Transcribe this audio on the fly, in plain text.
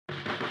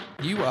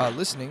You are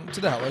listening to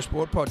the Hello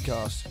Sport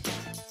Podcast.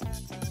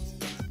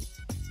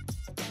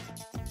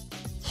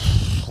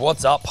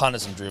 What's up,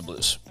 punters and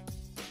dribblers?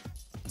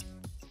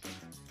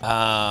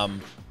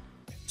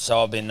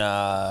 So I've been,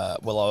 I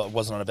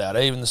wasn't on about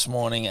even this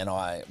morning, and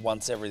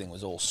once everything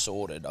was all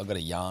sorted, I got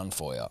a yarn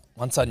for you.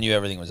 Once I knew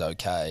everything was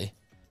okay,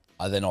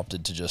 I then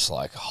opted to just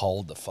like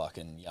hold the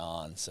fucking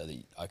yarn so that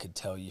I could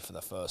tell you for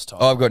the first time.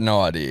 I've got no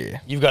idea.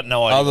 You've got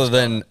no idea.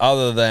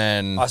 Other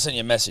than I sent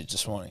you a message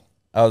this morning.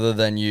 Other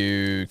than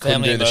you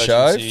couldn't Family do the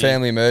show, emergency.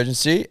 family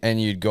emergency, and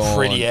you'd gone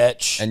Pretty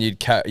etch. and you'd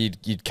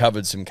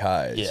covered some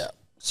Ks. Yeah,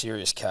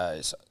 serious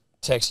Ks.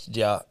 Texted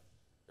ya,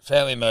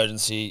 family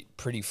emergency,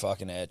 pretty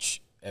fucking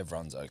etch.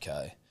 Everyone's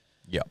okay.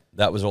 Yep,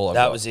 that was all.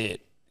 That was it.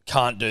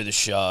 Can't do the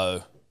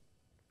show.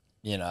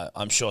 You know,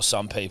 I'm sure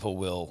some people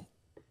will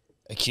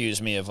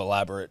accuse me of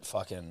elaborate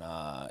fucking,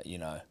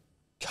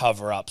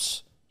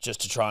 cover-ups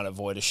just to try and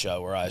avoid a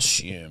show where I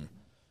assume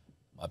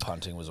my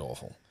punting was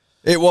awful.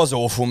 It was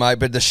awful, mate.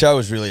 But the show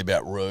was really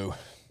about Roo.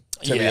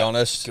 To be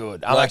honest,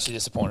 Good. I'm actually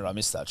disappointed I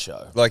missed that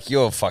show. Like,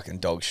 you're fucking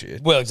dog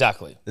shit. Well,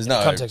 exactly. There's In no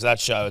the context of that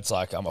show, it's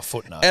like I'm a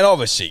footnote. And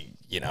obviously,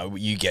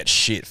 you get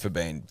shit for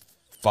being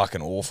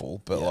fucking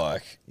awful,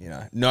 but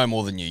no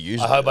more than you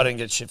usually. I hope I didn't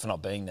get shit for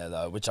not being there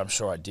though, which I'm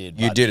sure I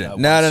did. You but, didn't.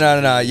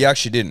 No. You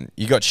actually didn't.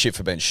 You got shit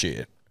for being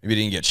shit. If you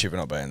didn't get shit for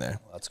not being there.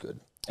 Well, that's good.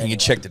 And you can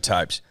check the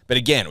tapes. But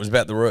again, it was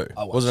about the Roo. It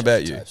wasn't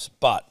about you. Tapes.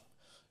 But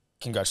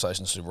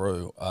congratulations to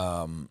Roo.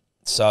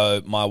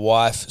 So my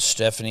wife,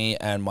 Stephanie,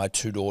 and my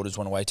two daughters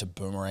went away to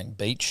Boomerang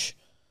Beach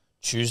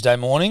Tuesday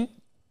morning.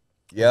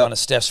 Yeah. One of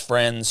Steph's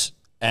friends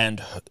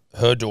and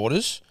her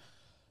daughters.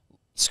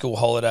 School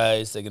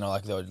holidays. They're going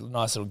to they were a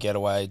nice little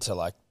getaway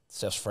to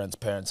Steph's friend's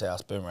parents'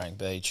 house, Boomerang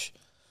Beach.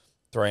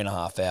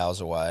 3.5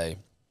 hours away.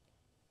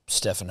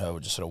 Steph and her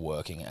were just sort of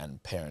working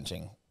and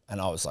parenting.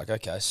 And I was like,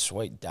 okay,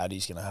 sweet.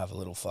 Daddy's going to have a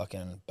little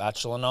fucking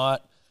bachelor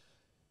night.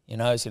 You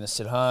know, he's going to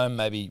sit home,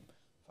 maybe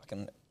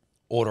fucking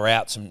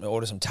order some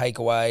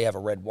takeaway, have a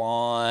red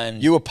wine.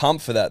 You were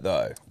pumped for that,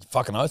 though.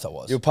 Fucking oath I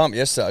was. You were pumped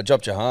yesterday. I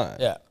dropped you home.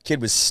 Yeah. Kid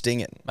was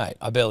stinging. Mate,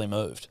 I barely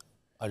moved.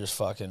 I just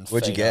fucking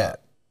What'd you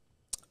get?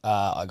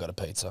 I got a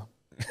pizza.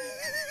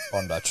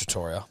 Bondi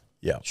Trattoria.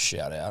 Yeah.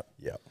 Shout out.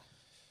 Yeah.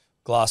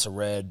 Glass of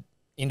red.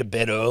 Into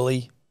bed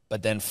early,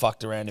 but then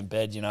fucked around in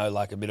bed,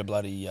 like a bit of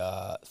bloody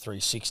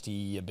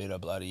 360, a bit of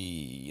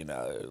bloody,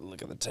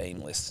 look at the team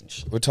list and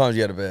shit. What time did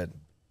you go to bed?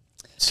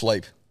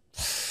 Sleep.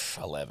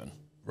 11.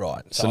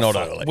 Right. So not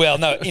early. Well,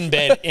 no, in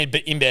bed at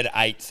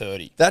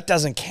 8:30. That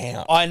doesn't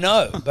count. I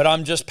know, but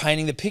I'm just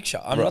painting the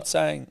picture. I'm not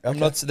saying Okay.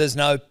 there's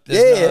no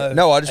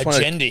No, I just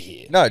agenda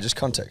here. No, just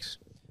context.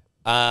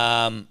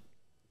 I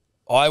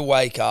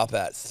wake up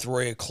at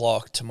 3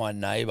 o'clock to my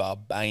neighbour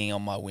banging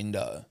on my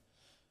window,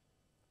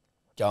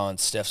 going,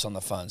 Steph's on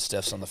the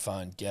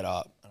phone, get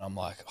up. And I'm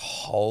like,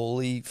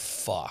 holy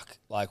fuck.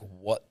 Like,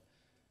 what?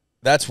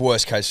 That's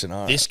worst case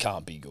scenario. This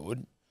can't be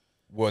good.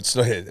 Well, it's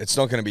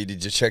not going to be,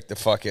 did you check the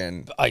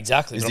fucking...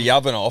 Exactly. Is the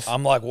oven off?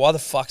 I'm like, why the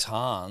fuck's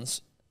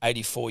Hans,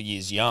 84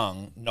 years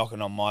young, knocking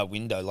on my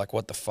window? Like,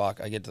 what the fuck?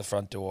 I get to the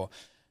front door.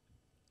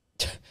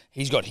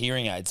 He's got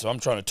hearing aids, so I'm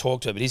trying to talk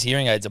to him, but his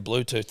hearing aids are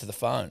Bluetooth to the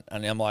phone.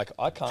 And I'm like,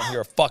 I can't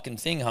hear a fucking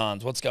thing,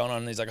 Hans. What's going on?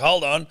 And he's like,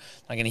 hold on.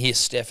 I can hear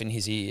Steph in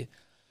his ear.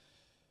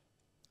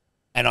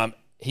 And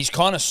he's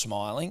kind of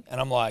smiling, and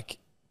I'm like,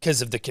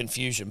 because of the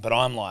confusion, but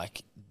I'm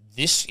like,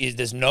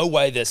 there's no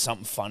way there's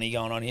something funny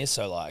going on here,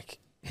 so like,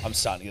 I'm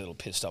starting to get a little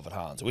pissed off at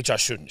Hans, which I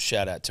shouldn't.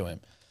 Shout out to him.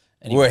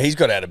 Anyway, well, he's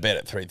got out of bed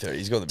at 3:30.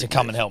 He's got to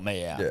come and help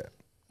me out. Yeah.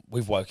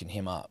 We've woken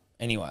him up.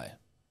 Anyway,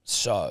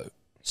 so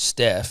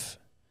Steph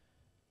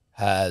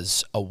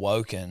has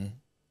awoken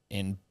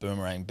in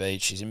Boomerang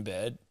Beach. She's in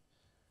bed.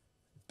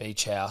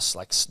 Beach house,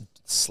 like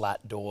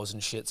slat doors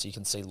and shit, so you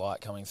can see light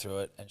coming through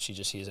it, and she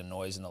just hears a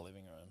noise in the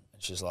living room.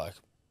 And she's like,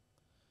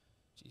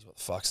 geez, what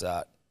the fuck's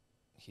that?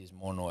 Hears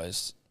more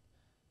noise.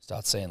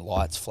 Starts seeing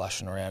lights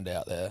flashing around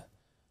out there.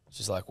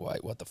 She's like,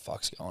 wait, what the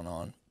fuck's going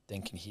on?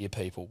 Then can hear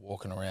people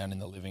walking around in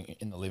the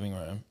living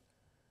room.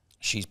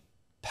 She's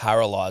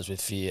paralyzed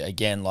with fear.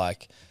 Again,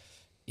 like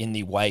in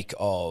the wake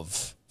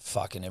of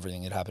fucking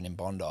everything that happened in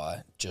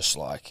Bondi, just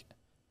like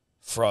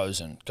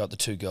frozen. Got the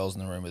two girls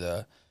in the room with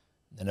her.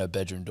 Then her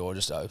bedroom door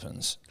just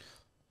opens.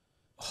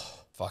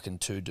 Fucking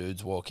two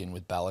dudes walk in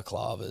with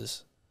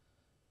balaclavas.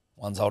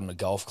 One's holding a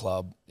golf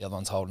club. The other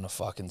one's holding a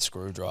fucking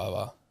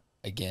screwdriver.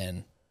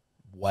 Again,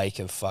 wake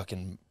of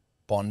fucking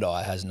Bondi,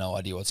 has no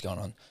idea what's going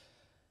on.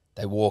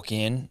 They walk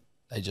in,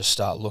 they just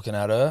start looking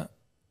at her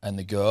and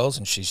the girls,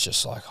 and she's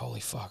just like, holy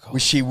fuck.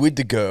 Was she with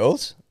the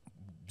girls?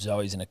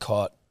 Zoe's in a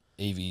cot,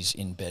 Evie's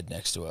in bed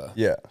next to her.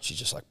 Yeah. She's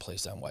just like,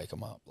 please don't wake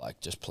them up.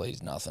 Like, just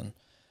please, nothing.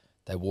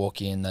 They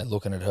walk in, they're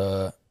looking at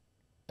her,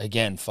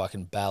 again,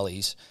 fucking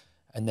ballies,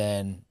 and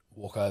then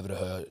walk over to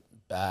her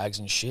bags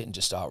and shit and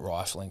just start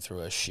rifling through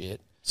her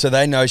shit. So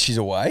they know she's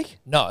awake?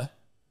 No,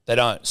 they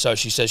don't. So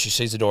she says she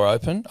sees the door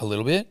open a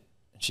little bit.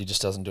 She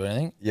just doesn't do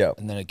anything. Yeah.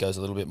 And then it goes a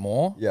little bit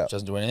more. Yeah. She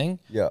doesn't do anything.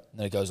 Yeah. And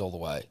then it goes all the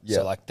way. Yeah.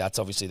 So, like, that's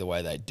obviously the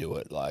way they do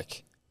it.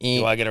 Like,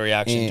 do I get a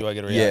reaction? Do I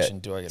get a reaction?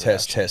 Do I get a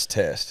test, reaction?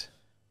 test.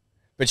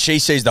 But she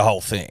sees the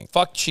whole thing.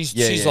 Fuck, she's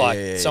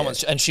like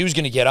someone's, and she was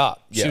gonna get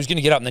up. She was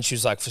gonna get up, and then she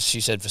was like, she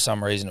said for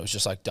some reason it was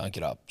just like, don't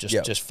get up,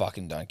 just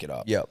fucking don't get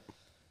up. Yep.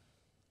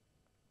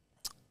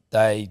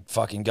 They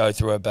fucking go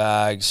through her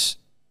bags,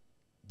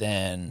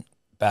 then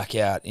back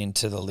out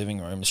into the living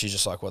room. And she's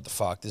just like, what the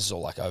fuck? This is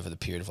all like over the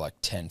period of like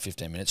 10,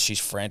 15 minutes. She's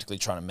frantically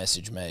trying to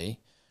message me,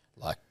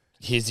 like,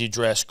 here's the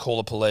address, call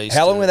the police.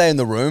 How long were they in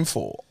the room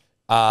for?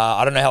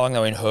 I don't know how long they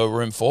were in her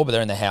room for, but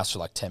they're in the house for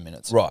like 10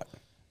 minutes. Right.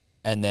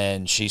 And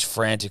then she's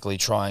frantically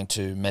trying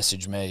to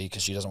message me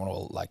because she doesn't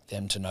want to like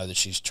them to know that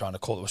she's trying to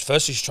call.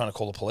 First, she's trying to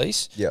call the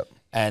police. Yep.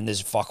 And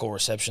there's fuck all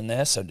reception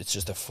there, so it's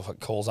just the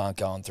calls aren't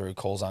going through.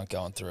 Calls aren't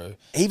going through.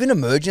 Even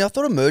emergency, I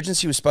thought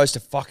emergency was supposed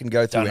to fucking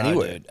go through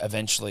anyway. Dude.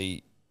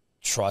 Eventually,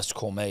 tries to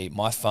call me.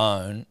 My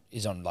phone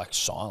is on like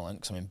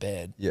silent because I'm in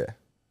bed. Yeah.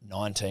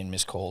 19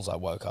 missed calls I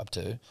woke up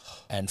to,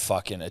 and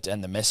fucking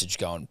and the message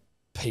going,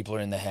 people are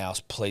in the house,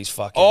 please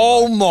fucking.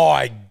 Oh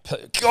my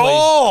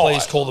God.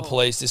 Please call the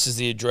police. This is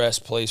the address.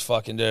 Please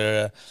fucking da,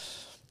 da, da.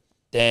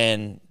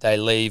 Then they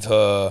leave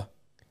the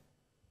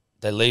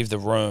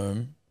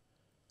room,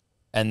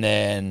 and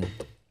then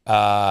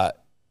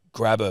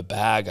grab her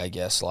bag, I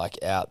guess,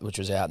 like out, which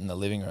was out in the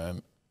living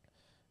room,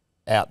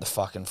 out the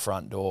fucking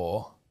front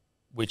door,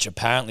 which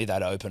apparently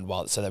they'd opened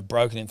so they've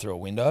broken in through a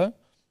window.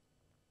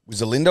 Was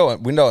the window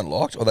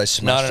unlocked, or they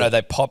smashed No. it?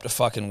 They popped a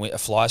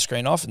fly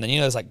screen off, and then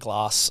there's like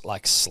glass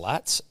like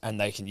slats, and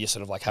they can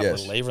sort of like have a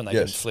little lever, and they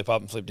can flip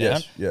up and flip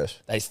down. Yes.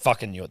 They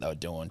fucking knew what they were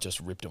doing. Just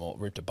ripped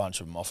a bunch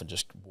of them off, and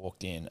just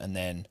walked in. And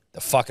then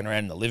the fucking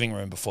around in the living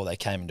room before they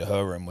came into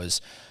her room was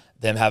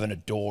them having a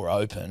door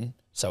open,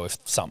 so if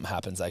something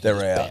happens, they can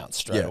just bounce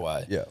straight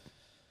away. Yeah.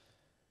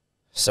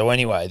 So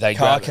anyway, they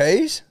car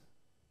keys.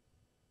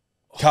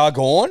 Car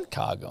gone?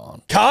 Car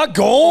gone. Car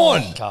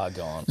gone! Car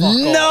gone.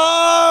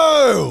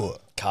 No!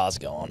 Car's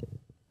gone.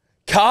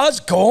 Car's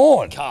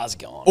gone. Car's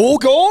gone. All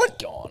gone?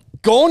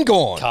 Gone.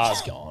 Gone.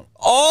 Car's gone.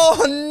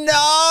 Oh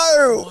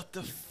no! What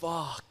the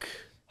fuck?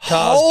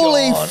 Car's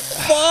Holy gone.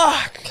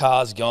 fuck!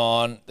 Car's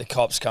gone. The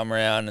cops come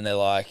around and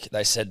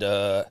they said to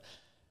her,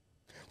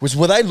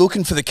 Were they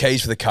looking for the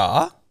keys for the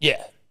car?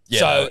 yeah.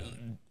 So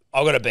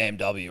I got a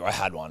BMW. I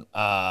had one.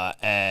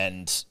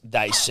 And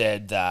they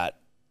said that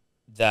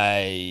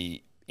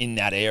they, in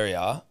that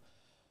area,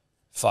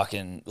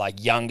 fucking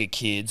like younger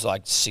kids,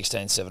 like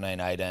 16,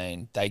 17,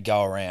 18, they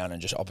go around and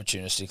just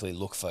opportunistically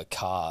look for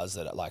cars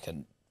that are like that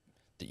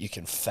you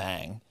can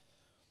fang.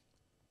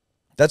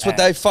 That's what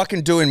they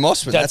fucking do in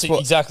Mossman. That's what,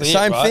 exactly the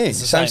same right? thing,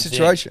 It's the same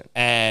situation. thing.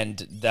 And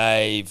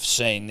they've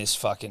seen this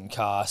fucking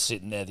car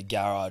sitting there, the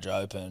garage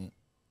open,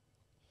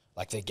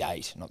 like the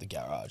gate, not the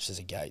garage. There's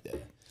a gate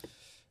there.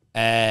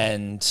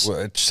 And Well,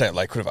 it sounded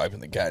like they could have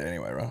opened the gate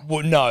anyway, right?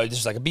 well, no, this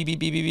is like a beep, beep,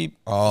 beep, beep, beep.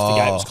 Oh. If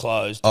the gate was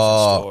closed,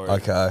 different story.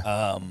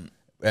 Okay.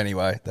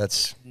 Anyway,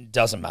 that's...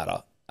 Doesn't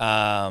matter.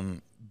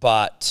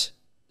 But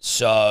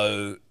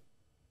so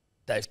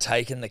they've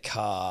taken the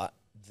car,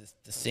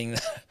 the thing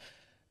that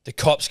the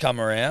cops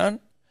come around,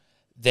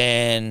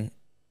 then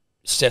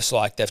Steph's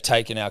like, they've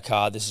taken our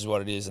car, this is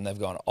what it is, and they've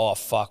gone, oh,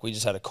 fuck, we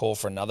just had a call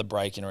for another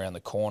break-in around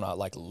the corner,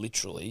 like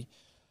literally.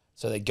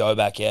 So they go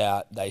back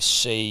out, they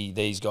see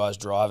these guys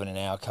driving in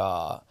our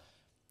car,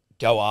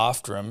 go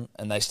after them,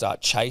 and they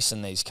start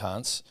chasing these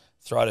cunts,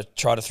 try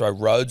to throw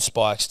road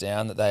spikes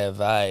down that they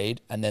evade,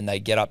 and then they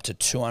get up to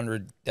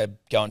 200, they're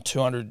going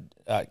 200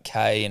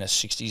 K in a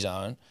 60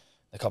 zone.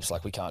 The cops are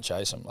like, we can't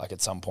chase them. Like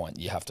at some point,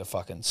 you have to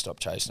fucking stop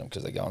chasing them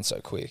because they're going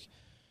so quick.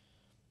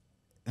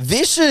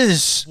 This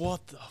is...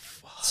 What the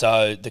fuck?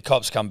 So the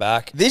cops come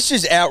back. This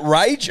is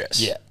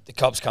outrageous. Yeah, the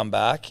cops come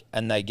back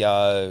and they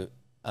go,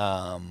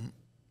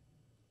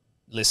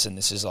 listen,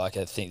 this is like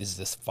a thing.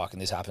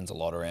 This happens a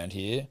lot around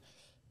here.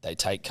 They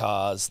take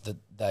cars that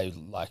they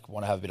like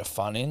want to have a bit of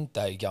fun in.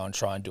 They go and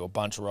try and do a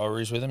bunch of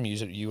robberies with them.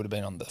 You would have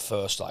been on the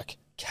first like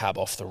cab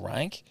off the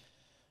rank.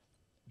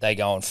 They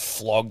go and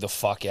flog the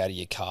fuck out of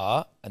your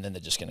car, and then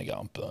they're just going to go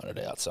and burn it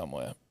out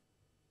somewhere.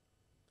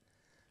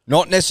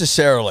 Not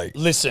necessarily.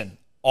 Listen,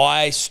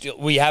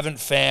 we haven't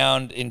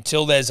found,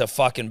 until there's a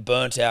fucking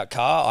burnt out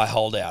car, I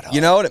hold out hope.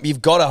 You know what?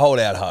 You've got to hold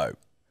out hope.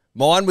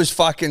 Mine was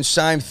fucking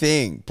same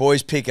thing.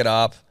 Boys pick it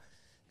up,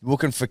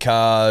 looking for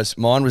cars.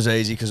 Mine was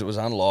easy because it was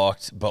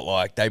unlocked, but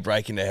like they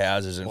break into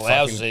houses and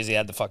ours was easy.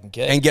 Had the fucking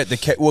key and get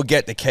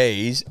the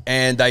keys,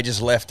 and they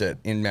just left it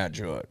in Mount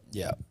Druitt.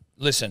 Yeah.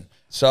 Listen.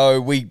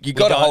 So you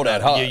got to hold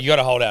out hope. You got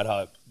to hold out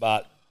hope,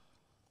 but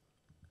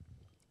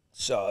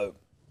so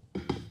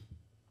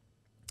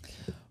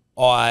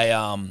I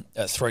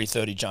at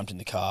 3:30 jumped in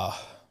the car.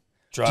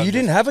 You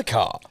didn't have a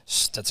car.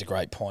 That's a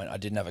great point. I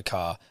didn't have a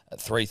car. At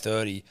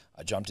 3:30,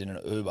 I jumped in an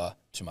Uber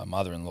to my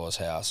mother-in-law's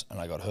house, and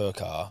I got her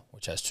car,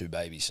 which has 2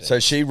 baby seats. So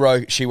she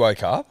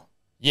woke up?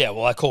 Yeah,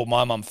 well, I called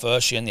my mum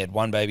first. She only had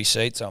 1 baby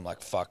seat, so I'm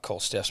like, fuck, call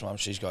Steph's mum.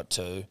 She's got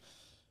 2.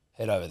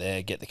 Head over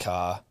there, get the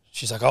car.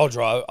 She's like, I'll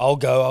drive. I'll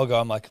go.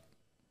 I'm like,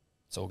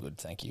 it's all good,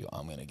 thank you.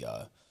 I'm going to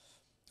go.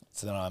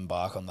 So then I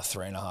embark on the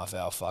 3.5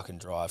 hour fucking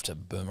drive to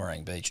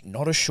Boomerang Beach.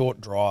 Not a short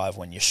drive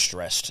when you're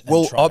stressed.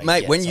 Well,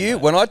 mate, when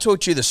when I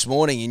talked to you this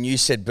morning and you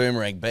said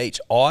Boomerang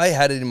Beach, I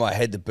had it in my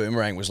head that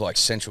Boomerang was like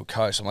Central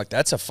Coast. I'm like,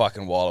 that's a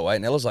fucking while away.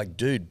 And Ella's like,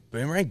 dude,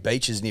 Boomerang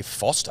Beach is near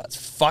Foster.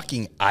 It's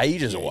fucking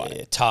ages away.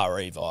 Yeah,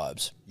 Taree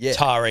vibes. Yeah.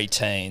 Taree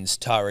teens,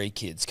 Taree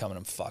kids coming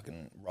and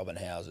fucking robbing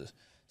houses,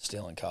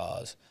 stealing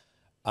cars.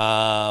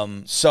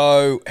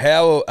 So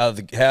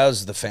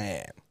how's the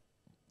fam?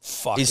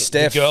 Fuck Is it.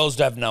 Steph- The girls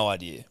have no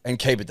idea. And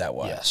keep it that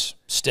way. Yes.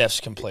 Steph's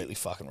completely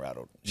fucking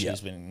rattled. She's Yeah.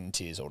 been in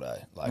tears all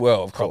day. Like,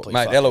 Well, of course. properly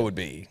Mate, fucking- Ella would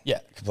be Yeah.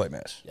 a complete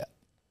mess. Yeah.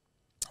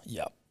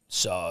 Yeah.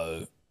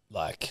 So,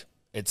 like,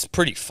 it's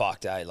pretty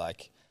fucked, eh?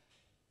 Like,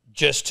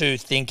 just to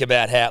think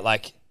about how,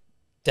 like,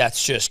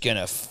 that's just going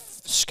to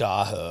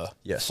scar her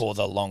Yes. for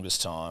the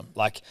longest time.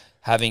 Like,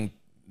 having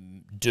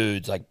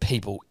dudes, like,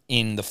 people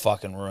in the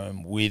fucking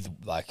room with,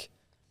 like,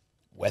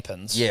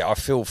 weapons. Yeah, I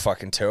feel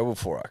fucking terrible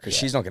for her because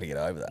she's not going to get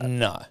over that.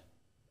 No.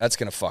 That's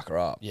going to fuck her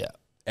up. Yeah.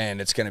 And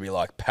it's going to be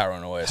like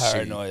Paranoia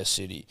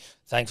City.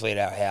 Thankfully, at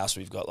our house,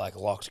 we've got, like,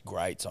 locked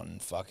grates on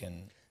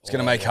fucking... It's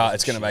going to make hard.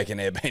 It's going to make an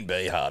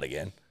Airbnb hard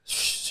again.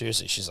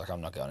 Seriously, she's like, I'm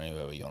not going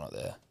anywhere where you're not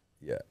there.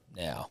 Yeah.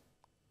 Now,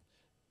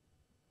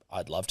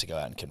 I'd love to go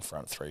out and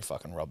confront 3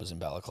 fucking robbers in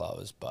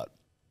balaclavas, but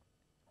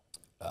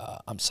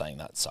I'm saying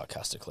that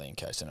sarcastically in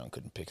case anyone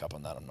couldn't pick up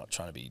on that. I'm not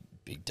trying to be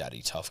big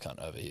daddy tough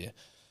cunt over here.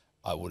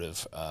 I would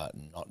have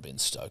not been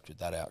stoked with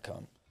that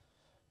outcome.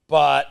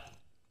 But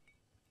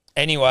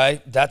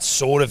anyway, that's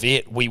sort of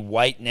it. We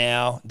wait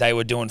now. They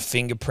were doing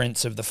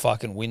fingerprints of the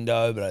fucking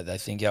window, but they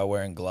think you're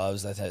wearing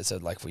gloves. They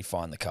said, like, if we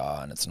find the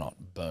car and it's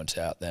not burnt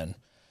out, then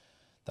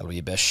that'll be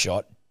your best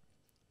shot.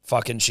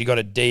 Fucking, she got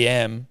a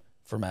DM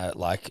from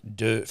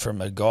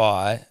a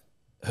guy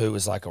who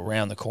was like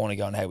around the corner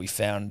going, hey, we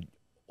found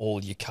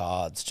all your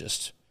cards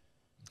just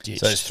ditched.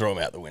 So just throw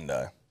them out the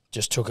window.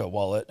 Just took her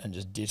wallet and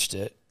just ditched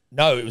it.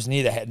 No, it was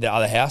near the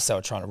other house they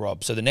were trying to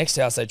rob. So the next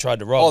house they tried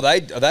to rob.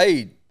 Oh,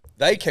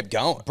 they kept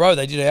going. Bro,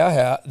 they did our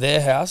house, their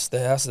house,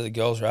 the house that the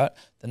girls were at.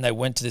 Then they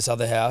went to this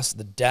other house.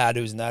 The dad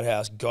who was in that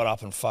house got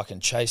up and fucking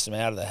chased them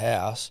out of the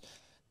house.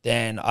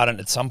 Then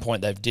at some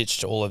point they've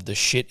ditched all of the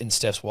shit in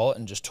Steph's wallet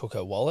and just took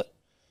her wallet.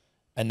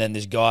 And then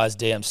this guy's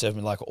DM Steph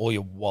me like, all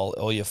your wallet,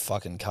 all your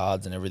fucking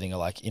cards and everything are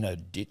like in a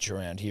ditch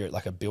around here at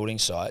like a building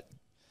site.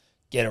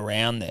 Get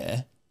around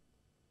there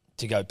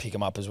to go pick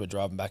them up as we're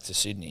driving back to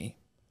Sydney.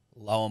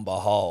 Lo and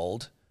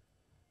behold,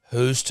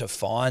 who's to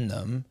find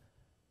them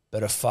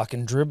but a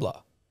fucking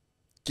dribbler?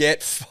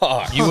 Get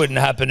fucked. You wouldn't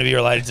happen to be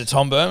related to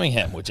Tom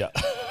Birmingham, would you?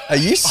 Are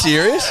you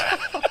serious?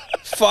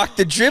 Fuck,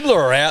 the dribbler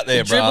are out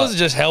there, bro. Dribbles are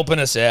just helping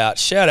us out.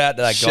 Shout out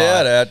to that guy.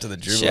 Shout out to the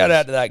dribblers. Shout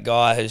out to that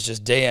guy who's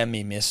just DM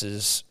me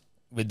misses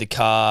with the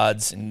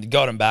cards and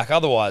got him back.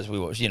 Otherwise, we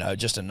were,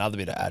 just another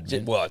bit of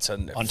admin. Well, it's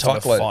on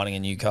top of finding a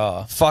new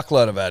car.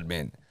 Fuckload of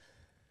admin.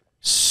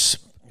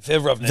 If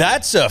ever I've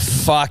That's a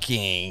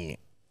fucking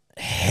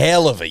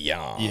hell of a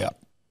yarn. Yeah.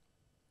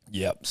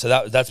 Yep.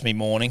 So that's me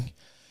morning.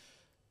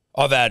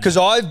 I've had... Because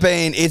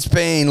it's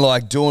been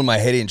like doing my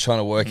head in trying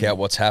to work out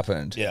what's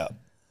happened. Yeah.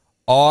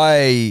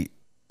 I've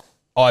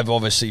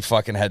obviously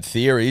fucking had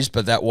theories,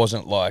 but that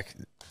wasn't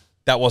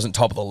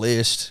top of the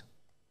list.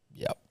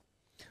 Yep.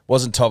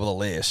 Wasn't top of the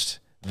list.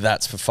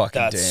 That's for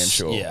fucking damn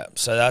sure. Yeah.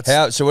 So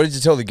that's... So what did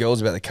you tell the girls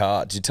about the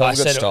car? Did you tell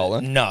them it got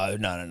stolen? No,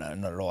 not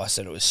at all. I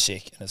said it was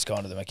sick and it's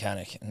gone to the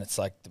mechanic and it's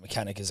like the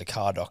mechanic is a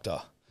car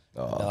doctor.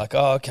 Oh. They're like,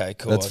 oh, okay,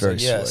 cool. That's very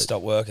sweet.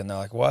 sweet. Work. And they're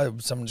like, why?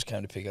 Someone just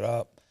came to pick it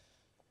up.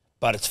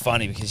 But it's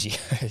funny because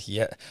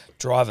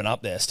driving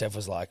up there, Steph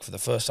was like, for the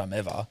first time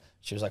ever,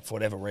 she was like, for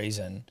whatever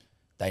reason,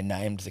 they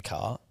named the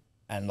car.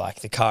 And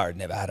like the car had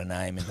never had a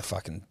name in the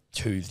fucking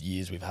 2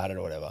 years we've had it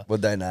or whatever.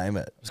 What'd they name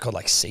it? It was called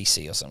like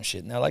CC or some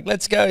shit. And they're like,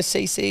 let's go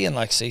CC. And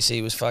like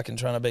CC was fucking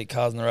trying to beat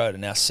cars on the road.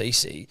 And now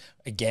CC,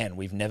 again,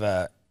 we've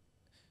never...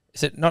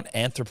 Is it not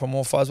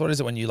anthropomorphized? What is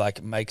it when you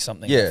like make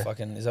something? Yeah.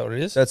 Fucking, is that what it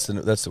is? That's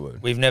the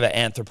word. We've never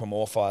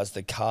anthropomorphized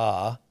the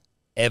car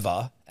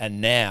ever. And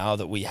now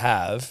that we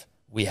have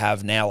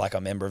now like a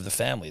member of the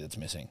family that's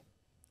missing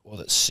or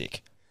that's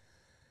sick.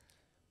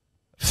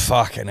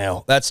 Fucking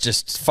hell. That's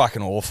just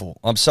fucking awful.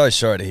 I'm so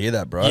sorry to hear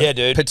that, bro. Yeah,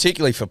 dude.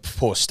 Particularly for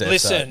poor Steph.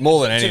 Listen,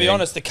 more than anything. to be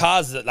honest, the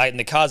car's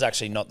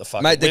actually not the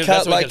fucking... Mate, the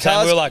car, we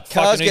were like,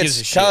 cars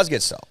cars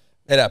get stolen.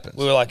 It happens.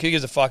 We were like, who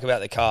gives a fuck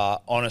about the car?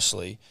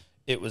 Honestly,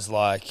 it was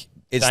like...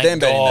 It's them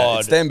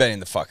being in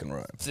the fucking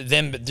room.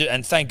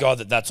 And thank God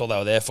that's all they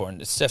were there for.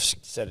 And Steph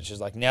said it.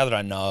 She's like, now that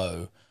I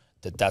know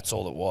that that's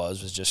all it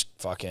was just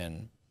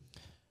fucking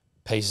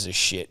pieces of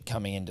shit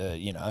coming in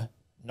to,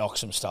 knock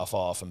some stuff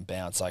off and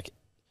bounce. Like,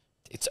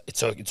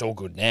 it's all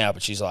good now.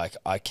 But she's like,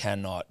 I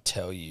cannot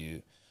tell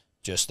you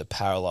just the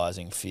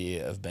paralyzing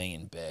fear of being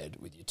in bed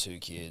with your 2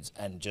 kids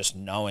and just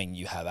knowing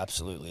you have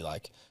absolutely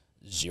like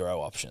 0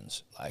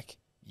 options. Like,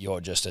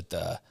 you're just at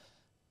the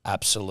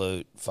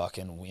absolute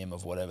fucking whim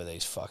of whatever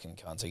these fucking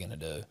cunts are going to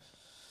do.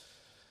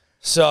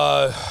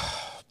 So...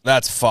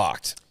 That's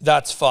fucked.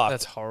 That's fucked.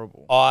 That's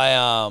horrible. I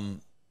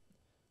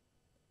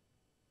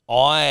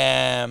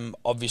am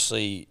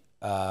obviously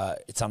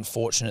it's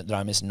unfortunate that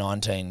I missed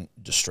 19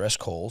 distress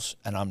calls,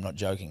 and I'm not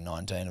joking,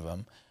 19 of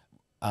them.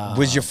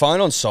 Was your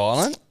phone on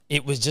silent?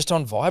 It was just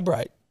on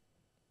vibrate.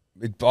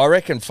 I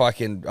reckon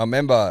fucking, I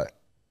remember,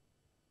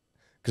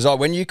 because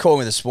when you called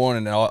me this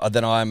morning, and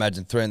then I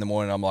imagine 3 in the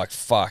morning, I'm like,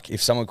 fuck,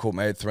 if someone called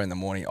me at 3 in the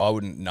morning, I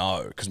wouldn't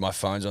know because my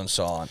phone's on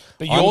silent.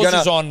 But yours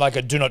is on like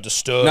a do not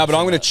disturb. No, but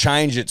I'm going to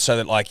change it so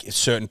that like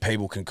certain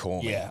people can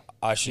call me. Yeah,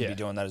 I should be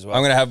doing that as well.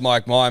 I'm going to have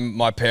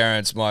my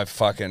parents, my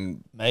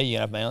fucking... Me? You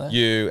have me on there?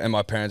 You and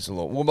my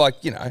parents-in-law. Well,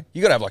 like, you know,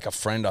 you got to have like a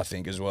friend, I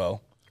think, as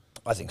well.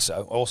 I think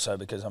so. Also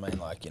because, I mean,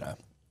 like, you know,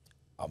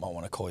 I might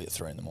want to call you at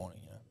 3 in the morning.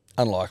 You know?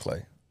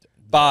 Unlikely.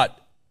 But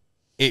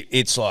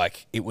it's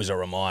like, it was a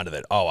reminder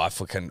that,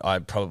 I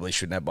probably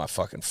shouldn't have my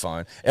fucking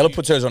phone. Ella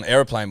puts hers on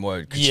airplane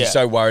mode because she's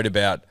so worried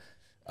about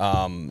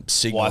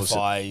signals.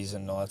 Wi-Fi's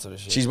and all that sort of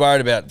shit. She's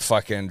worried about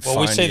fucking phone.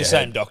 Well, we see the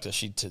same doctor.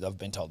 I've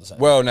been told the same.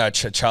 Well, no,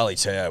 Charlie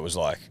Teo was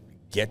like,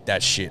 get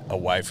that shit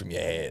away from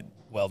your head.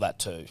 Well, that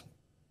too.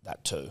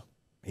 That too.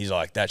 He's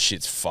like, that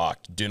shit's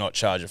fucked. Do not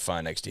charge a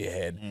phone next to your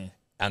head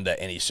under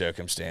any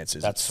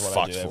circumstances. That's it's what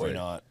I fucked do for every you.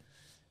 night.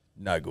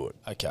 No good.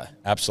 Okay.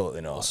 Absolutely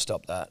not. I'll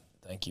stop that.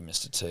 Thank you,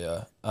 Mr.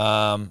 Teo.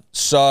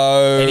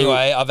 So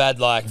anyway, I've had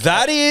like...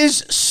 That is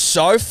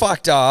so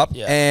fucked up,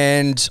 Yeah.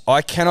 and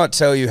I cannot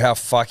tell you how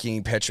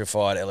fucking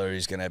petrified Ella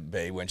is going to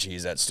be when she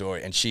hears that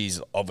story. And she's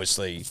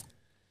obviously,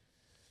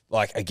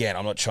 like, again,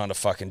 I'm not trying to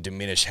fucking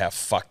diminish how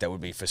fucked that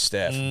would be for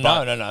Steph.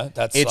 No.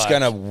 That's it's like,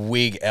 going to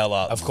wig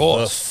Ella Of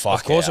course. the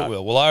fuck Of course out. it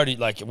will. Well,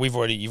 you've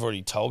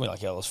already told me,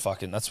 like, Ella's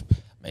fucking... That's...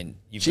 I mean,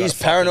 She's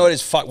paranoid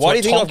as fuck. Why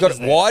do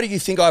you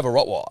think I have a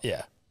Rottweiler?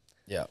 Yeah.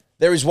 Yeah.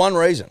 There is one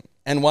reason,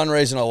 and one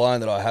reason alone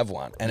that I have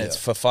one, and it's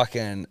for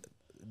fucking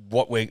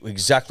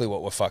exactly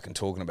what we're fucking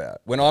talking about.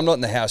 When I'm not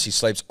in the house, he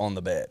sleeps on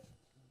the bed.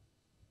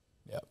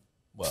 Yeah.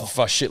 Well,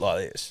 For shit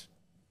like this.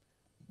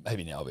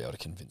 maybe now I'll be able to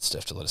convince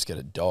Steph to let us get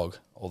a dog.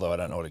 Although I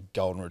don't know what a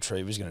golden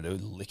retriever is going to do,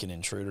 lick an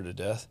intruder to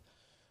death.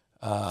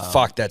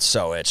 Fuck, that's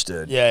so etched,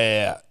 dude.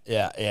 Yeah.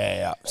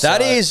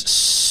 That is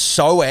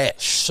so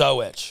etched.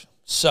 So etched.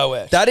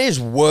 That is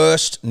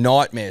worst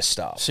nightmare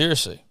stuff.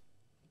 Seriously.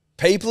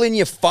 People in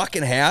your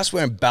fucking house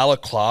wearing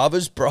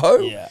balaclavas, bro.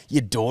 Yeah.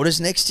 Your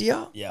daughter's next to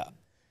you. Yeah.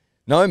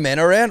 No men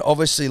around.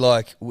 Obviously,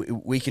 like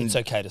we can. It's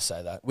okay to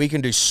say that. We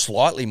can do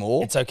slightly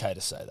more. It's okay to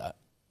say that.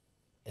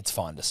 It's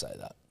fine to say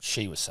that.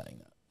 She was saying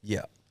that.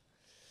 Yeah.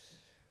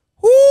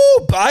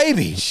 Ooh,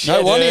 baby.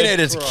 No wonder you dude.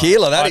 needed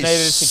tequila. That I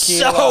is needed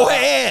tequila. so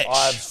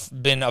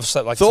etched. I've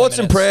slept like Thoughts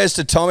 10 and minutes. prayers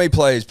to Tommy,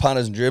 please,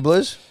 punters and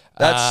dribblers.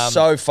 That's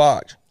so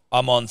fucked.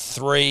 I'm on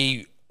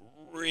 3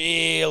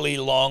 really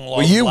long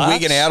Were you laps.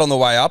 wigging out on the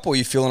way up, or were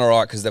you feeling all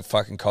right because the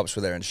fucking cops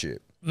were there and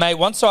shit? Mate,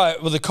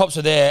 the cops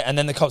were there, and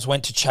then the cops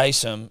went to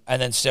chase him,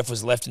 and then Steph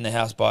was left in the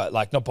house by,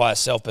 like, not by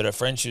herself, but her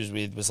friend she was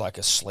with was, like,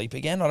 asleep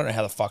again. I don't know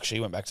how the fuck she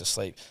went back to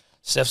sleep.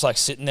 Steph's, like,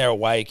 sitting there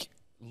awake,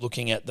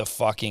 looking at the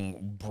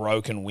fucking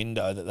broken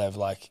window that they've,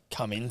 like,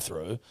 come in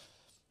through,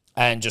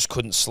 and just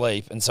couldn't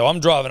sleep. And so I'm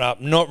driving up,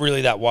 not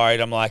really that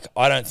worried. I'm like,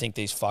 I don't think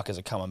these fuckers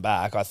are coming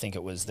back. I think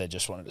it was they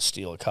just wanted to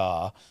steal a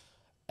car.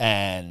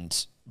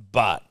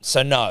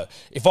 So no,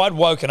 if I'd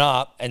woken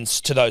up and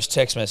to those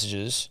text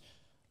messages,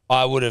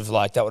 I would have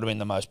that would have been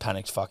the most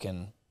panicked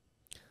fucking.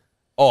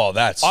 Oh,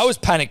 that's. I was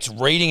panicked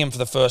reading him for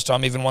the first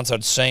time, even once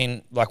I'd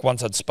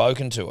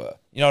spoken to her.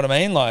 You know what I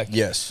mean? Like,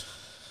 Yes.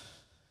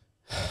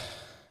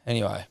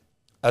 Anyway,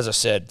 as I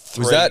said,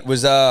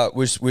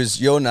 Was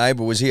your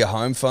neighbour? Was he a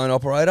home phone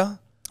operator?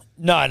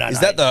 No. Is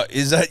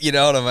that you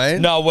know what I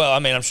mean? No, well, I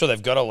mean, I'm sure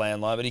they've got a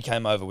landline, but he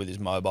came over with his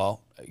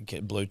mobile,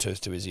 get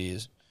Bluetooth to his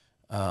ears.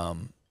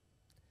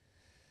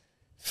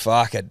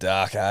 Fuck it,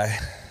 dark, eh?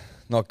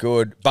 Not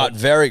good, but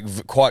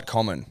quite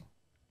common.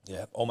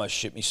 Yeah, almost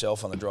shit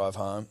myself on the drive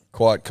home.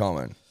 Quite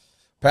common.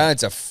 Apparently,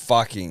 it's a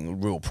fucking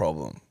real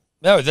problem.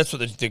 No, that's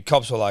what the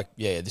cops were like.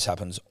 Yeah, this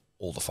happens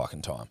all the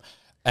fucking time.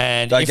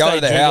 And They if go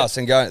to the do house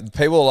and go.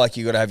 People are like,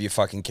 you got to have your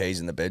fucking keys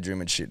in the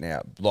bedroom and shit.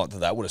 Now, like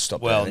that would have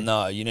stopped. Well, anything.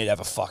 no, you need to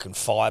have a fucking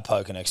fire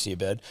poker next to your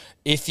bed.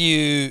 If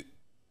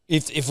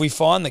we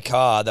find the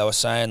car, they were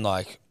saying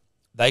like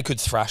they could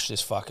thrash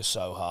this fucker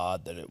so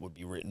hard that it would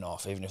be written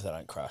off, even if they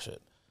don't crash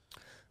it.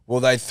 Well,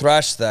 they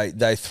thrashed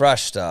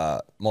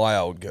my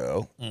old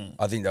girl.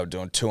 I think they were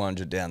doing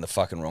 200 down the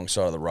fucking wrong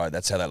side of the road.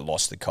 That's how they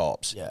lost the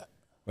cops. Yeah.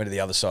 Went to the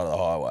other side of the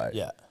highway.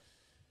 Yeah.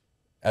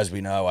 As we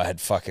know, I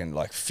had fucking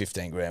like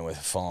 15 grand worth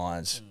of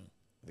fines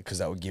because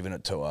they were giving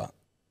it to her.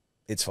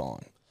 It's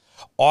fine.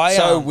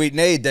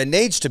 There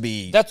needs to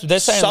be they're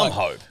saying some like,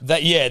 hope.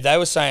 They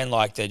were saying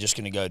like they're just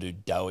going to go do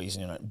doughies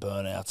and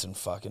burnouts and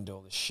fucking do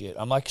all this shit.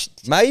 I'm like,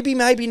 Maybe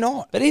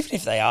not. but even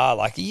if they are,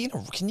 like,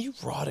 can you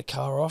ride a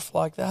car off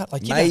like that?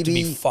 Like, you have to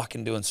be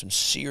fucking doing some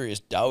serious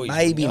doughies.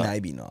 Maybe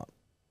not.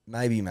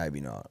 Maybe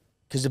not.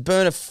 Because to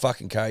burn a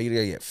fucking car, you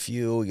gotta get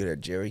fuel, you gotta get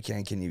a jerry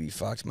can. Can you be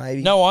fucked?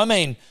 Maybe. No, I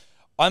mean,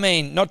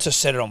 not to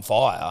set it on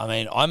fire.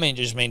 I mean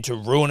to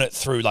ruin it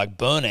through like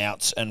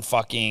burnouts and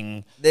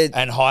fucking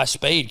and high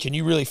speed. Can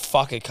you really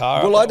fuck a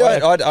car? Well, up?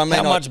 I mean,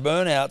 how much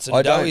burnouts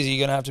and doughies are you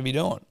gonna have to be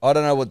doing? I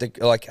don't know what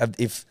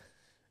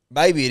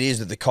maybe it is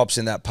that the cops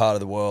in that part of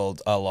the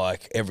world are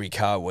like, every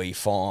car we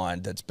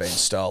find that's been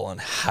stolen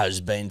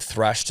has been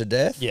thrashed to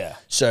death. Yeah.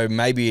 So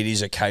maybe it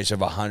is a case of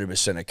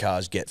 100% of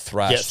cars get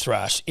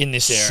thrashed. In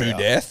this area. To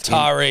death.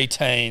 Taree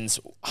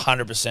teens,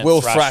 100% Will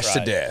thrash thrash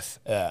rate. to death.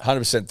 Yeah.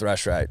 100%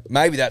 thrash rate.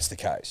 Maybe that's the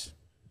case.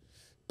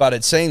 But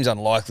it seems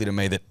unlikely to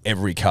me that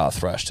every car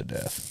thrashed to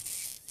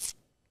death.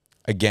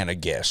 Again, a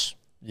guess.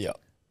 Yeah.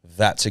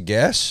 That's a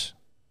guess.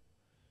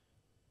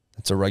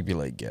 It's a rugby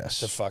league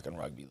guess. It's a fucking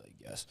rugby league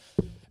guess.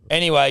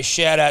 Anyway,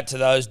 shout out to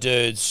those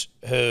dudes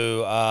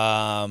who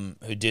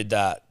did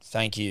that.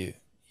 Thank you,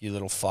 you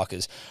little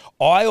fuckers.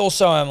 I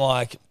also am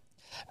like,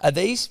 are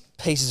these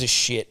pieces of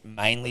shit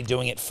mainly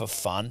doing it for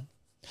fun?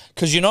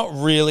 Because you're not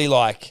really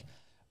like,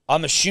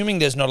 I'm assuming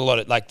there's not a lot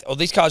of like, oh,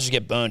 these cars just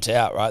get burnt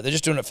out, right? They're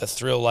just doing it for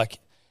thrill. Like,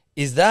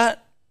 is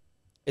that?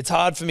 It's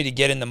hard for me to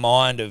get in the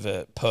mind of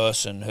a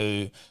person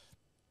who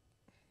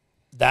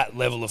that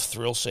level of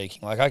thrill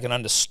seeking. Like, I can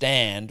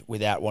understand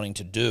without wanting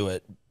to do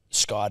it,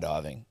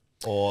 skydiving.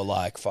 Or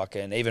like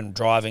fucking even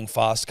driving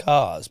fast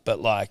cars, but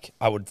like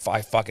I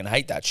fucking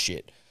hate that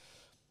shit.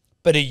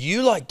 But are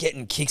you like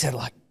getting kicks out of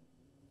like,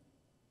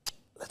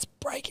 let's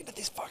break into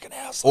this fucking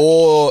house?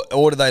 Or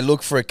do they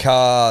look for a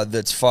car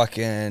that's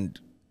fucking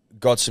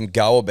got some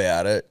go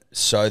about it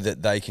so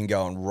that they can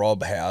go and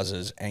rob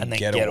houses and then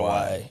get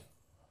away?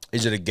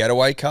 Is it a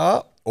getaway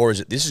car, or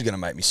is it? This is going to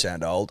make me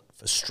sound old,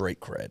 for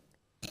street cred.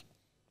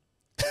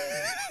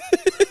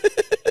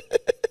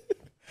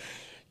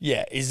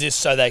 Yeah, is this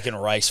so they can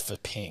race for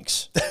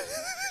pinks?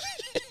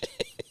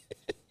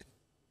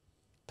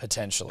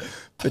 Potentially.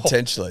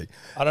 Potentially.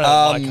 I don't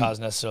know if my car's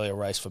necessarily a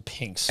race for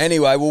pinks.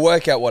 Anyway, we'll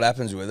work out what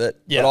happens with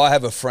it. Yeah. But I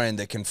have a friend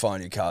that can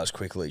find your cars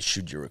quickly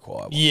should you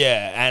require one.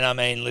 Yeah, and I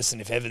mean, listen,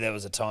 if ever there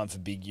was a time for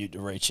Big Ute to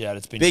reach out,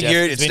 it's been Big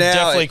Ute, it's now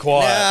definitely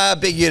quiet. Nah,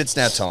 Big Ute, it's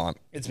now time.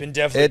 It's been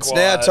definitely It's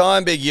quiet. now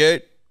time, Big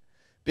Ute.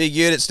 Big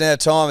Ute, it's now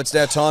time. It's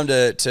now time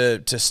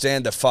to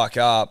stand the fuck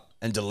up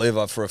and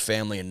deliver for a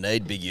family in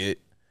need, Big Ute.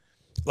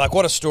 Like,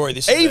 what a story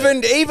this is.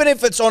 Even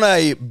if it's on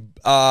a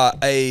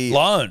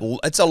loan.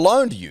 It's a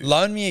loan to you.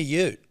 Loan me a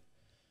ute.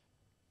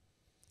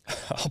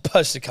 I'll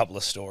post a couple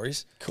of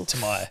stories to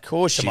my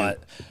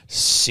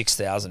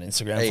 6,000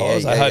 Instagram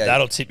followers. I hope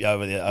that'll tip you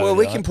over the. Well,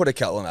 we can put a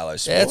couple on Aloe.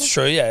 Yeah, that's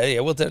true.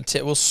 Yeah.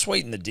 We'll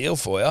sweeten the deal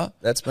for you.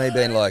 That's me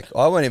being like,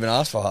 I won't even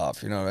ask for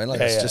half. You know what I mean?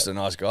 Like, it's just a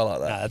nice guy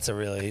like that.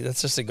 Nah,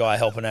 that's just a guy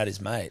helping out his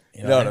mate.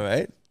 You know what I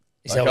mean?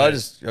 Like, I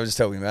was just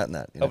helping him out in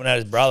that. Helping out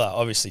his brother.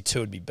 Obviously,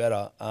 two would be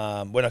better.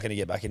 We're not going to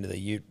get back into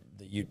the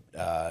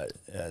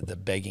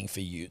begging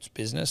for utes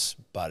business,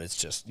 but it's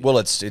just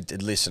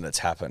listen, it's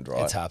happened,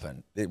 right? It's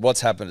happened.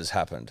 What's happened has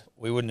happened.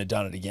 We wouldn't have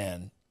done it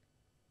again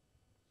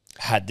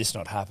had this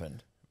not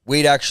happened.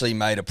 We'd actually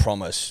made a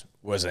promise.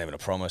 Wasn't even a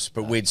promise,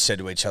 but we'd said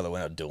to each other, we're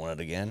not doing it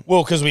again.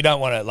 Well, because we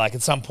don't want to. Like,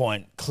 at some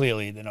point,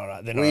 clearly they're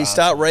not. We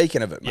start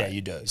reeking of it, mate. Yeah,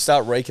 you do.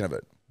 Start reeking of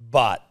it.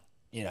 But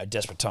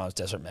desperate times,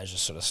 desperate measures,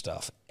 sort of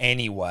stuff.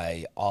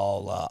 Anyway,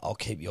 I'll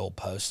keep you all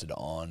posted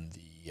on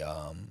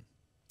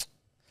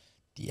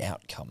the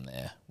outcome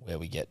there, where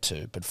we get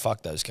to. But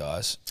fuck those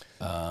guys.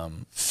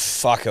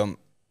 Fuck them.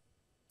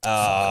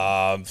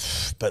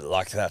 But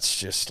like, that's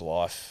just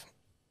life.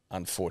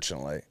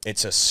 Unfortunately,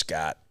 it's a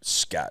scat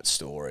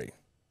story.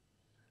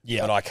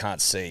 Yeah, but I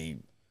can't see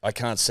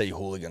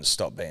hooligans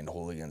stop being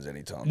hooligans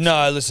anytime soon.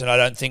 No, listen, I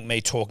don't think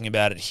me talking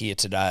about it here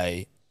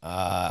today.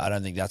 I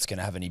don't think that's going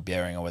to have any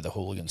bearing on whether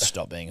hooligans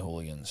stop being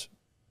hooligans.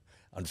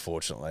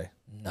 Unfortunately,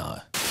 no.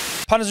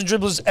 Punters and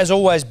Dribblers, as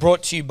always,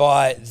 brought to you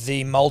by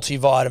the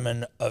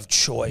multivitamin of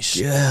choice.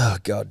 Yeah,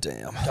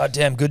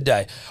 goddamn good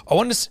day. I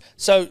wanted to.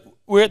 So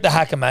we're at the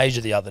Hacker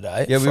Major the other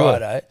day,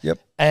 Friday. Yep.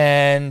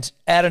 And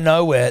out of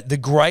nowhere, the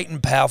great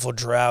and powerful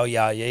Drow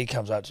Yayi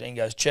comes up to me and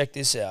goes, "Check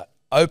this out."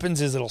 Opens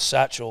his little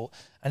satchel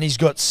and he's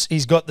got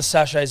the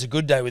sachets of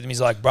Good Day with him.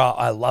 He's like, "Bruh,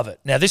 I love it."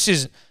 Now this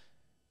is,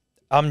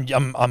 I'm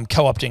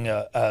co-opting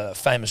a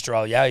famous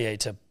Drow Yayi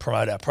to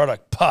promote our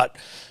product, but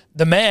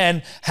the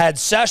man had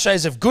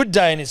sachets of Good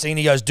Day in his thing. And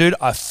he goes, "Dude,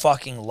 I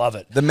fucking love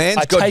it.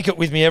 I take it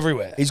with me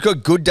everywhere." He's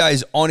got Good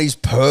Days on his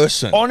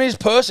person. On his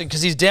person,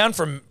 because he's down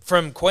from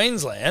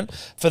Queensland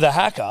for the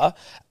Hacker,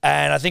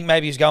 and I think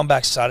maybe he's going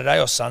back Saturday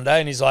or Sunday,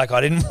 and he's like,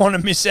 "I didn't want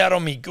to miss out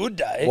on me Good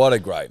Day." What a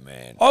great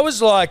man. I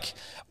was like,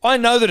 I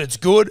know that it's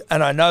good,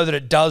 and I know that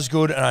it does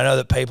good, and I know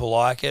that people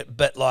like it,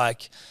 but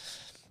like,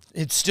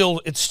 it's still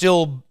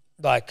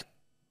like,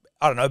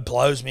 I don't know,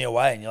 blows me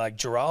away. And you're like,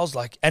 Gerald's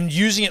like, and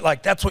using it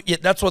like that's what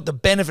the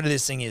benefit of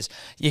this thing is.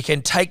 You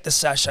can take the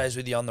sachets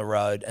with you on the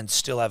road and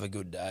still have a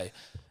good day.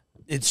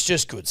 It's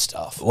just good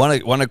stuff.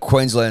 One of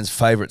Queensland's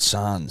favourite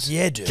sons.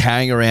 Yeah, dude.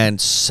 Carrying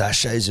around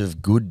sachets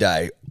of Good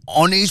Day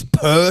on his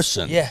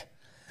person. Yeah.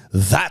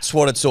 That's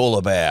what it's all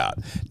about.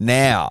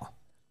 Now,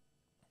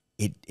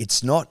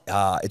 it's not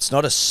a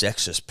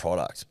sexist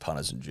product,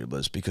 punters and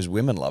dribblers, because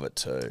women love it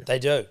too. They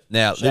do.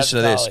 Now, listen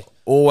to this.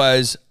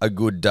 Always a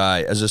good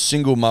day. As a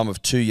single mum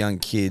of 2 young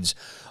kids,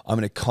 I'm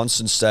in a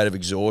constant state of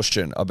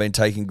exhaustion. I've been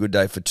taking Good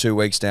Day for 2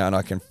 weeks now, and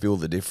I can feel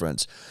the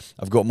difference.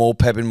 I've got more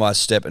pep in my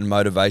step and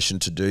motivation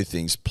to do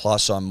things.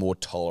 Plus, I'm more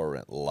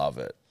tolerant. Love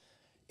it.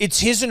 It's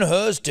his and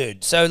hers,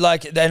 dude. So,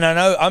 like, then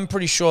I'm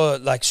pretty sure,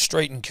 like,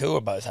 Street and Koo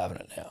are both having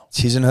it now. It's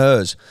his and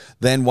hers.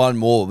 Then one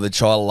more,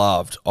 which I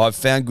loved. I've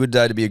found Good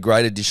Day to be a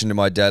great addition to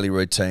my daily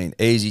routine.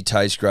 Easy,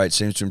 tastes great,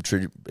 seems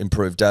to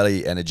improve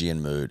daily energy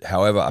and mood.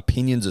 However,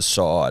 opinions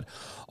aside,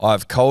 I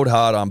have cold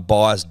hard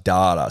unbiased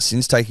data.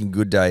 Since taking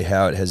Good Day,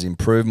 how it has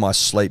improved my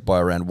sleep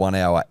by around 1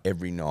 hour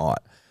every night.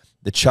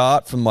 The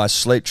chart from my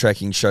sleep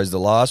tracking shows the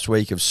last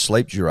week of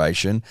sleep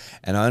duration,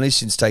 and only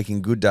since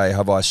taking Good Day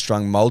have I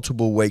strung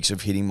multiple weeks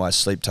of hitting my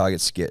sleep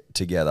targets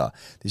together.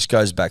 This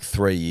goes back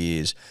 3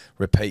 years.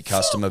 Repeat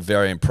customer,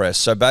 very impressed.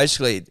 So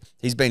basically,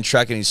 he's been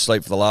tracking his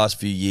sleep for the last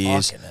few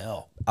years. Fucking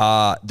hell.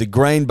 The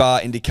green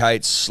bar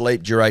indicates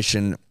sleep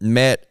duration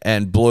met,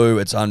 and blue,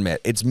 it's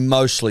unmet. It's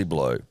mostly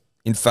blue.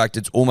 In fact,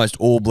 it's almost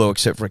all blue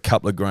except for a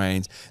couple of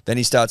greens. Then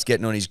he starts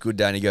getting on his good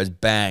day and he goes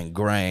bang,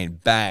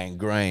 green, bang,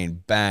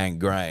 green, bang,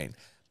 green.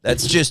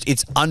 That's just,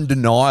 it's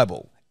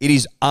undeniable. It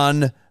is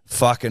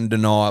unfucking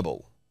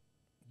deniable.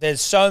 There's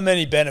so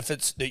many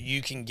benefits that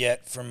you can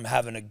get from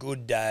having a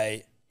good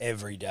day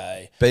every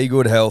day.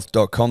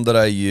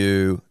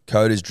 BeGoodHealth.com.au.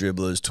 Code is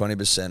Dribblers,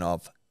 20%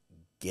 off.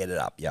 Get it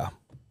up, yeah.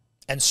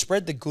 And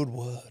spread the good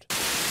word.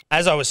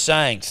 As I was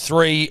saying,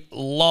 3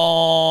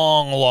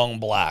 long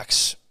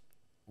blacks.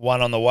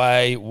 One on the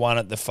way, one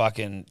at the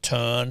fucking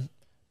turn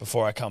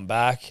before I come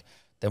back,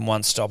 then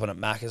one stopping at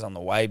Macca's on the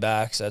way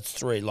back. So that's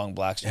 3 long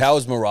blacks. How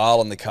was morale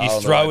in the car?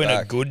 You throw in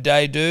a good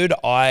day, dude.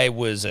 I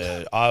was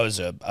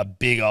a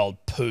big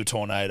old poo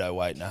tornado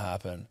waiting to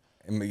happen.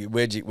 And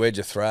where'd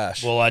you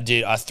thrash? Well, I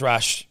did. I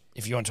thrashed.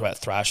 If you want to talk about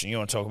thrashing, you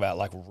want to talk about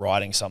like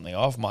writing something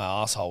off.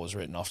 My asshole was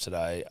written off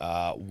today.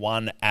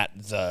 One at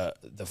the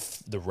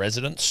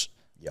residence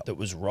that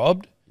was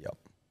robbed.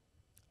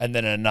 And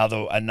then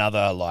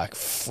another like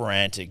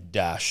frantic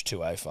dash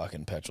to a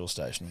fucking petrol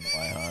station on the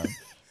way home.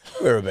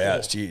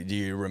 Whereabouts? Do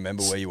you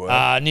remember where you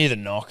were? Near the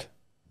Knock.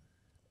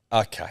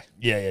 Okay.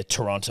 Yeah,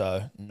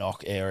 Toronto,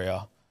 Knock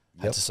area.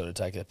 Had to sort of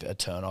take a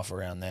turn off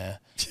around there.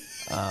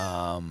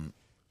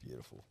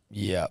 Beautiful.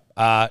 Yeah.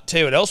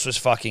 Tell you what else was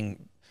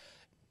fucking...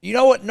 You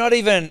know what? You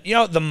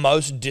know what the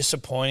most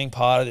disappointing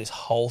part of this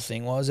whole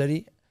thing was,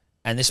 Eddie?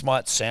 And this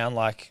might sound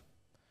like...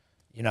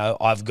 You know,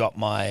 I've got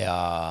my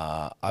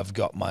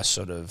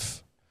sort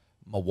of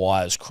my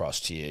wires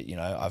crossed here. You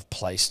know, I've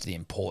placed the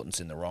importance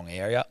in the wrong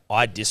area.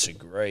 I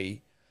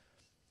disagree,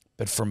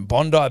 but from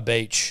Bondi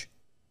Beach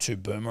to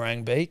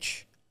Boomerang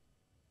Beach,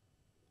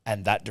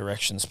 and that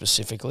direction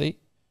specifically,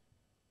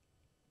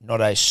 not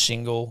a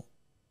single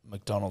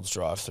McDonald's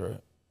drive-through.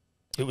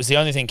 It was the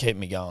only thing keeping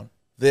me going.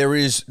 There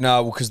is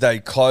no, because they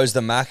closed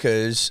the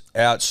Macca's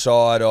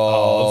outside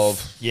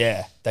of.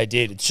 Yeah, they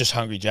did. It's just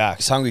Hungry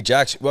Jack's. It's Hungry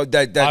Jack's. Well,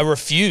 I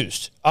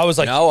refused. I was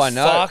like, no, I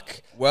know.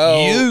 Fuck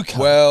well, you.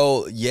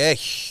 Well, yeah,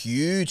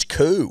 huge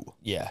coup.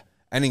 Yeah,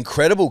 an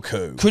incredible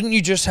coup. Couldn't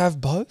you just have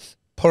both?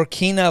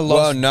 Porquina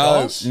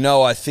Los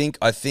no. I think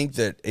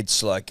that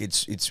it's like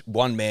it's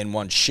one man,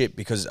 one ship,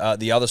 because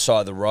the other side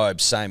of the road,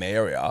 same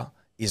area,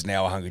 is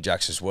now a Hungry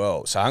Jack's as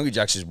well. So Hungry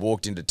Jack's has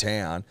walked into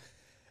town.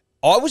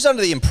 I was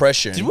under the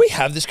impression... Did we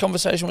have this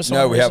conversation with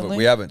someone recently?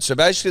 We haven't. So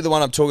basically the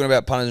one I'm talking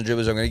about, punters and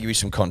dribblers, I'm going to give you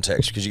some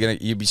context, because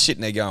you'll be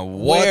sitting there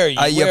going, what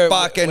are you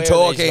fucking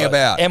talking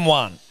about?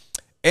 M1.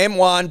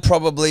 M1,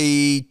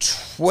 probably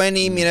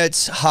 20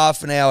 minutes,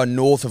 half an hour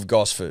north of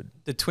Gosford.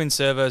 The twin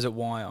servos at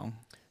Wyong.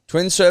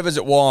 Twin servers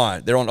at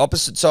Wine. They're on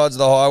opposite sides of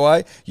the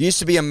highway. Used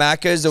to be a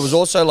Macca's. There was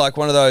also like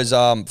one of those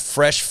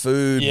fresh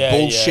food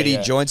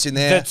bullshitty joints in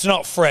there. That's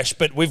not fresh,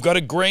 but we've got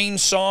a green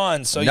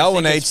sign, so no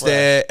one eats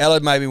there. Ella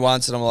made me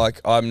once, and I'm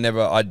like, I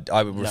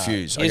would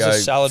refuse. Here's a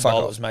salad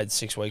bowl that was made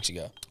 6 weeks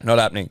ago. Not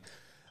happening.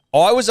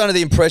 I was under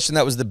the impression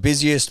that was the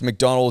busiest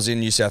McDonald's in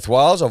New South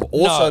Wales.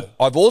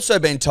 I've also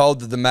been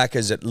told that the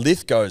Macca's at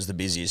Lithgow is the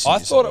busiest. I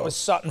thought it was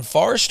Sutton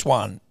Forest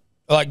one.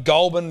 Like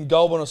Goulburn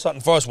or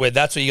Sutton Forest, where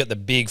that's where you got the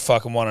big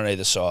fucking one on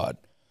either side.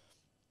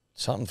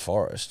 Sutton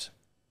Forest?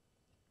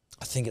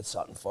 I think it's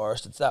Sutton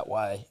Forest. It's that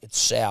way. It's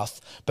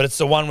south. But it's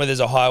the one where there's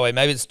a highway.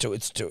 Maybe it's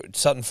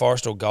Sutton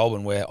Forest or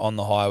Goulburn, where on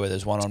the highway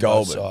there's one on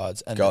both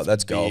sides. And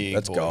that's Goulburn.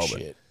 That's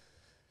Goulburn.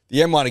 The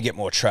M1 to get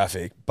more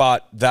traffic,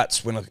 but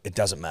that's when it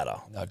doesn't matter.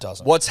 No, it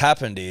doesn't. What's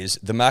happened is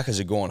the Maccas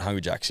are gone Hungry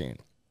Jack's in.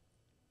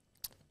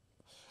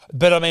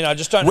 But I mean, I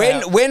just don't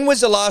know. When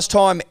was the last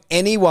time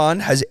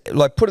anyone has,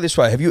 like, put it this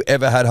way, have you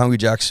ever had Hungry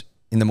Jack's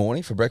in the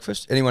morning for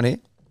breakfast? Anyone here?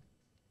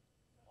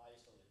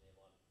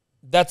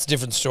 That's a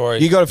different story.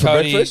 You got it for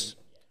breakfast?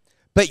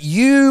 But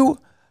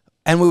you,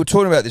 and we were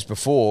talking about this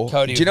before.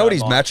 Cody, do you know what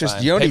his mattress?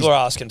 Do you know People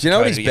are asking. Do you know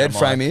what his bed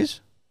frame is?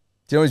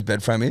 Do you know what his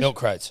bed frame is? Milk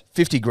crates.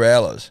 50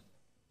 growlers.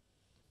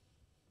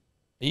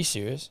 Are you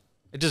serious?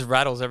 It just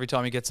rattles every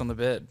time he gets on the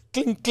bed.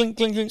 Clink, clink,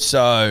 clink, clink.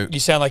 So you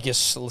sound like you're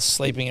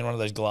sleeping in one of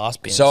those glass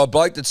bins. So a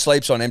bloke that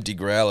sleeps on empty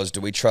growlers, do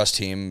we trust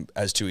him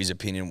as to his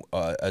opinion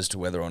as to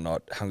whether or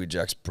not Hungry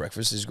Jack's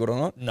breakfast is good or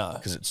not? No.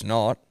 Because it's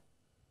not.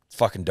 It's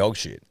fucking dog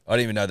shit. I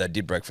didn't even know they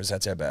did breakfast.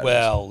 That's how bad it is.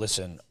 Well,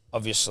 listen,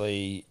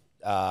 obviously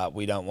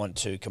we don't want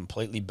to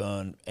completely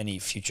burn any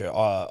future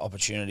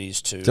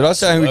opportunities to... Did I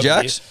say Hungry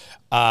Jack's?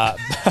 Did I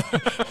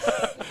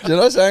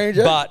say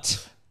Hungry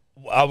Jack's?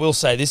 I will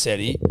say this,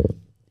 Eddie.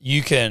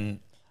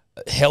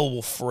 Hell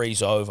will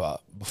freeze over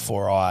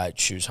before I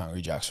choose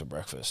Hungry Jack's for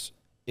breakfast.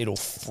 It'll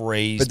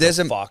freeze. But there's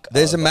a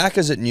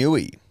Macca's at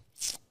Newey.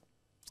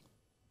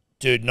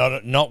 Dude,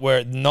 not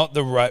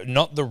the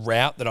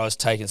route that I was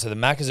taking. So the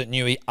Macca's at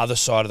Newey, other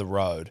side of the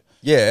road.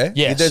 Yeah.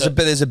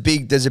 There's a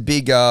big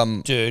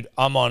dude,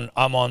 I'm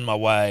on my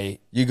way.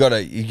 You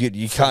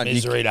can't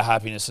misery to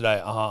happiness today.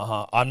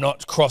 I'm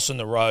not crossing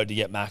the road to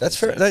get Macca's. That's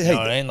fair. You know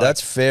what I mean? Like,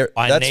 that's fair.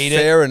 That's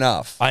fair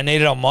enough. I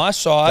need it on my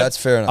side. That's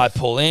fair enough. I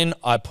pull in,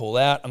 I pull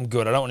out. I'm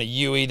good. I don't want to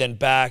UE then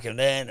back and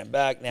then and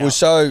back. Now, well,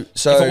 so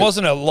if it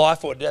wasn't a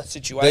life or death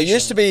situation,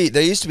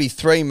 there used to be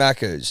 3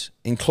 Macca's,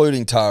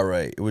 including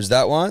Taree. It was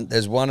that one.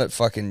 There's one at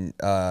fucking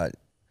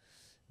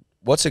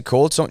what's it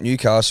called? It's not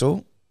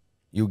Newcastle.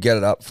 You'll get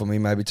it up for me,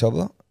 maybe,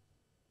 Tobler?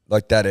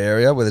 Like that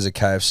area where there's a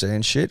KFC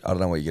and shit. I don't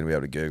know what you're going to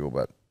be able to Google,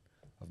 but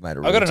I've made a.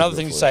 I got another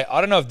thing to say. I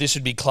don't know if this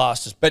would be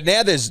classed as. But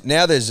now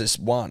there's this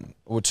 1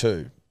 or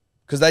 2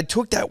 because they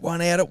took that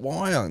one out at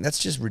Wyong. That's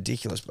just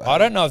ridiculous, baby. I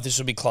don't know if this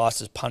would be classed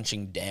as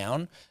punching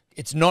down.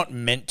 It's not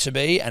meant to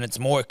be, and it's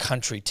more a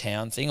country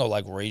town thing or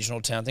like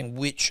regional town thing,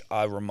 which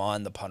I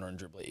remind the punter and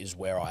dribbler is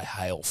where I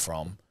hail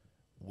from.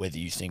 Whether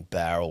you think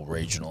barrel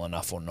regional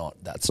enough or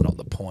not, that's not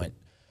the point.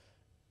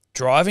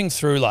 Driving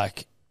through,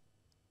 like,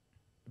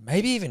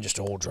 maybe even just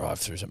all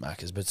drive-thrus at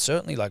Macca's, but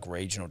certainly like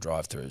regional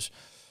drive-thrus,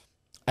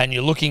 and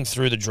you're looking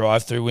through the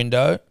drive-through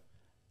window,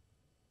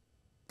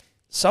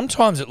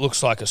 sometimes it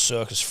looks like a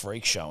circus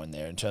freak show in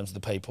there in terms of the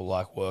people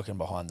like working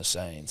behind the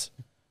scenes.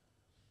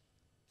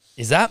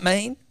 Is that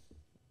mean?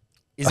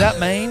 Is that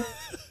mean?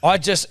 I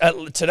just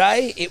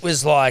today it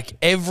was like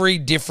every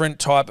different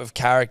type of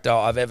character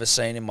I've ever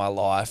seen in my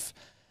life.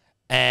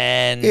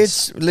 And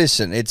it's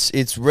regional youth,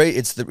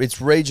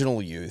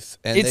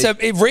 and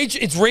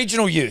it's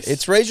regional youth.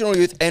 It's regional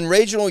youth, and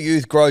regional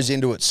youth grows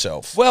into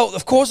itself. Well,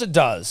 of course it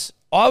does.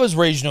 I was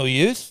regional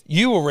youth.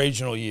 You were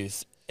regional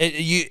youth.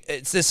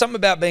 There's something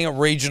about being a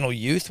regional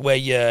youth where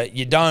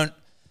you don't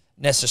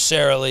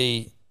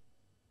necessarily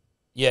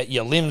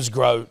your limbs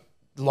grow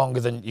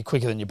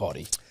quicker than your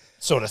body.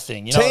 Sort of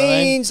thing, you know what I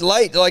mean? Teens,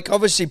 late, like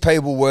obviously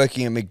people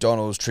working at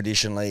McDonald's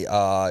traditionally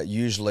are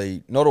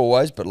usually, not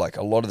always, but like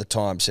a lot of the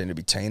time seem to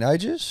be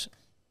teenagers,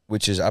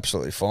 which is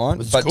absolutely fine.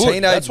 But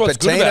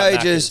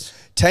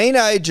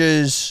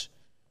teenagers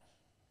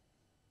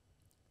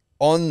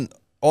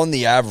on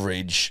the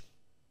average,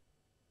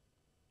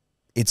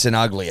 it's an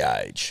ugly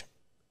age.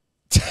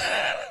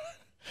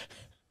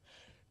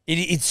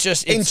 It's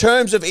just in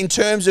terms of your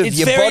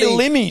body,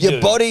 limmy,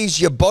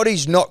 your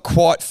body's not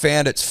quite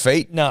found its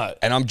feet. No,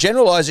 and I'm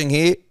generalising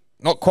here.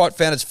 Not quite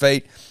found its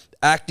feet.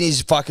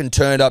 Acne's fucking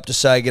turned up to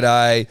say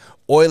g'day.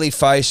 Oily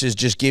faces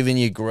just giving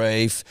you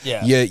grief.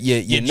 Yeah,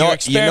 you're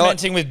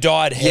experimenting with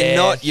dyed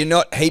hair. You're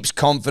not heaps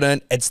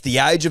confident. It's the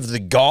age of the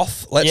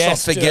goth. Let's not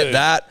forget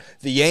that.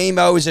 The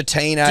emo is a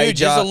teenager. Dude,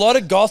 there's a lot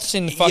of goths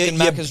in fucking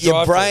Macca's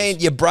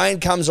drive-thrus. Your brain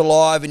comes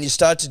alive and you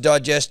start to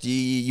digest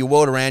your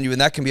world around you,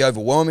 and that can be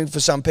overwhelming for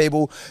some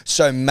people.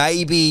 So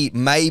maybe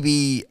you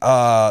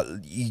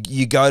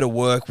go to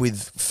work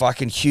with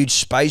fucking huge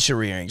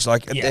spacer earrings.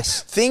 Like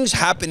things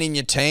happen in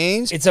your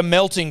teens. It's a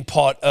melting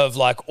pot of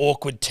like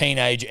awkward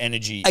teenage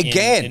energy.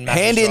 Again,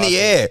 hand in the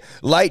air.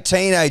 Late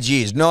teenage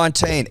years,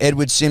 19,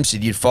 Edward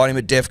Simpson. You'd find him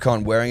at DEF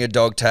CON wearing a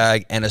dog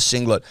tag and a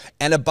singlet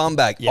and a bum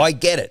bag. Yeah. I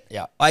get it.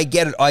 Yeah. I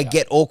get it. I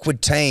get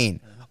awkward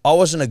teen. I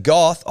wasn't a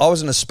goth. I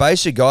wasn't a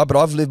spacer guy, but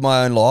I've lived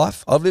my own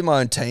life. I've lived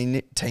my own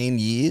teen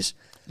years.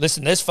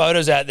 Listen, there's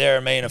photos out there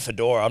of me in a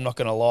fedora. I'm not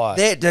going to lie.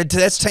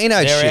 That's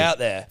teenage shit. They're out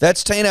there.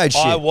 That's teenage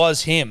shit. I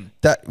was him.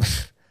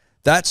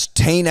 That's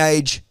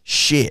teenage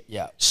shit.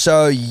 Yeah.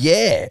 So,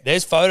 yeah.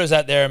 There's photos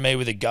out there of me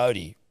with a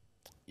goatee.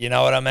 You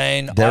know what I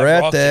mean? They're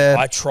out there.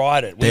 I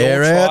tried it.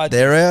 They're out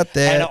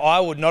there. And I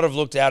would not have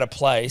looked out of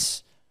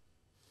place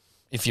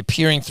if you're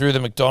peering through the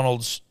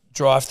McDonald's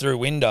drive-through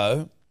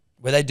window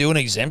where they do an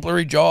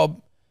exemplary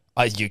job.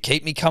 You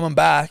keep me coming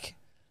back,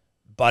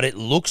 but it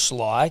looks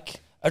like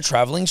a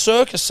travelling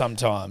circus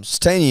sometimes. It's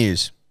 10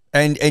 years.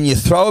 And you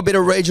throw a bit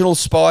of regional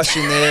spice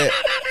in there.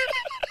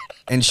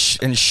 And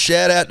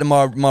shout out to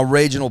my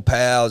regional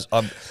pals,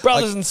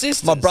 brothers and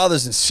sisters. My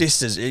brothers and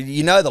sisters.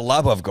 You know the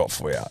love I've got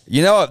for you.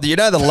 You know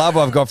the love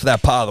I've got for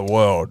that part of the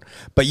world.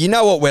 But you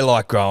know what we're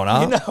like growing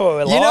up. You know what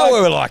we're like. You know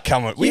what we're like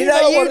coming. You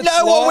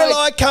know what we're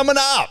like coming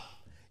up.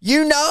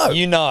 You know.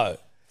 You know.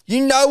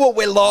 You know what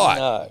we're like.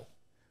 You know.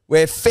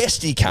 We're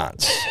festy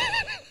cunts.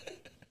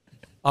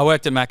 I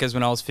worked at Macca's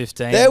when I was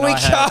 15. There we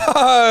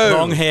go.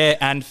 Long hair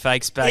and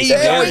fake space.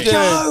 There we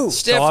go.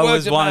 Steph I was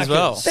worked at one Macca's as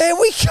well. There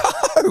we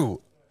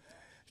go.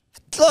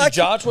 Did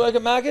Jarch work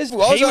at Macca's? He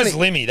was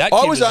limmy. That kid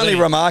I was only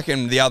limmy.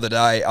 remarking the other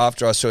day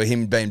after I saw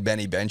him being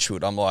Benny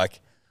Benchwood. I'm like,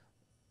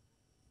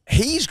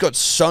 he's got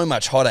so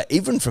much hotter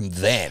even from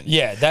then.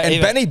 Yeah.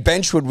 Benny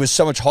Benchwood was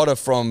so much hotter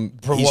from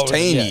his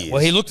teen years.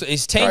 Well,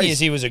 his teen years,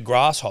 he was a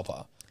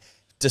grasshopper.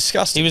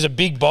 Disgusting. He was a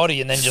big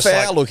body and then just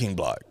foul-looking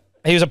bloke.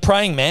 He was a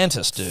praying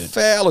mantis, dude.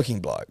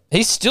 Foul-looking bloke.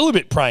 He's still a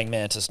bit praying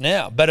mantis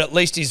now, but at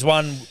least he's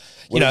one.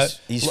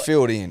 he's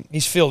filled in.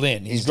 He's filled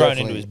in. He's grown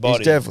into his body.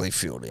 He's definitely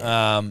filled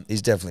in.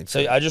 He's definitely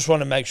filled So I just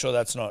want to make sure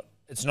it's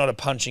not a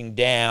punching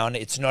down.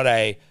 It's not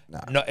a,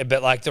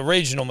 but like the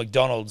regional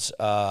McDonald's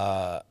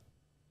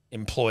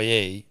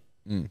employee,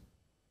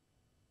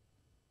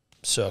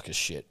 circus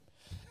shit.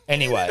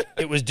 Anyway,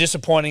 it was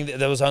disappointing that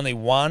there was only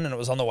one and it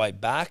was on the way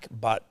back,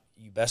 but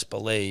you best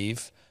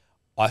believe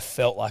I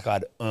felt like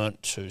I'd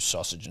earned 2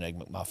 sausage and egg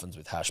McMuffins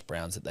with hash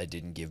browns that they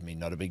didn't give me.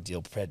 Not a big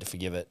deal. Prepared to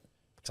forgive it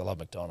because I love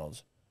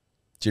McDonald's.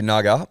 Did you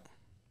nug up?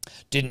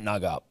 Didn't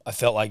nug up. I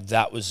felt like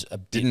that was a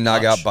bit Didn't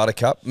nug up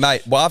Buttercup?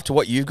 Mate, well, after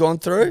what you've gone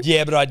through?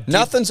 Yeah, but I did.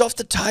 Nothing's off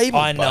the table,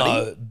 I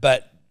know,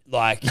 but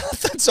like...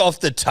 Nothing's off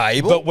the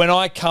table. But when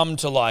I come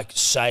to like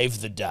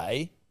save the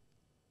day,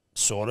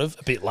 sort of,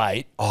 a bit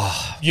late,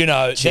 then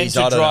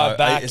to drive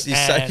back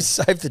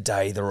save the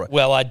day.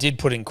 Well, I did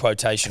put in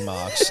quotation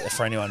marks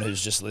for anyone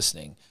who's just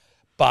listening.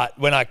 But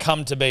when I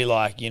come to be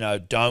like,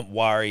 don't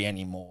worry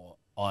anymore,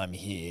 I'm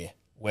here,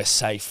 we're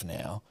safe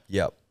now.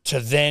 Yep.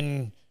 To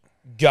then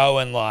go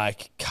and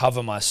like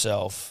cover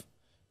myself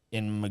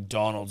in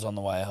McDonald's on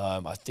the way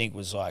home, I think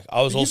was like,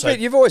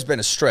 you've always been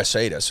a stress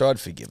eater, so I'd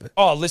forgive it.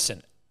 Oh,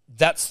 listen,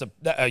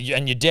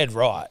 and you're dead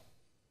right.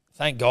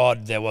 Thank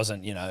God there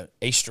wasn't,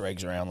 Easter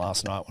eggs around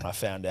last night when I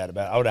found out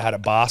about it. I would have had a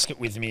basket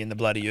with me in the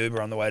bloody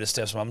Uber on the way to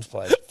Steph's mum's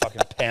place,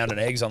 fucking pounding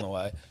eggs on the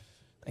way.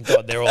 Thank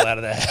God they're all out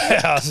of the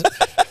house.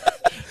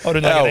 I would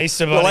have like an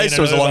Easter bunny. Well,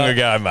 Easter was long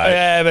ago, mate.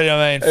 Yeah, but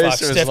I mean, fuck,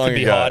 Easter was Steph long could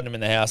be ago. hiding them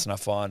in the house and I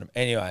find them.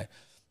 Anyway,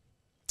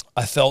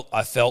 I felt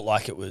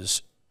like it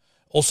was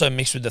also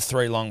mixed with the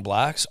 3 long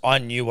blacks. I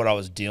knew what I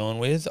was dealing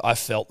with. I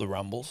felt the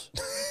rumbles.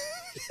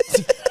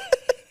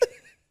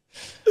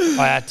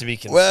 I had to be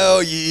concerned.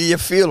 Well, you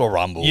feel a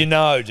rumble.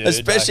 Dude.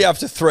 Especially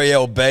after 3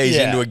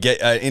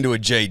 LBs into a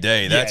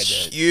GD. That's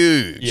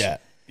huge.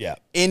 Yeah.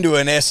 Into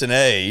an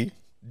S&E,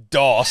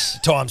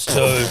 DOS. Times 2.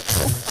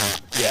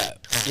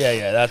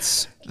 Yeah.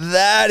 That's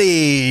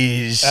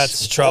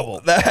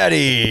trouble. That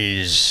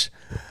is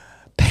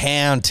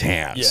Pound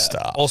Town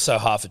stuff. Also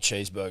half a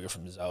cheeseburger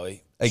from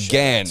Zoe.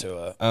 Again,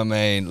 I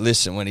mean,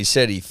 listen, when he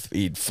said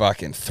he'd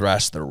fucking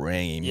thrashed the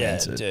ring, he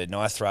meant it. Dude, no,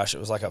 I thrashed. It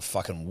was like a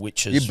fucking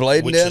witch's, you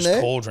bleeding down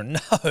there? Cauldron.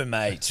 No,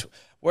 mate.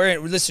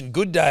 Listen,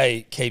 Good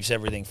Day keeps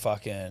everything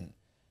fucking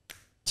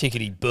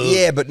tickety-boo.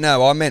 Yeah, but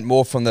no, I meant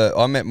more from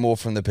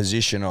the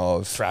position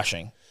of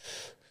thrashing.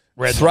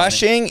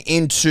 Thrashing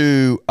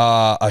into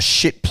a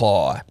shit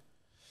ply.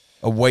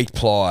 A weak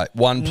ply,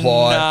 one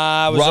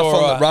ply,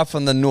 rough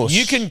on the nuss.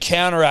 You can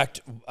counteract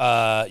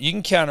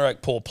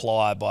poor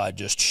ply by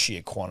just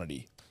sheer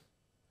quantity.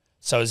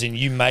 So as in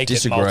you make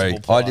it multiple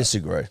ply. I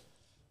disagree.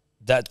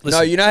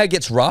 Listen, you know how it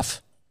gets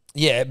rough?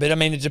 Yeah, but I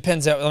mean it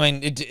depends.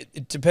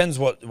 It depends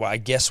what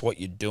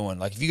you're doing.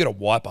 Like if you got to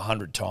wipe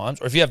 100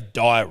 times, or if you have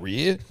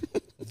diarrhea,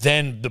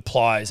 then the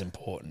ply is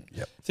important.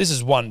 Yep. If this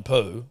is 1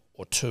 poo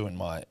or 2 in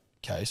my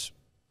case,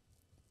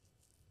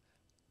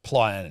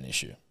 ply ain't an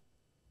issue.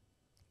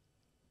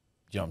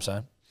 You know what I'm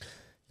saying?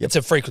 Yep. It's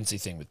a frequency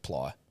thing with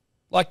ply.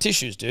 Like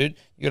tissues, dude.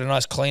 You got a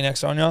nice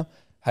Kleenex on you,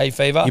 hay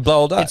fever. You blow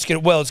all day. It's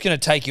going to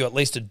take you at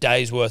least a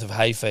day's worth of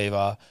hay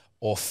fever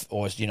or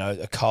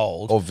a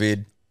cold. Or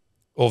vid.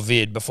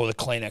 Before the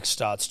Kleenex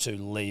starts to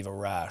leave a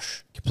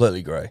rash.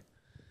 Completely agree.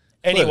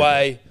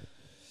 Anyway,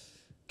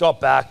 got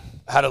back,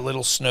 had a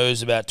little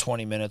snooze about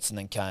 20 minutes and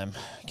then came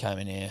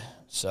in here.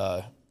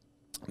 So,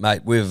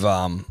 mate, we've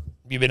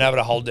you been able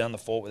to hold down the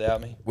fort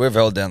without me? We've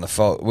held down the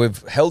fort.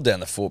 We've held down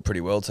the fort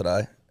pretty well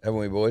today, haven't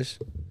we, boys?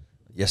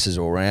 Yeses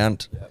all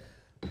round.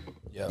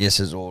 Yep.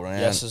 Yeses all round.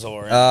 Yeses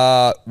all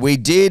round. We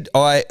did.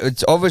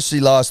 It's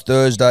obviously last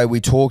Thursday we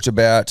talked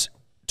about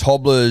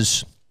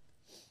Tobler's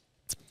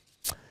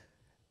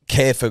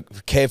care for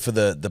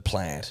the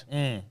planet.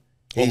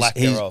 Or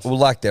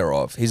lack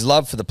thereof. His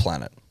love for the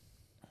planet.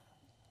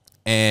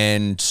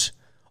 And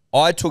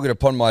I took it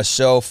upon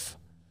myself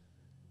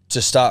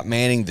to start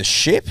manning the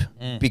ship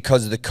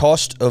because the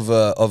cost of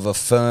a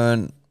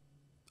fern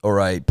or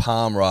a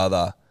palm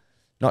rather,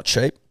 not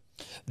cheap.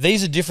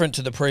 These are different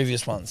to the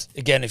previous ones.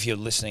 Again, if you're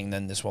listening,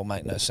 then this will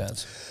make no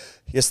sense.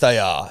 Yes, they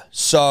are.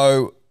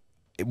 So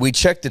we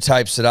checked the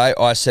tapes today.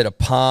 I said a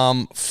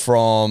palm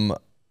from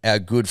our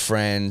good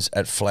friends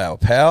at Flower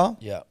Power.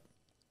 Yeah.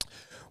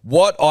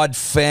 What I'd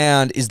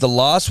found is the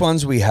last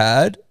ones we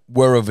had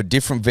were of a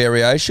different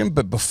variation,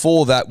 but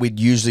before that we'd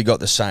usually got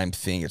the same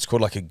thing. It's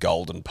called like a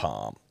golden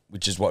palm,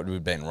 which is what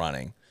we've been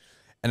running.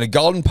 And a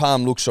golden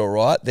palm looks all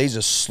right. These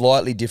are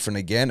slightly different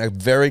again, a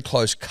very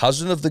close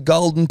cousin of the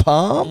golden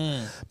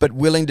palm, but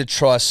willing to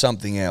try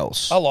something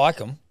else. I like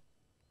them.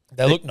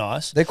 They look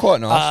nice. They're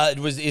quite nice.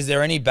 Is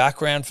there any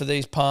background for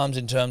these palms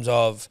in terms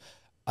of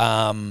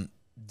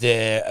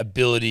their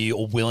ability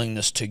or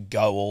willingness to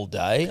go all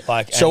day?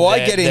 Like, so I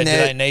get in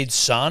there. Do they need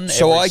sun?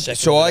 So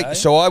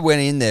I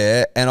went in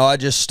there and I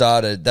just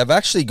started. They've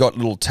actually got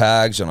little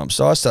tags on them,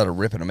 so I started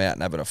ripping them out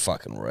and having a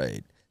fucking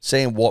read,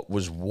 seeing what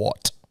was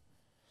what.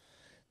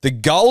 The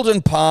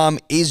golden palm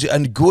is a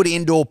good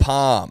indoor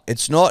palm.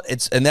 It's not.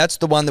 And that's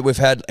the one that we've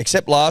had.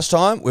 Except last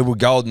time we were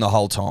golden the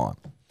whole time.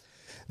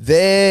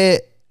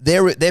 They're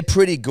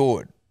pretty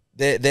good.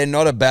 they're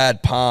not a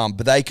bad palm,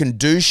 but they can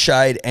do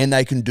shade and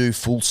they can do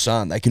full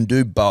sun. They can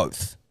do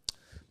both.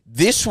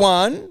 This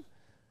one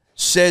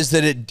says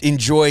that it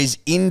enjoys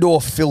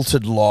indoor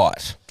filtered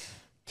light.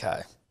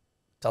 Okay.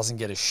 Doesn't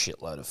get a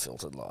shitload of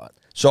filtered light.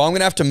 So I'm going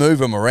to have to move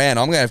them around.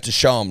 I'm going to have to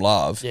show them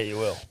love. Yeah, you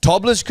will.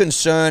 Tobler's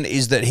concern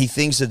is that he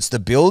thinks it's the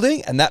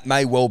building, and that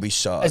may well be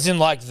so. As in,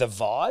 like, the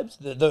vibes?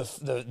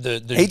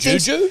 The He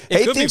juju? thinks-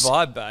 It could be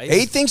vibe-based.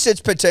 He thinks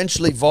it's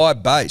potentially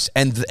vibe-based,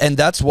 and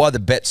that's why the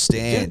bet Dude,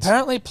 stands.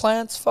 apparently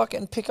plants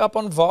fucking pick up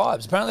on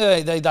vibes.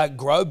 Apparently they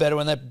grow better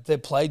when they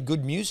played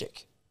good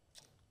music.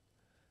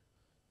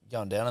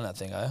 Going down on that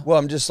thing, are you? Well,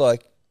 I'm just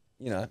like,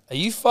 you know. Are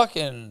you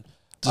fucking...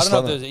 Just I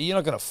don't know like if there's- you're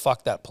not going to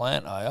fuck that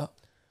plant, are you?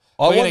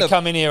 I We're going want to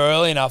come in here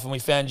early enough and we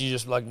found you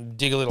just like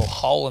dig a little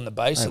hole in the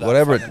base of that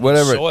whatever fucking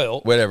it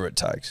soil. whatever it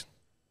takes.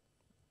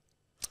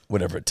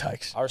 Whatever it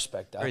takes. I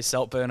respect that. Very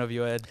saltburn of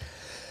you, Ed.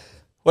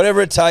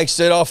 Whatever it takes,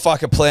 dude. I'll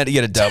fuck a plant to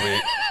get a W.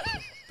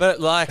 But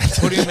like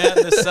putting them out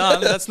in the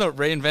sun, that's not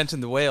reinventing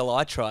the wheel.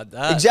 I tried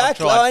that.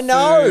 Exactly. I've tried I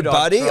know, food, I've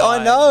buddy. I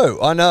tried- know.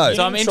 So I'm didn't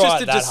try interested it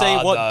to that see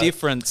hard, what though.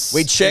 difference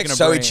We you're checked. gonna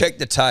So we bring. checked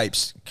the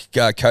tapes.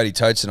 Cody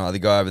Totes and I, the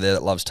guy over there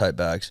that loves tape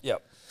bags.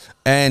 Yep.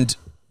 And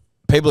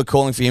people are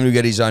calling for him to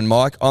get his own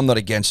mic. I'm not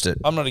against it.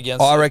 I'm not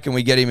against I it. reckon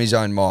we get him his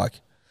own mic.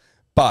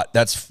 But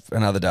that's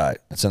another day.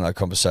 That's another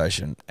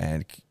conversation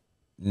and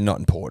not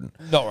important.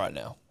 Not right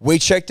now. We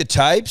checked the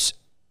tapes.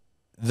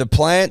 The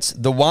plants,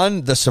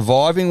 the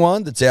surviving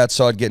one that's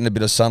outside getting a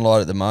bit of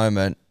sunlight at the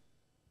moment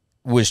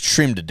was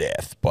trimmed to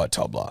death by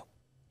Tobler.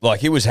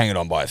 Like, he was hanging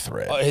on by a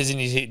thread. Oh,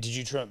 did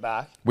you trim it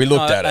back? We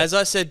looked No, at it. As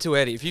I said to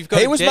Eddie, if you've got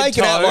He a was dead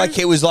making out toe like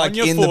it was like on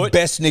your in the foot,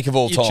 best nick of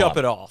all you time. chop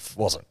it off.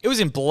 Wasn't. It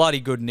was in bloody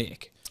good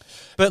nick.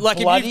 But like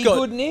Bloody if you've got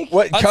good nick?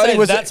 What, I'd Cody say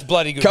was that's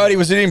bloody good. Cody, nick.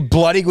 was it in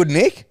bloody good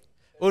nick?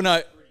 Well, no.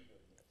 As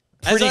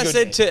Pretty I good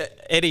said nick.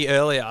 to Eddie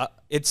earlier,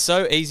 it's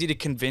so easy to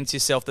convince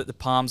yourself that the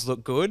palms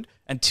look good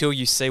until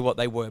you see what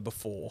they were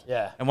before.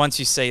 Yeah. And once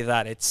you see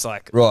that, it's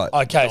like Right.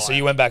 Okay, so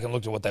you went back and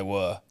looked at what they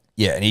were.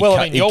 Yeah, and he Well,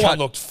 cut, I mean, he your cut, one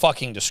looked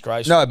fucking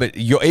disgraceful. No, but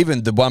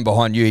even the one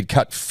behind you, he'd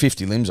cut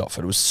 50 limbs off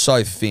it. It was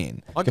so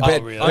thin. I-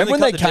 Compared- oh, really? Remember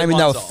when Only they cut the came dead in,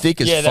 they were ones off.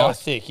 thick as Yeah, they were fuck.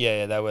 thick.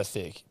 Yeah, they were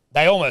thick.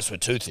 They almost were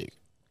too thick.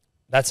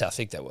 That's how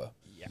thick they were.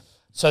 Yeah.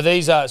 So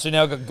these are. So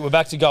now we're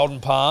back to golden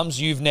palms.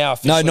 You've now No,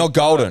 officially not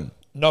golden.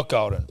 Not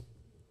golden.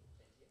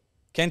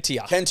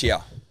 Kentia.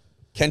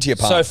 Kentia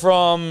palm. So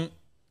from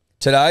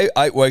Today,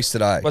 8 weeks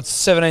today. what's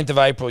 17th of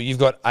April, you've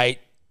got eight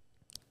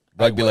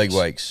Rugby league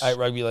weeks. 8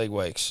 rugby league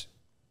weeks.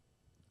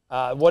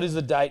 What is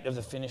the date of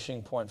the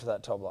finishing point for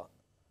that Tobler?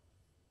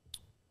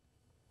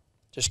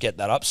 Just get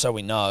that up so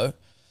we know.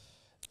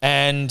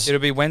 And It'll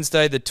be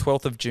Wednesday, the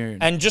 12th of June.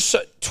 just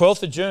so,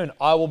 12th of June,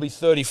 I will be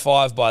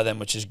 35 by then,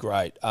 which is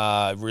great.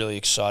 Really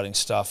exciting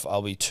stuff.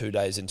 I'll be 2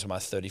 days into my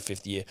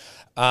 35th year.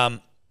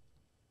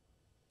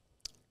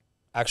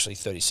 Actually,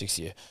 36th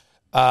year.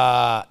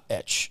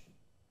 Etch.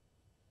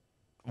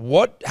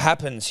 What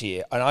happens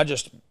here? And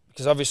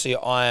because obviously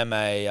I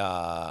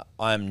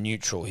am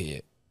neutral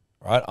here,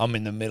 right? I'm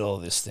in the middle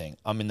of this thing.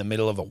 I'm in the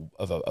middle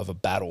of a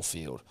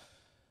battlefield.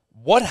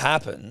 What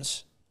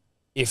happens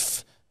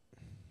if?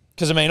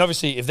 Because, I mean,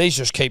 obviously, if these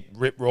just keep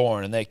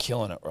rip-roaring and they're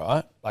killing it,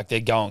 right? Like, they're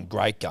going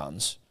great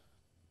guns.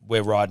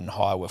 We're riding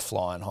high. We're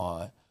flying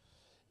high.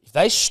 If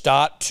they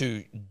start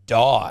to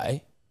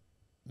die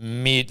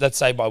let's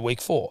say by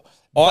week 4.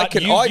 I've got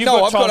 8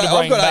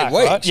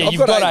 weeks. Yeah, I've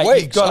you've got 8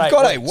 weeks. I've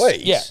got 8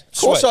 weeks. Yeah, Of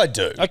course sweet. I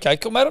do. Okay,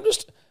 cool, mate. I'm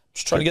just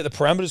trying to get the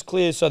parameters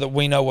clear so that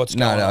we know what's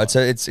going on.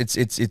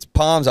 It's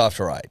palms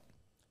after 8.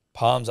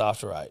 Palms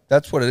after 8.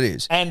 That's what it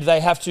is. And they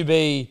have to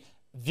be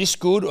this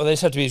good, or they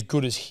just have to be as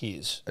good as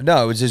his?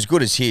 No, it's as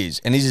good as his,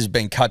 and his has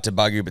been cut to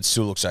buggy, but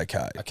still looks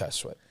okay. Okay,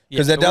 sweet.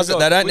 Because Yeah,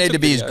 they don't need to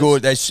be as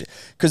good.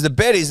 Because the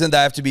bet isn't they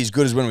have to be as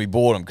good as when we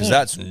bought them, because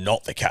that's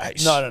not the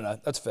case. No,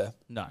 that's fair.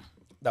 No.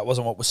 That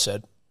wasn't what was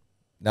said.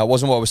 No, it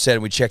wasn't what was said,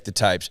 and we checked the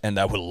tapes, and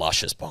they were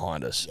luscious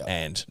behind us,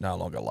 and no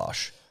longer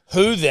lush.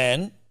 Who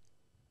then?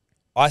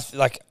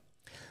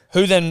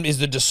 Who then is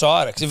the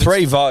decider? 'Cause if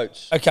 3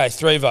 votes. Okay,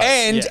 3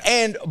 votes.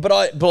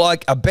 But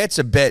like a bet's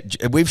a bet.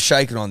 We've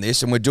shaken on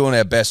this, and we're doing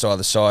our best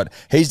either side.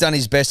 He's done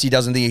his best. He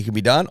doesn't think it can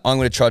be done. I'm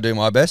going to try to do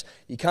my best.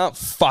 You can't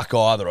fuck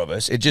either of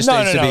us. It just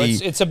needs to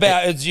be. It's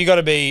about. You got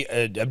to be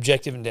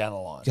objective and down the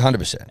line.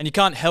 100%. And you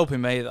can't help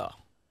him either.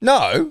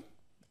 No.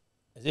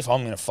 As if I'm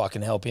going to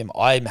fucking help him.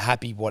 I'm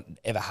happy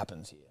whatever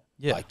happens here.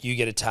 Yeah. Like, you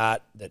get a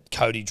tat that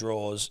Cody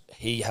draws.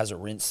 He has a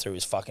rinse through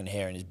his fucking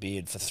hair and his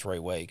beard for 3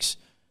 weeks.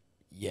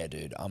 Yeah,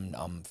 dude,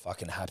 I'm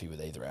fucking happy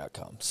with either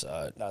outcome.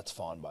 So that's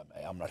fine by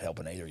me. I'm not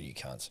helping either of you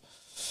cunts.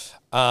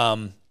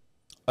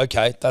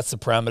 Okay, that's the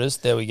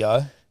parameters. There we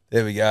go.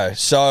 There we go.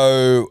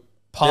 So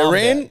Palm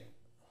they're in, bet.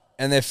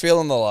 and they're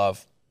feeling the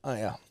love. Oh,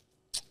 yeah.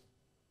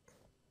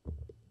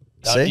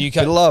 See? You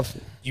Bit of love.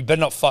 You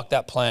better not fuck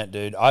that plant,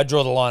 dude. I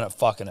draw the line at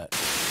fucking it.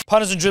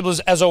 Punters and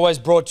Dribblers, as always,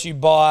 brought to you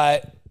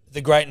by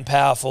the great and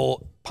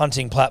powerful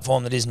punting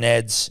platform that is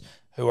Ned's,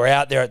 who were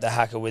out there at the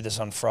Hacker with us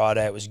on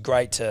Friday. It was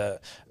great to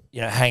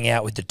hang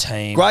out with the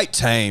team. Great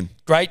team.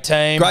 Great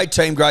team. Great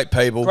team, great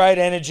people. Great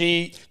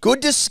energy.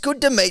 Good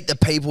to meet the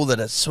people that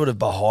are sort of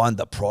behind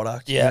the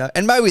product. Yeah.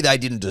 And maybe they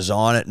didn't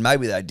design it.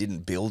 Maybe they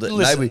didn't build it.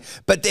 Listen.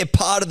 But they're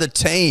part of the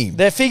team.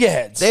 They're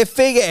figureheads. They're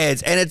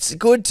figureheads. And it's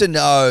good to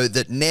know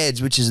that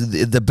Ned's, which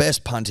is the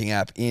best punting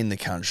app in the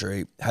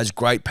country, has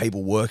great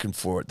people working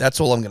for it. That's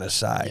all I'm going to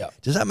say.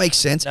 Yep. Does that make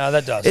sense? No,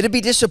 that does. It'd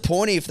be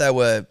disappointing if they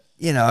were,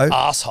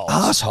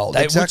 Assholes.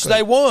 Exactly. Which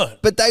they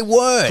weren't. But they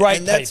weren't. Great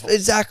and that's, people.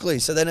 Exactly.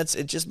 So then it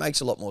just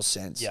makes a lot more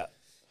sense. Yeah.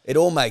 It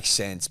all makes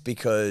sense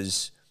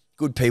because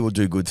good people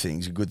do good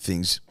things. Good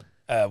things.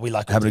 We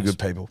like good Having things. a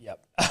good people.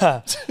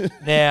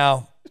 Yep.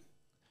 Now,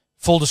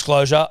 full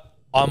disclosure,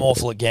 I'm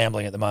awful at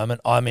gambling at the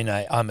moment. I'm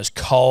as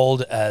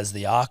cold as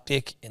the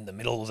Arctic in the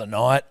middle of the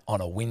night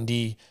on a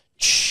windy,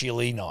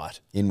 chilly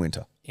night. In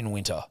winter.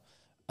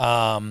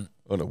 On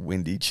a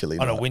windy, chilly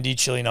a night. windy,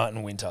 chilly night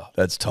in winter.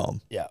 That's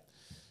Tom. Yeah.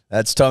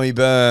 That's Tommy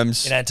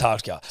Burms. In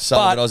Antarctica.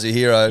 Southern But Aussie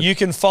hero. you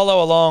can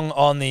follow along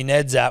on the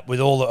Neds app with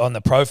on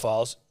the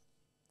profiles.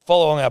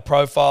 Follow along our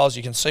profiles.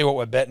 You can see what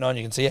we're betting on.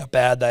 You can see how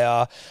bad they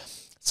are.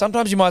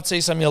 Sometimes you might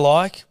see some you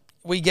like.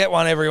 We get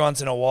one every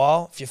once in a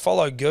while. If you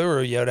follow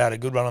Guru, you would have had a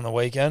good one on the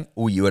weekend.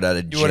 Oh, you would have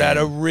had a You gem. would have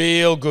had a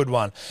real good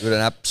one. You would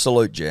have an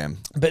absolute gem.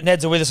 But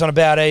Neds are with us on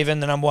About Even,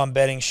 the number one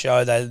betting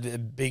show. They're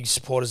big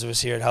supporters of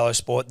us here at Hello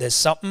Sport. There's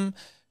something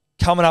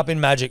coming up in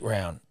Magic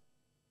Round.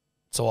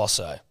 That's all I'll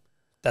say.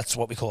 That's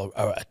what we call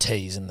a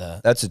tease in the.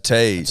 That's a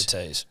tease. That's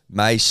a tease.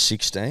 May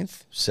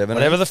 16th, 17th.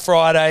 Whatever the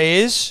Friday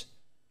is,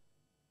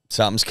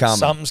 Something's coming.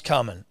 something's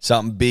coming.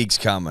 Something big's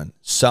coming.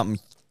 Something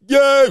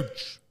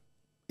huge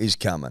is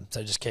coming.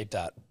 So just keep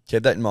that.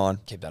 Keep that in mind.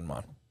 Keep that in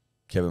mind.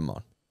 Keep it in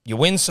mind. You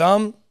win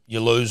some, you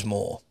lose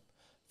more.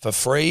 For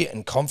free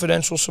and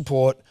confidential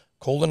support,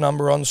 call the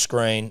number on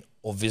screen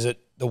or visit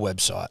the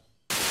website.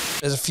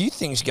 There's a few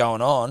things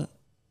going on.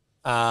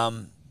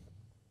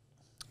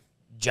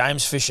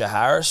 James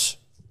Fisher-Harris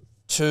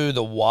to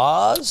the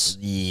Wars.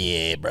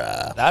 Yeah,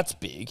 bruh. That's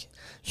big.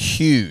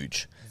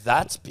 Huge.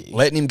 That's big.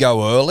 Letting him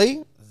go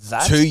early.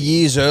 That's 2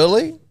 years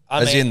early.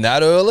 I As mean- in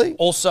that early.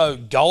 Also,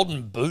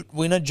 Golden Boot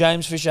winner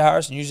James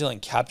Fisher-Harris, New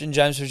Zealand captain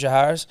James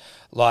Fisher-Harris,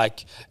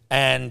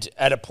 and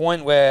at a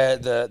point where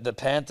the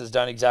Panthers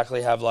don't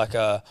exactly have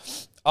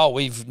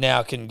we've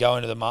now can go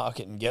into the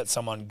market and get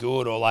someone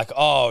good, or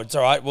it's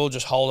all right, we'll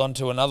just hold on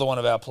to another one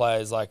of our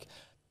players. It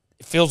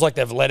feels like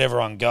they've let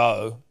everyone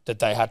go that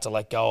they had to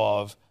let go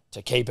of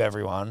to keep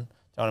everyone. You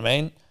know what I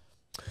mean?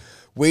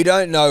 We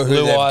don't know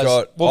who they've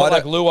got.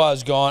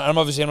 Luai's gone. I'm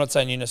not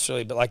saying you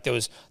necessarily, but they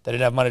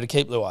didn't have money to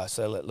keep Luai,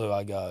 so they let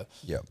Luai go.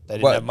 Yep. They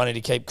didn't have money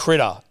to keep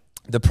Critter.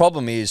 The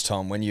problem is,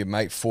 Tom, when you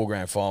make 4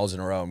 grand finals in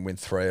a row and win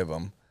 3 of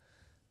them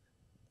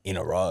in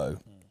a row,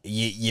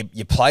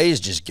 your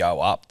players just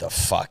go up the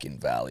fucking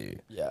value.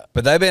 Yeah.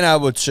 But they've been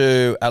able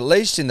to, at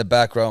least in the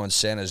back row and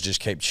centres, just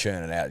keep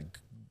churning out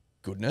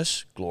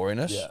goodness,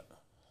 gloriness. Yeah.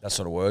 That's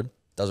not a word.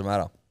 Doesn't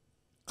matter.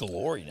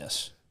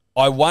 Gloriness.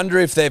 I wonder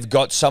if they've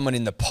got someone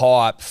in the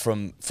pipe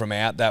from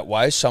out that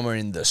way, somewhere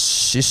in the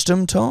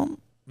system,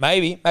 Tom.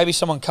 Maybe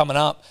someone coming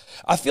up.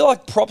 I feel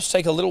like props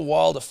take a little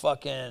while to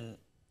fucking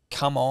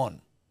come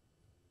on.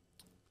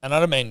 And I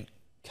don't mean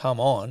come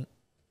on.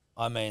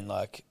 I mean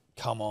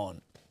come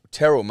on.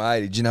 Terrell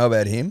May, did you know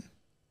about him?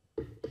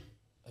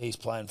 He's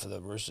playing for the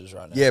Roosters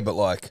right now. Yeah, but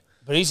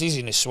But he's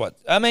in his sweat.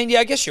 I mean, yeah,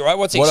 I guess you're right.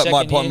 What's his my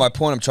second point? year? My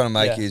point I'm trying to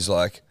make Yeah. is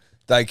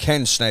they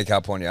can sneak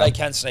up on you. They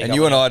can sneak and up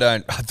you on and you. I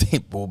don't. I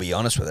think we'll be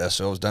honest with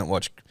ourselves. Don't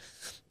watch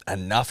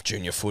enough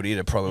junior footy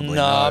to probably No,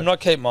 know. I'm not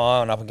keeping my eye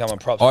on up and coming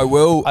props. I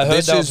will. I heard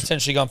This they were is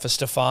potentially going for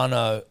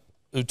Stefano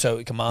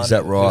Uto Ikamanu. Is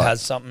that Who right? has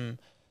some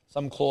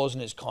clause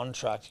in his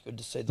contract. Good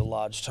to see the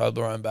large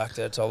Toblerone back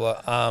there,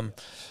 Tobler.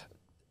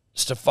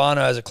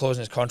 Stefano has a clause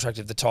in his contract.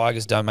 If the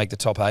Tigers don't make the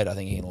top 8, I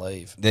think he can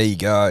leave. there. You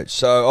go.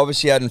 So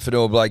obviously, Adam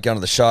Fanua-Blake going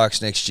to the Sharks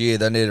next year.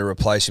 They need to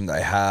replace him.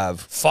 They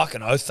have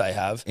Fucking oath they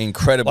have.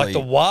 incredibly. The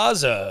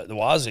Wars are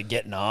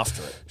getting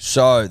after it.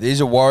 So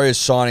these are Warriors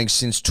signings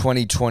since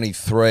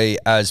 2023,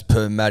 as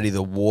per Matty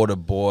the Water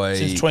Boy.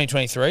 Since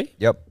 2023?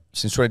 Yep,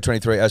 since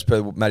 2023, as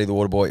per Matty the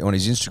Water Boy on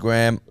his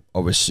Instagram.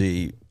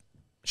 Obviously,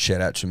 shout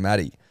out to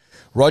Matty.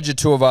 Roger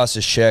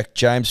Tuivasa-Sheck,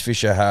 James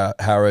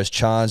Fisher-Harris,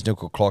 Chance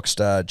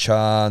Nickel-Clockstad,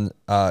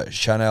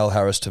 Chanel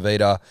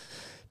Harris-Tavita,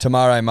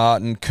 Tamare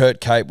Martin,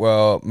 Kurt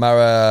Capewell,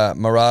 Marata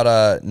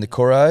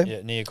Nikore,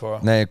 Yeah,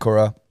 Niokora.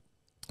 Nyakura,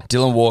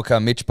 Dylan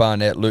Walker, Mitch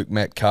Barnett, Luke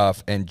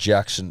Metcalf, and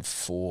Jackson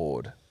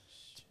Ford.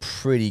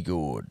 Pretty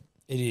good.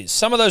 It is.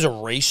 Some of those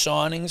are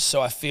re-signings, so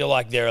I feel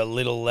like they're a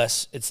little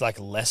less, it's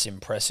less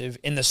impressive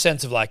in the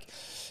sense of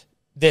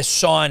they're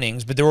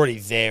signings, but they're already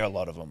there, a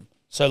lot of them.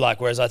 So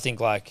whereas I think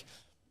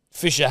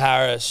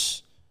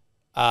Fisher-Harris,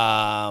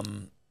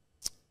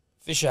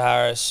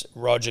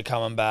 Roger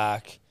coming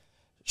back.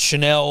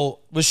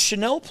 Was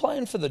Chanel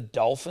playing for the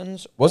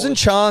Dolphins? Wasn't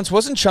Chance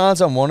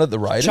unwanted at the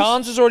Raiders?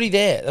 Chance was already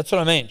there. That's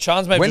what I mean.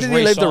 Chance maybe When just did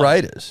he leave the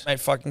re-signed. Raiders? Mate,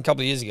 fucking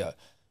couple of years ago.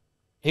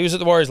 He was at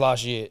the Warriors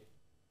last year,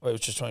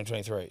 which was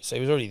 2023. So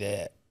he was already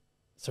there.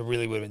 So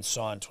really would have been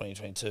signed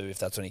 2022 if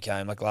that's when he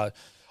came.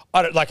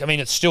 I don't like. I mean,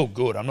 it's still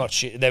good. I'm not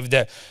sure.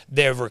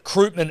 Their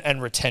recruitment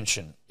and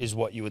retention is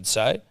what you would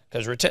say,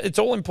 because it's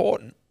all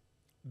important.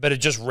 But it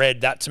just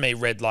read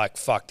like,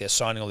 fuck, they're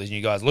signing all these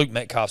new guys. Luke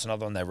Metcalf's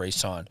another one they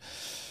re-signed.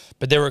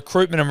 But their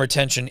recruitment and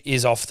retention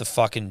is off the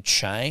fucking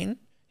chain,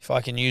 if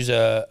I can use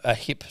a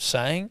hip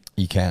saying.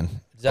 You can.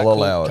 Is that I'll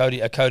cool? allow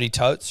it. Cody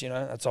Totes,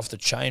 that's off the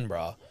chain,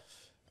 bro.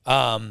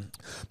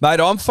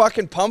 Mate, I'm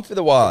fucking pumped for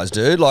the Wires,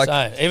 dude. Like,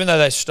 So, even though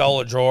they stole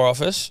a draw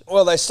off us,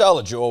 well, they stole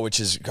a draw, which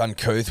is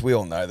uncouth. We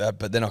all know that,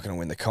 but they're not going to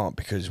win the comp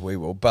because we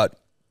will. But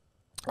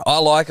I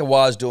like a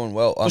Wires doing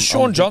well. was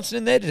Sean Johnson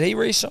in there? Did he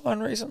re-sign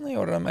recently,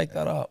 or did I make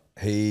that up?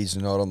 He's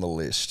not on the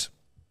list.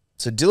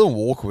 So Dylan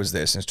Walker was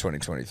there since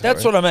 2023.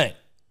 That's what I mean.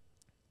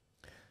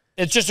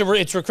 It's just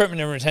it's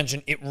recruitment and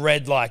retention. It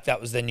read like that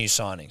was their new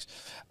signings,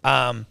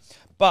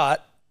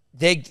 but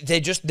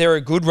they're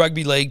a good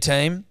rugby league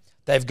team.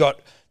 They've got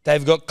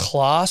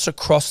class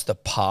across the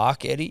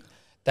park, Eddie.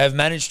 They've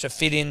managed to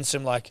fit in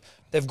some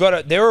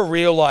they're a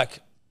real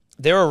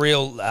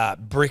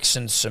bricks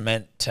and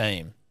cement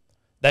team.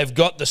 They've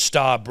got the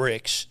star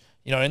bricks,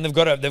 and they've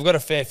got a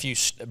fair few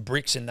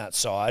bricks in that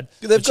side.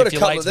 They've got a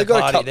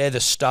couple. They're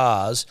the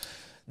stars.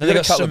 Then they've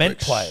got cement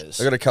players.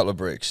 They've got a couple of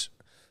bricks,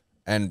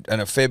 and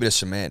a fair bit of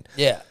cement.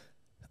 Yeah,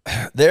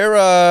 they're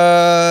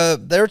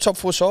a top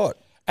 4 side.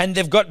 and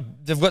they've got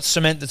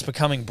cement that's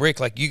becoming brick.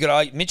 Like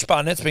Mitch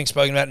Barnett's being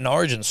spoken about in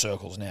Origin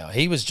circles now.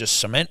 He was just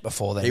cement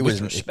before then.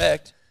 With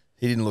respect.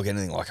 He didn't look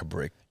anything like a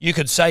brick. You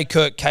could say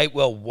Kurt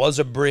Capewell was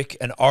a brick,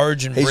 an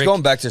Origin brick. He's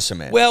gone back to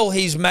cement. Well,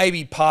 he's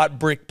maybe part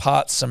brick,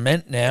 part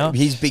cement now.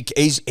 He's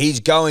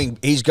going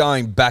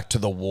back to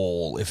the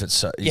wall. If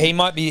it's yeah, he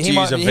might be. He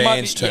might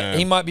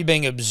be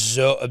being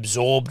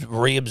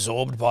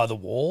reabsorbed by the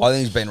wall. I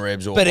think he's been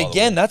reabsorbed. But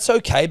again, that's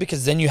okay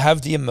because then you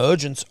have the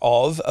emergence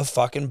of a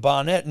fucking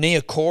Barnett.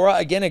 Niokora,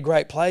 again, a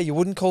great player. You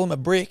wouldn't call him a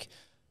brick.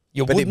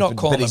 You would not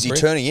call him a brick. But is he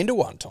turning into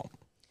one, Tom?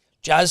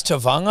 Jazz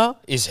Tavanga,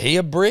 is he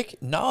a brick?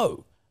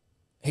 No.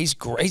 He's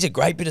a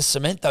great bit of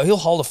cement, though. He'll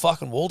hold a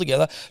fucking wall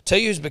together. Tell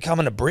you who's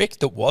becoming a brick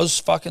that was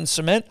fucking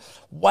cement?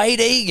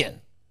 Wade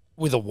Egan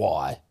with a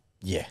Y.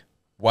 Yeah.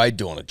 Wade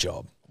doing a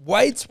job.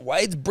 Wade's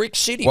Brick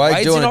City. Wade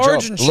Wade's doing an a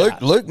Origin job.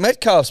 chat. Luke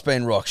Metcalf's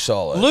been rock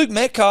solid. Luke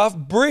Metcalf,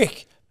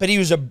 brick. But he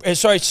was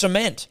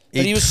cement.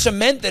 But he was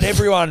cement that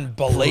everyone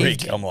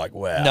believed. Brick. I'm like,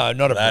 wow. No,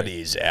 not a that brick. That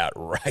is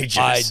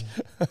outrageous.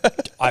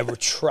 I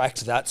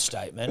retract that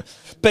statement.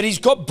 But he's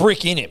got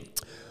brick in him.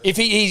 If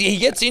he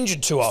gets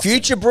injured too often.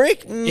 Future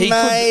brick?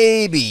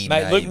 Maybe.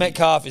 Mate, Luke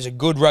Metcalf is a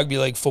good rugby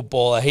league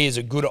footballer. He is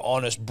a good,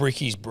 honest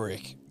bricky's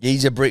brick.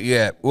 He's a brick,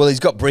 yeah. Well, he's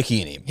got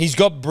bricky in him. He's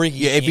got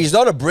bricky in him. If he's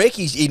not a brick,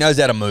 he knows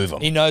how to move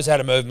him. He knows how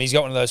to move him. He's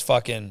got one of those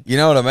fucking... You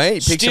know what I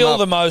mean? Still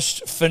the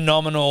most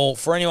phenomenal...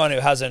 For anyone who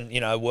hasn't,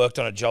 worked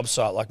on a job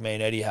site like me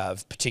and Eddy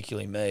have,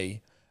 particularly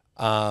me,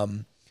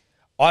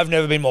 I've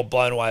never been more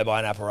blown away by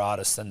an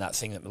apparatus than that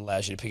thing that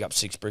allows you to pick up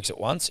 6 bricks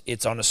at once.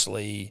 It's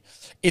honestly...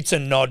 It's a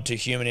nod to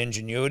human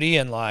ingenuity,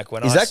 and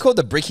Is that called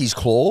the Bricky's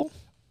Claw?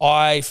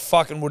 I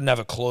fucking wouldn't have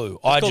a clue.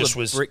 I just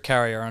was brick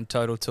carrier on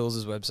Total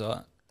Tools'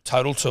 website.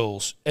 Total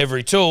Tools.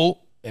 Every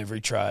tool,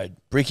 every trade.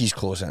 Bricky's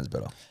Claw sounds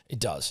better. It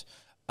does.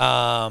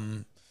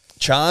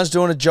 Chan's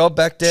doing a job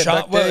back there.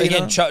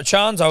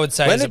 Chan's, I would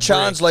say. When did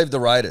Chan's leave the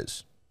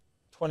Raiders?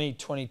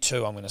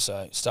 2022, I'm going to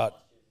say.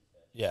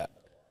 Yeah.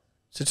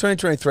 So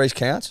 2023's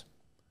counts?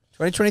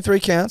 2023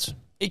 counts?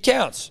 It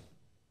counts.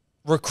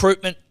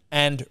 Recruitment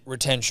and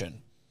retention.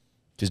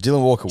 Because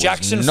Dylan Walker was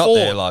not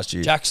there last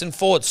year. Jackson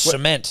Ford,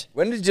 cement.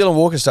 When did Dylan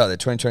Walker start there?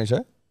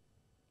 2022?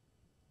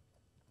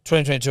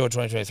 2022 or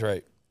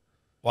 2023.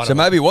 So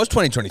maybe it was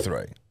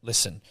 2023.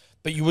 Listen,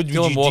 but you would...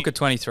 Dylan Walker,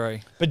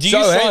 23. But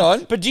hang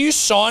on. But do you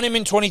sign him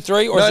in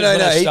 23 or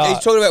No.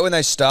 He's talking about when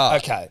they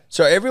start. Okay.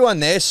 So everyone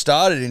there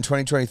started in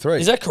 2023.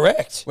 Is that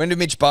correct? When did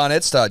Mitch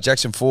Barnett start?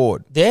 Jackson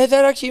Ford. Yeah,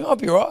 that actually might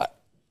be right.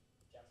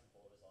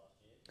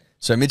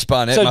 So Mitch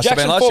Barnett must have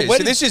been last year.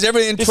 So this is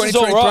everything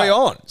 2023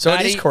 on. So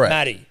it is correct.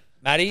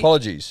 Maddie.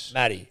 Apologies.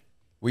 Maddie.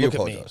 Will you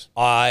apologise?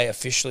 I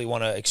officially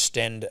want to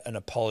extend an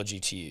apology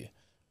to you.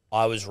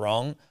 I was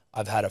wrong.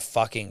 I've had a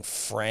fucking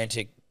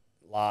frantic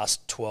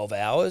last 12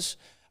 hours.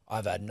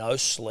 I've had no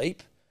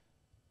sleep.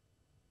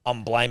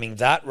 I'm blaming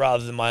that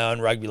rather than my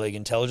own rugby league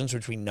intelligence,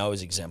 which we know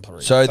is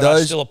exemplary. So but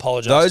I still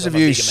apologise. Those of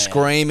you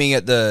screaming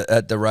at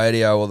the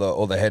radio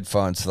or the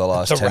headphones for the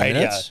last 10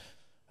 minutes.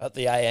 At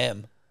the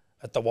AM.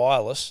 At the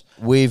wireless.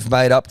 We've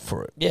made up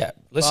for it. Yeah.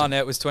 Listen.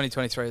 Barnett was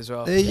 2023 as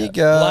well. There you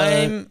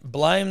go.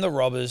 Blame the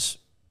robbers.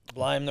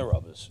 Blame the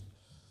robbers.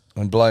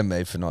 And blame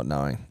me for not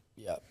knowing.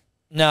 Yeah.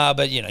 No,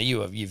 but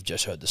you've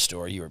just heard the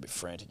story. You were a bit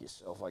frantic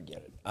yourself. I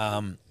get it.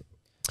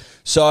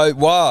 So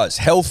was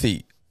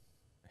healthy.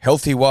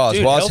 Healthy was.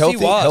 Dude, was healthy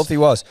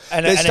was.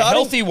 And a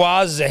healthy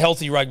was is a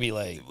healthy rugby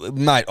league.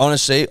 Mate,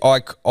 honestly,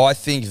 I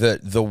think that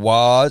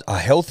a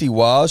healthy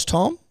was,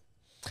 Tom,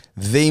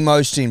 the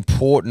most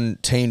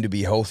important team to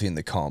be healthy in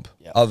the comp,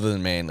 other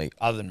than Manly.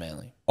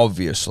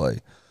 Obviously.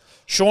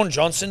 Sean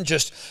Johnson,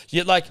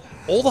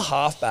 all the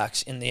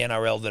halfbacks in the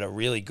NRL that are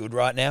really good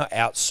right now,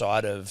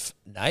 outside of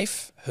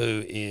Naif,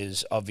 who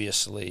is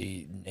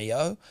obviously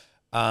Neo,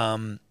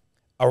 are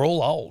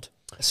all old,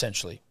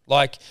 essentially.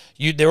 Like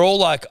they're all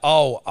like,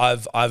 oh,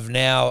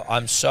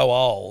 I'm so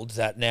old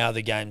that now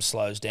the game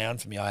slows down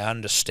for me. I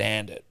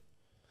understand it.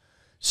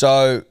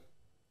 So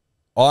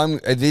I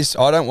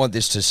don't want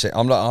this to say.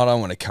 I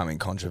don't want to come in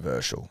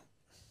controversial.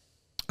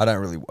 I don't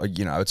really,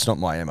 it's not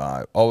my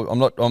MO.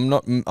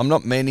 I'm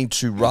not meaning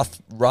to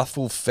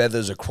ruffle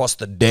feathers across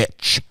the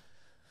ditch,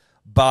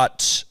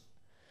 but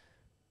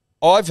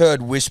I've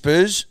heard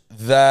whispers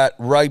that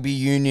rugby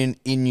union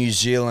in New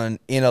Zealand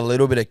in a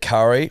little bit of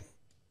curry.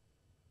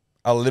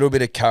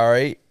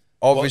 Obviously,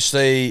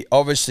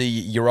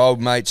 your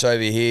old mates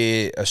over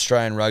here,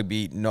 Australian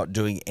rugby, not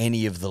doing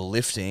any of the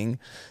lifting,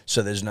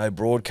 so there's no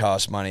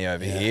broadcast money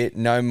over here.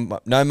 No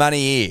money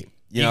here.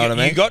 You know what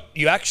I mean?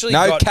 You actually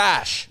no got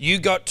cash. You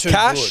got too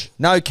cash. good.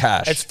 No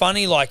cash. It's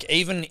funny, like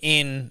even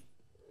in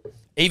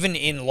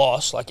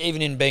loss, like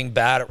even in being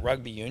bad at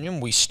rugby union,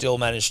 we still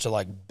managed to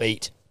like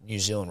beat New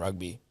Zealand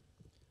rugby.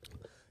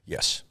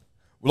 Yes.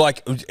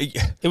 Like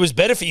it was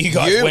better for you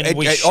guys when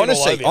we shit all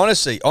over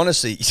you.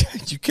 Honestly,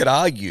 you could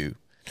argue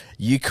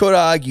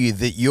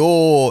that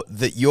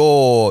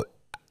your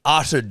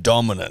utter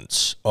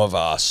dominance of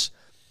us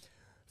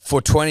for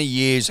 20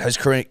 years has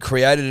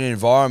created an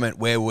environment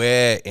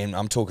where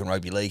I'm talking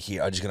rugby league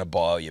here, I'm just going to buy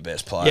all your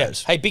best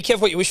players. Yeah. Hey, be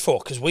careful what you wish for,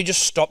 because we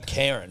just stopped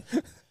caring.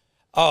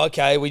 Oh,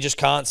 okay, we just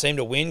can't seem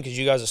to win because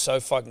you guys are so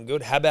fucking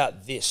good. How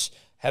about this?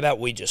 How about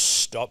we just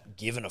stop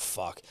giving a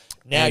fuck?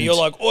 Now you're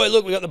like, oh,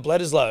 look, we got the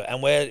Bledisloe.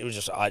 And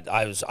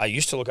I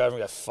used to look over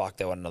and go, fuck,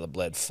 they want another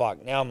Bled.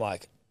 Fuck. Now I'm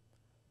like,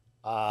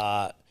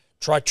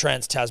 try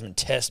Trans-Tasman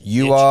Test.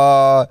 You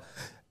are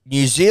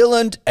New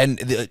Zealand,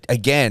 and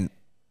again,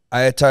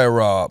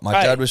 Aotearoa. My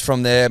dad was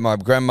from there. My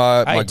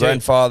grandma, my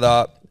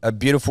grandfather. A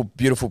beautiful,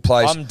 beautiful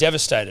place. I'm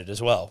devastated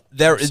as well.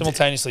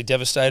 Simultaneously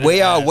devastated.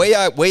 We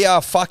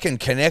are fucking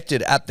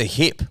connected at the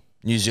hip,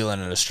 New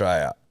Zealand and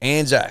Australia.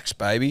 Anzacs,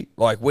 baby.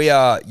 Like we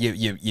are.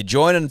 You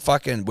joining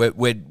fucking.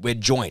 We're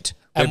joint.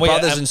 We're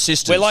brothers and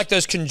sisters. We're like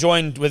those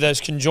conjoined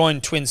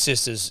twin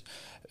sisters,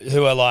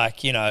 who are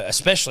like,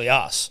 especially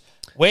us.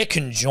 We're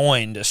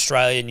conjoined,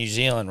 Australia, New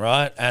Zealand,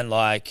 right? And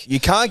like you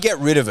can't get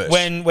rid of it.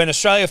 When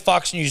Australia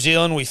fucks New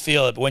Zealand, we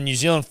feel it. But when New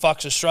Zealand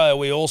fucks Australia,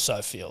 we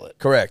also feel it.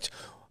 Correct.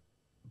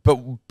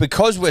 But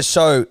because we're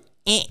so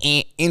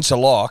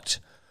interlocked,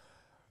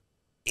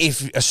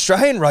 if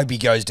Australian rugby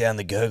goes down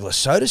the gurgler,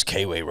 so does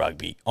Kiwi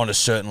rugby on a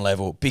certain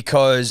level.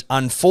 Because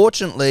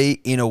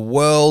unfortunately, in a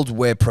world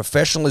where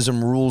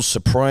professionalism rules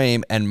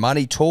supreme and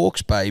money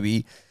talks,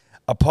 baby,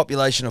 a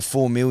population of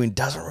 4 million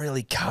doesn't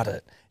really cut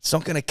it. It's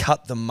not going to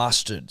cut the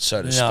mustard,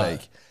 so to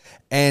speak.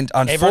 And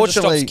unfortunately, everyone just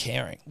stops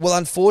caring. Well,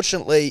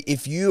 unfortunately,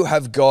 if you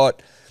have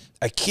got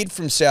a kid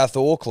from South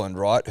Auckland,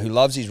 right, who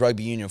loves his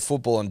rugby union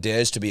football and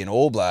dares to be an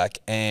All Black,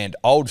 and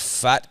old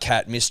fat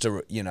cat,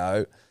 Mr.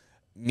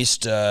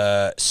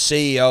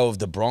 CEO of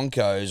the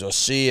Broncos or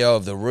CEO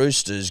of the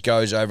Roosters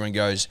goes over and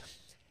goes,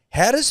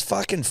 how does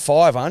fucking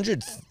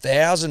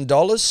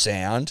 $500,000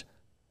 sound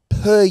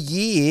per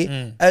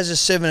year as a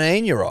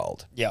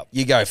 17-year-old? Yep.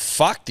 You go,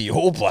 fuck the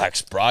All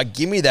Blacks, bruh.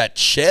 Give me that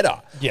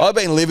cheddar. Yep. I've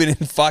been living in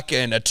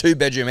fucking a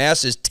 2-bedroom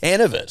house. There's 10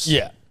 of us.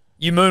 Yeah.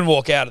 You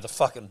moonwalk out of the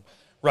fucking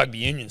rugby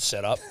union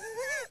setup.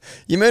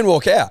 You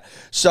moonwalk out.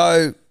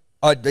 So,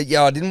 I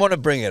didn't want to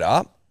bring it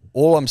up.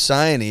 All I'm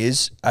saying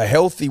is a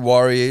healthy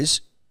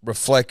Warriors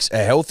reflects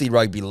a healthy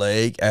rugby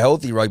league. A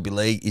healthy rugby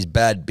league is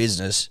bad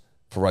business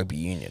for rugby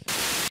union.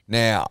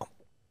 Now,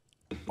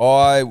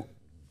 I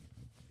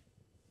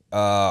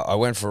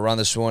went for a run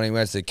this morning,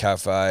 went to the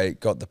cafe,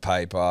 got the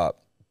paper,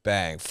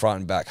 bang, front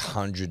and back,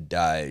 100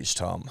 days,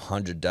 Tom.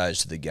 100 days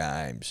to the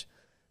games.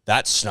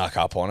 That snuck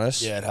up on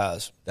us. Yeah, it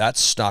has. That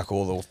snuck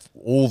all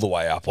the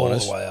way up on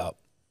us. All the way up.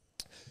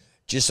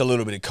 Just a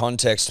little bit of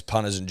context,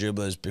 punters and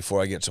dribblers, before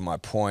I get to my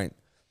point.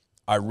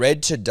 I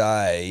read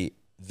today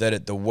that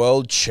at the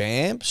World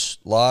Champs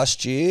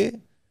last year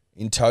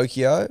in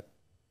Tokyo,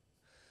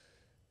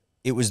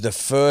 it was the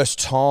first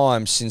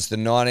time since the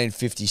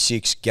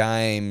 1956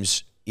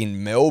 games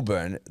in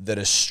Melbourne that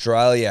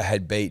Australia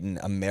had beaten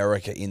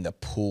America in the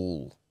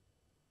pool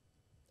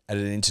at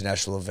an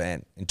international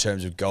event in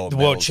terms of gold medals.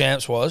 The World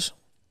Champs was?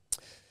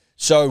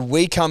 So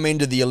we come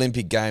into the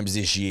Olympic Games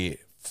this year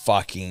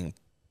fucking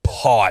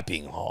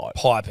piping hot.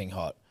 Piping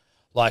hot.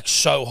 Like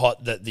so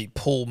hot that the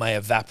pool may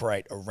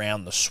evaporate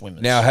around the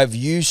swimmers. Now, have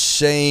you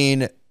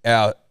seen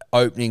our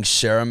opening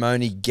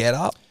ceremony get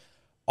up?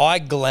 I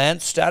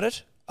glanced at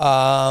it.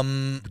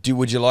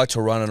 Would you like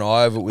to run an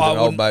eye over it with an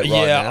old mate right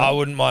now? Yeah, I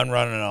wouldn't mind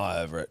running an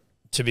eye over it,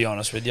 to be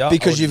honest with you.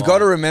 Because you've got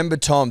to remember,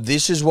 Tom,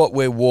 this is what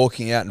we're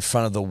walking out in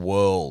front of the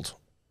world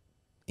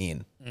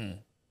in.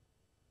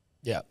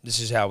 Yeah, this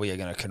is how we are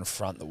going to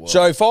confront the world.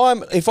 So if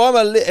I'm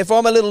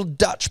a little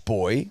Dutch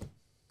boy,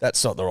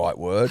 that's not the right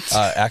word,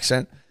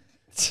 accent.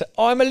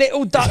 I'm a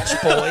little Dutch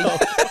boy.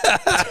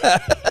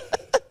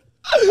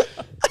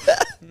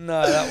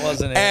 No, that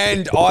wasn't it.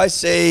 And I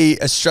see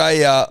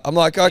Australia, I'm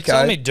like, okay.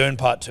 Tell me Dune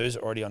Part 2 is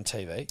already on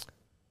TV.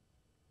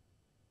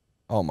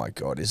 Oh my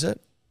God, is it?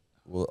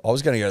 Well, I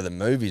was going to go to the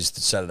movies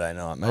Saturday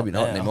night. Maybe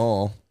not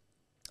anymore.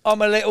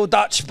 I'm a little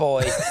Dutch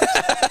boy.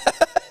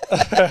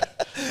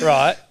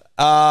 Right.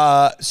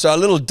 So a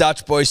little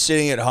Dutch boy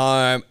sitting at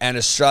home, and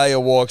Australia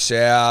walks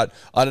out.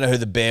 I don't know who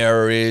the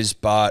bearer is,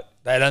 but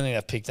They don't think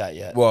they've picked that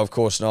yet. well, of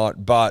course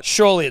not. But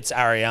Surely it's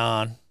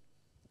Ariane.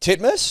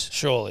 Titmus,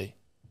 Surely.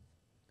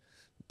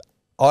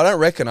 I don't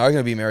reckon. I'm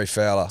going to be Mary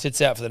Fowler.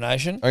 Tits out for the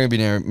nation. I'm going to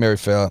be Mary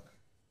Fowler.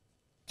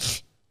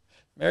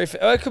 Oh,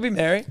 it could be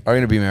Mary. I'm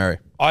going to be Mary.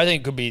 I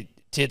think it could be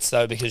Tits,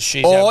 though, because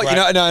she's Or our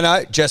great-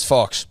 no, Jess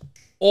Fox.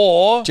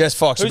 Or Jess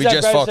Fox. Who's It'll be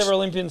our Jess greatest Fox. ever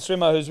Olympian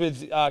swimmer who's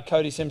with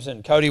Cody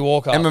Simpson? Cody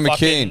Walker. Emma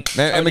Fucking McKean.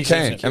 Emma Cody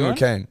McKean. Simpson. Emma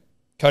McKean.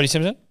 Cody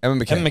Simpson? Emma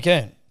McKean. Emma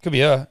McKean. Could be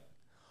her.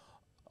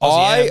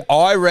 Aussie Em.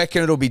 I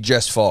reckon it'll be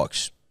Jess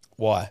Fox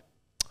Why?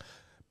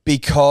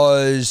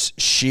 because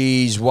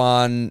she's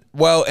won.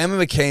 Well, Emma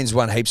McKean's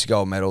won heaps of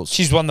gold medals.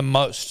 She's won the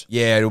most.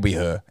 Yeah, it'll be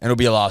her, and it'll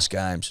be her last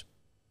games.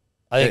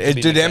 I think it could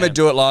be Did Emma McKean.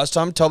 do it last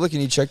time? Tobler,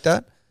 can you check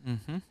that?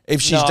 Mm-hmm.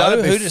 If she's done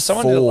it before,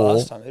 someone did it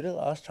last time. Who did it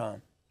last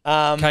time?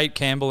 Kate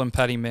Campbell and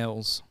Patty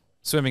Mills,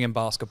 swimming and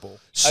basketball.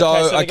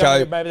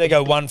 Okay. Maybe they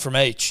go one from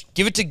each.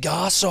 Give it to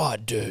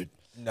Garside, dude.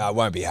 No, it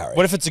won't be Harry.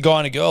 What if it's a guy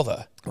and a girl,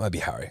 though? It won't be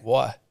Harry.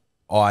 Why?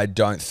 I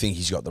don't think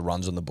he's got the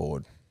runs on the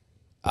board.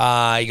 You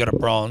got a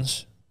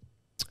bronze.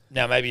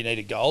 Now, maybe you need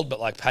a gold,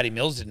 but like Patty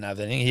Mills didn't have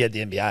anything. He had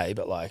the NBA,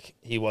 but like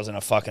he wasn't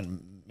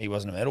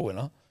a medal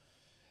winner.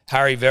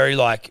 Harry, very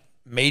like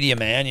media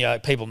man. You know,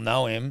 people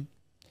know him.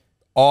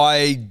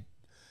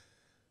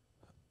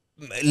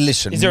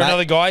 Listen. Is there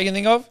another guy you can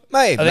think of?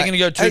 Mate, Are they going to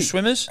go two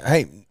swimmers?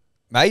 Hey,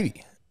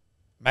 maybe.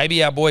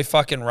 Maybe our boy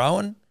fucking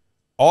Rowan.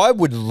 I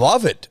would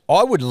love it.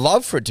 I would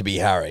love for it to be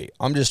Harry.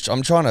 I'm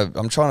trying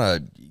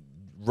to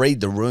read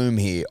the room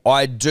here.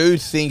 I do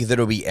think that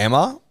it'll be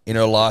Emma in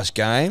her last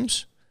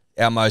games,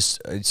 our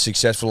most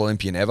successful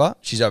Olympian ever.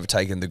 She's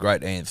overtaken the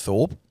great Ian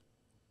Thorpe.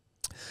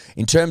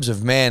 In terms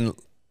of man,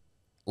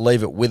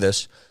 leave it with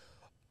us.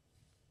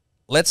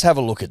 Let's have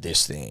a look at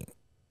this thing.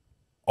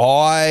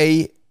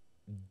 I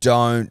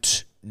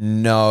don't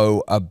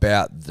know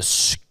about the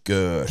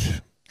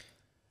skirt.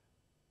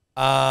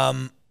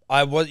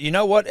 You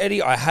know what,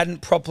 Eddie? I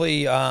hadn't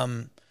properly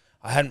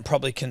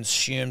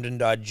consumed and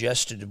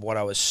digested what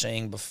I was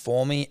seeing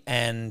before me,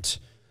 and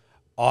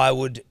I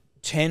would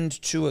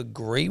tend to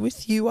agree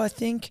with you. I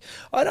think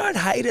I don't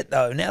hate it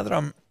though. Now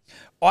that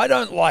I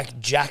don't like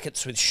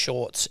jackets with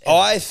shorts.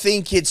 I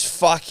think it's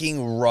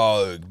fucking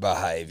rogue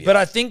behaviour. But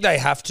I think they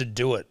have to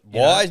do it.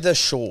 Why the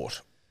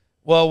short?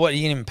 Well, what,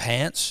 you in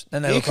pants?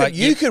 Then they look like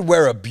you could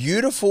wear a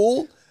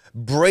beautiful,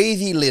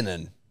 breathy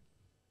linen.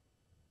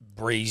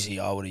 Breezy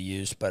I would have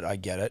used, but I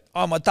get it.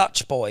 I'm a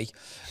Dutch boy.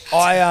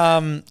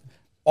 I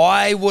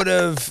would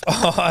have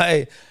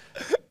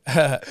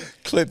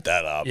Clip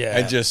that up. Yeah,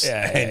 And just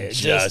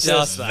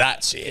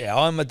that's it. Yeah,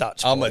 I'm a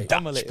Dutch boy. I'm a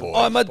Dutch boy.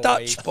 I'm a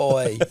Dutch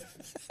boy.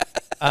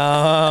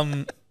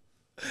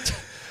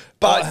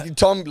 But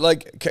Tom,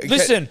 like,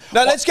 Listen,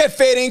 let's get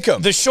fair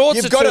income. The shorts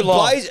You've are got too a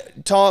long. blaze.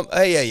 Tom,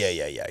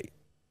 yeah.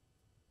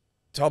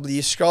 Tom,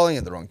 you're scrolling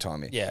at the wrong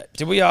time here. Yeah.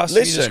 Did we ask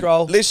you to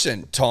scroll?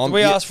 Listen, Tom. Did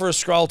we ask for a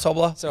scroll,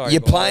 Tobler? Sorry,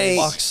 You're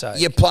playing. Fuck's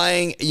sake. You're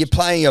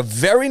playing a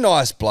very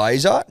nice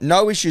blazer.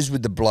 No issues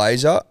with the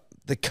blazer.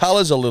 The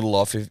colour's a little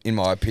off, in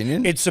my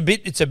opinion. It's a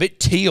bit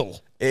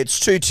teal. It's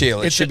too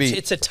teal. It should be.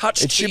 It's a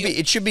touch. It should be.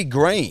 It should be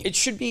green. It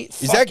should be.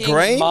 Is that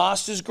green?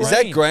 Masters green. Is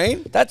that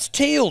green? That's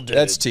teal, dude.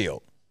 That's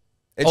teal.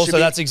 It Also, should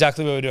be- that's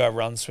exactly where we do our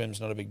run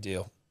swims. Not a big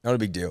deal. Not a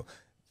big deal.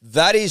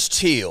 That is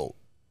teal.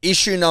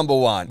 Issue number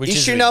one. Which is a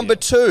Issue big number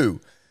deal.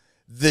 two.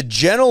 The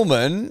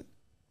gentlemen,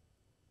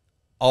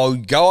 I'll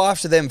go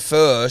after them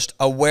first,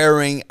 are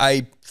wearing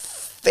a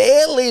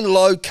fairly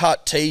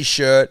low-cut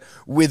T-shirt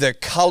with a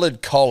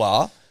coloured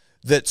collar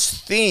that's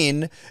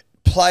thin,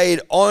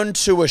 played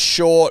onto a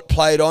short,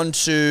 played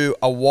onto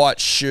a white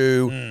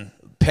shoe.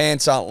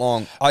 Pants aren't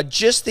long. I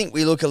just think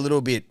we look a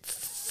little bit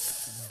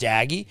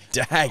Daggy.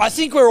 Daggy. I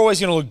think we're always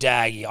going to look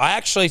daggy. I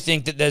actually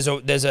think that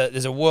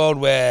there's a world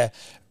where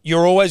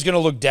you're always going to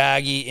look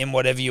daggy in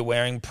whatever you're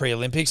wearing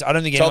pre-Olympics. I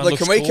don't think anyone Tobler,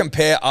 looks can we cool.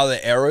 compare other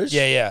eras?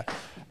 Yeah.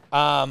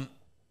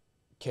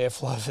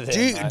 Careful over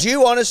there. mate. Do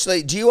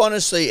you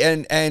honestly,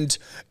 and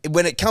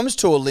when it comes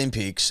to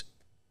Olympics,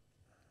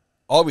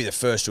 I'll be the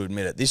first to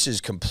admit it. This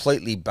is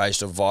completely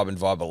based on vibe and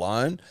vibe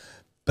alone,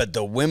 but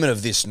the women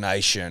of this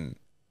nation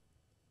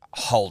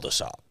hold us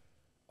up.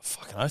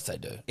 Fucking oath they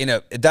do.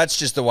 That's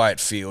just the way it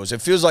feels.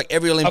 It feels like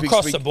every Olympics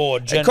Across the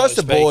board,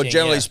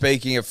 generally yeah.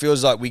 speaking, it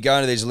feels like we go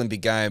into these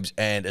Olympic Games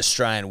and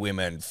Australian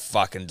women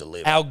fucking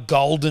deliver. Our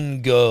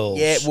golden girls.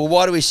 Yeah, well,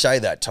 why do we say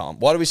that, Tom?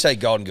 Why do we say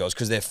golden girls?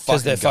 Because they're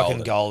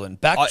fucking golden.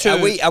 Back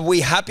to Are we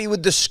happy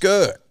with the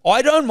skirt?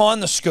 I don't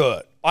mind the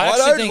skirt. I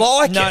actually don't think,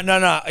 like no, it.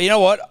 No. You know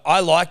what? I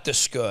like the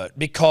skirt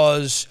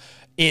because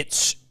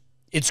it's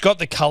got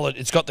the color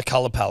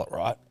palette,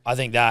 right? I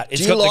think that.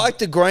 Do you like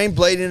the green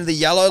bleed into the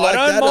yellow like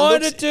that? I don't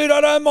mind it, dude. I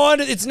don't mind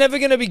it. It's never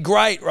going to be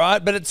great, right?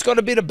 But it's got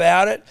a bit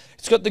about it.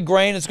 It's got the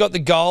green. It's got the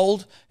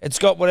gold. It's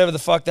got whatever the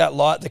fuck that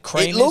light, the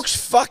cream It looks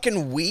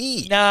fucking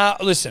weird. Nah,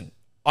 listen.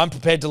 I'm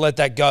prepared to let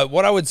that go.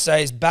 What I would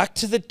say is back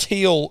to the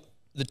teal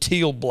the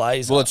teal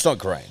blazer. Well, it's not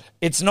green.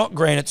 It's not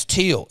green. It's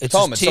teal. It's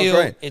Tom, as it's not teal.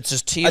 green. It's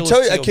as teal. I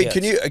tell you, as teal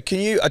can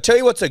you? I tell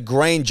you what's a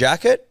green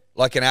jacket,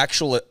 like an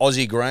actual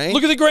Aussie green.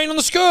 Look at the green on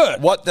the skirt.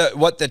 What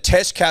the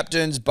test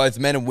captains, both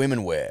men and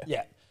women, wear.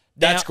 Yeah,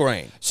 That's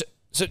green.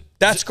 So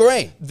That's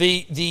green.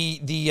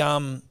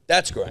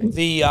 That's green.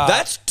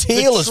 That's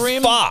teal as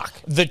fuck.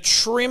 The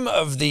trim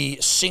of the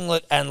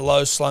singlet and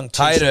low slung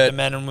Hate t-shirt it. the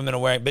men and women are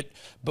wearing. But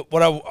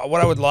what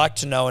I would like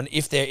to know, and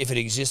if it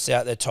exists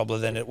out there, Tobler,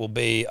 then it will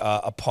be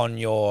upon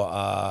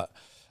your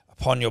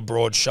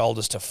broad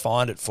shoulders to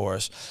find it for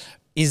us.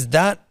 Is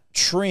that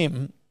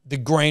trim the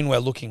green we're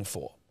looking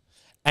for?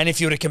 And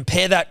if you were to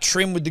compare that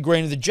trim with the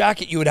green of the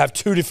jacket, you would have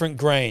two different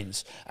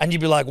greens. And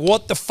you'd be like,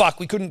 what the fuck?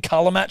 We couldn't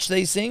colour match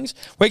these things?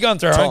 We're going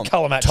through our own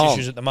colour match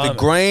issues at the moment.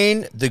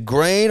 The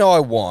green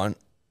I want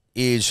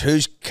is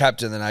who's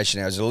captain of the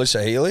nation now? Is it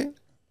Alyssa Healy?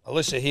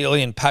 Alyssa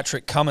Healy and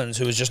Patrick Cummins,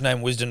 who was just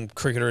named Wisden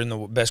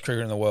best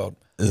cricketer in the world.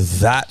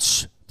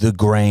 That's the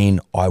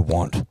green I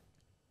want.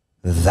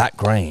 That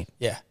green.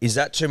 Yeah. Is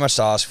that too much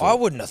to ask for? I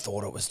wouldn't have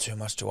thought it was too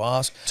much to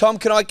ask. Tom,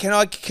 can I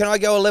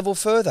go a level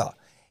further?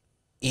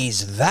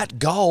 Is that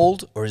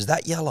gold or is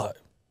that yellow?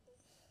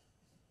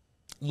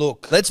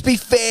 Look. Let's be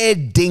fair,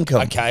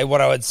 dinkum. Okay,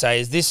 what I would say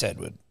is this,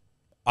 Edward.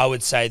 I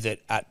would say that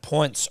at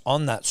points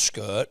on that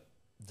skirt,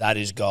 that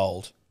is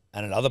gold.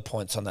 And at other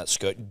points on that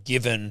skirt,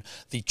 given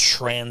the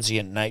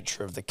transient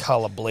nature of the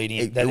colour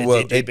bleeding,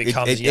 it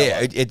becomes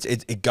yellow.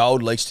 Yeah,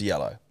 gold leaks to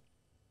yellow.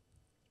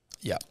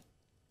 Yeah.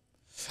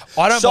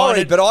 I don't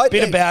mind a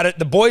bit about it.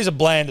 The boys are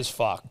bland as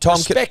fuck. Tom,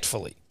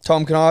 respectfully.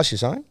 Tom, can I ask you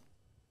something?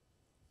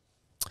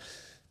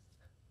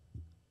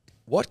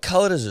 What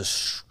colour does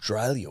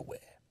Australia wear?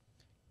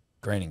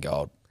 Green and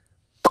gold.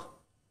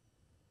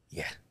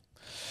 Yeah.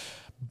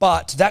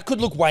 But that could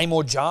look way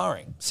more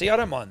jarring. See, I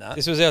don't mind that.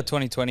 This was our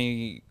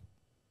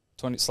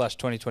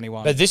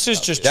 2020/2021. But this is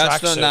just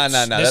That's tracksuits. no.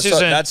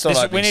 That's not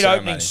opening we need ceremony.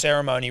 opening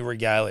ceremony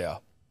regalia.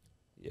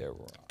 Yeah,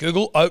 right.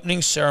 Google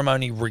opening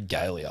ceremony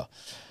regalia.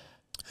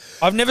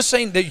 I've never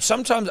seen that.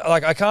 Sometimes,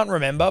 like, I can't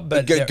remember,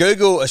 but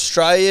Google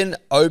Australian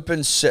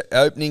opening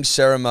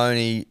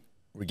ceremony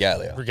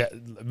regalia.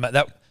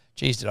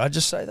 Geez, did I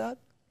just say that?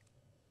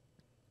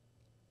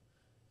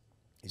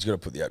 He's got to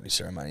put the opening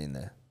ceremony in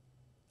there.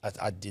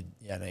 I did.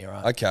 Yeah, no, you're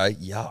right. Okay,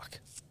 yuck.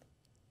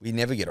 We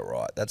never get it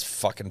right. That's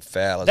fucking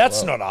foul.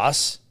 That's not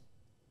us.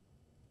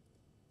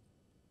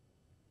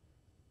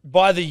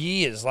 By the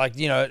years, like,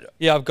 you know.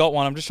 Yeah, I've got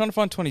one. I'm just trying to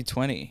find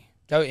 2020.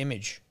 Go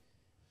image.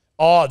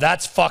 Oh,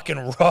 that's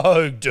fucking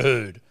rogue,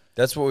 dude.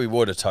 That's what we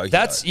wore to Tokyo.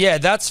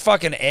 That's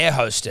fucking air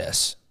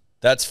hostess.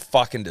 That's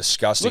fucking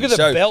disgusting. Look at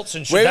the belts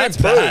and shit. We've That's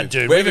improved. bad,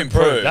 dude. We've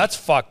improved. That's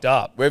fucked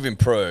up. We've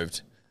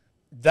improved.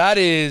 That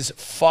is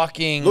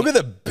fucking... Look at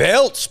the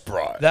belts,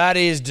 bro. That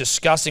is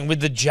disgusting. With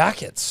the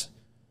jackets.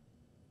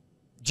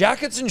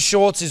 Jackets and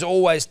shorts is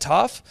always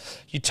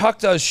tough. You tuck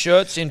those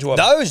shirts into a...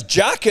 Those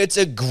jackets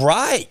are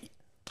great.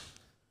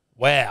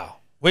 Wow.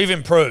 We've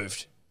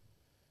improved.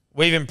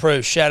 We've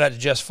improved. Shout out to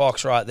Jess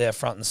Fox right there,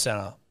 front and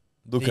center.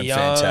 Looking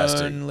fantastic.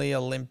 The only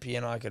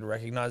Olympian I could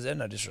recognize there.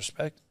 No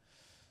disrespect.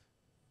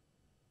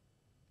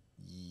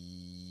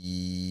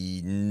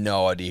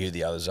 No idea who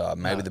the others are.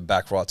 Maybe the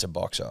back right's a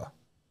boxer.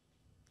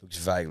 Looks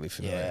vaguely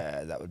familiar.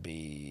 Yeah, that would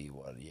be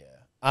what. Yeah.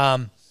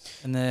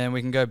 And then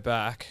we can go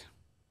back.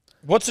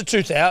 What's the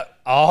 2000?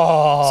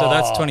 Oh, So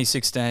that's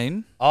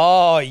 2016.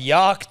 Oh,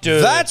 yuck,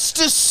 dude. That's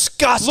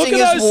disgusting. Look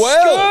at as those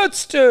well.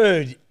 skirts,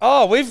 dude.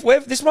 Oh, we've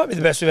this might be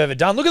the best we've ever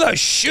done. Look at those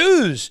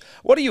shoes.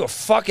 What are you, a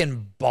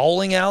fucking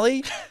bowling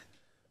alley?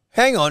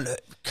 Hang on.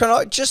 Can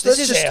I just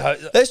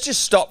let's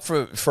just stop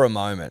for a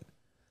moment.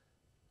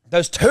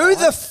 Those Who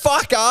the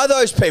fuck are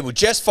those people?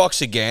 Jess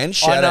Fox again.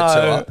 Shout out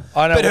to her.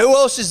 I know. But who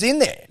else is in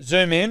there?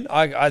 Zoom in.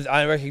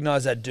 I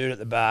recognize that dude at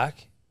the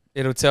back.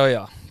 It'll tell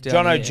you.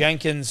 Jono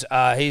Jenkins.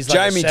 He's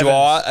like Jamie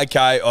Dwyer,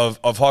 okay, of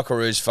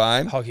Hockeroos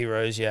fame. Hockey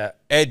Rose, yeah.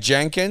 Ed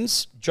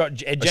Jenkins. Ed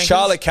Jenkins.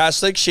 Charlotte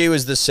Caslick. She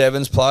was the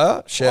sevens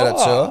player. Shout out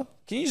to her.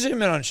 Can you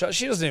zoom in on Charlotte?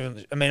 She doesn't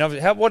even. I mean,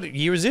 what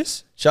year is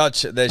this?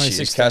 Charlotte, there she is.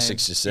 2016.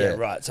 Caslick's just there. Yeah,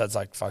 right. So it's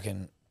like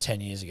fucking 10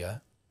 years ago.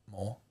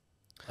 More.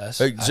 Less.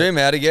 Zoom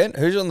out again.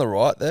 Who's on the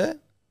right there?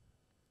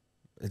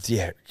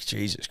 Yeah,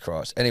 Jesus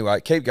Christ. Anyway,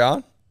 keep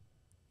going.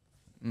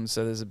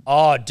 So there's a.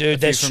 Oh,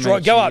 dude, they're from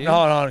striped. each Go up. year.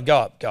 No,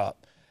 go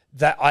up.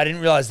 That I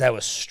didn't realize they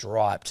were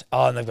striped.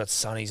 Oh, and they've got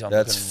sunnies on.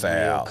 That's looking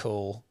foul. Real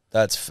cool.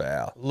 That's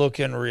foul.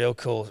 Looking real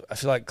cool. I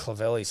feel like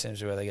Clavelli seems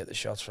to be where they get the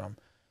shots from.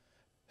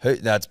 Who?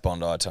 That's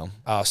Bondi, Tom.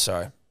 Oh,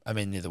 sorry. I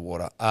mean near the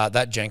water.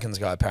 That Jenkins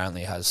guy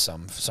apparently has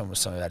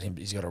something about him.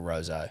 He's got a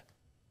rosé.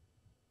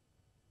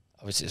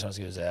 Obviously, it's not as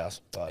good as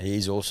ours. But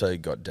He's also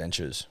got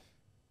dentures.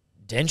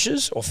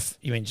 dentures, or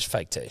you mean just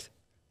fake teeth?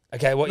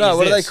 Okay, what? No, year's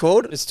what are they this?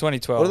 called? It's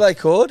 2012. What are they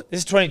called? This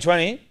is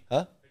 2020.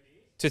 Huh?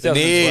 2012.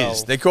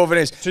 Veneers. They're called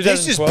veneers.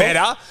 This is 2012?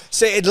 better.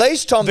 See, at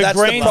least, Tom, that's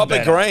the green's proper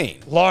better. green.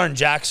 Lauren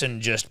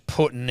Jackson just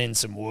putting in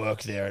some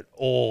work there at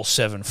all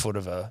 7 foot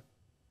of her.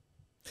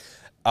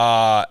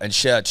 And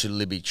shout out to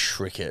Libby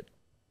Trickett.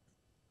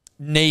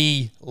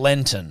 Knee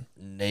Lenton.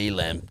 Knee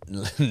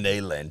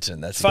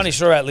Lenton. That's Funny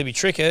story about Libby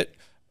Trickett.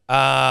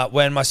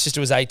 When my sister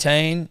was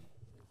 18,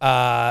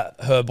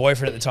 her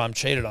boyfriend at the time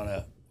cheated on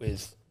her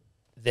with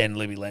then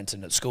Libby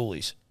Lenton at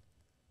Schoolies.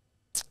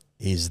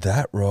 Is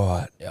that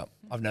right? Yeah,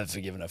 I've never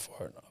forgiven her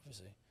for it,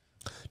 obviously.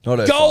 Not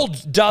her Gold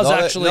fault. does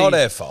Not actually... not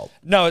her fault.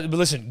 No, but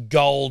listen,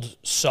 gold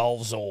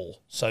solves all.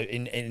 So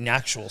in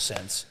actual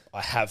sense,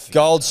 I have...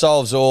 Gold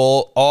solves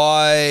all.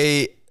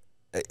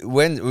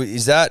 When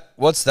is that?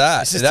 What's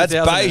that? This is That's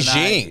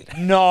 2008. Beijing.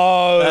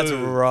 No. That's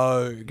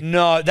rogue.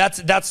 No,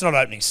 that's not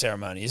opening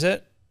ceremony, is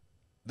it?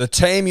 The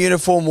team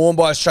uniform worn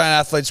by Australian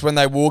athletes when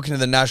they walk into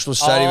the national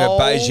stadium Oh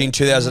at Beijing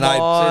 2008.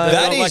 my-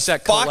 That Like is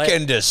that fucking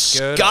skirt on.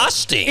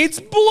 disgusting. It's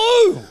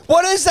blue.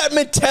 What is that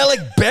metallic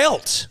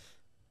belt?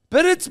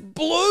 But it's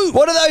blue.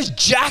 What are those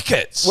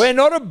jackets? We're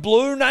not a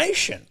blue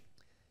nation.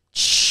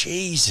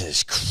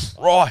 Jesus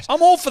Christ.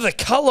 I'm all for the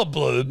colour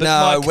blue, but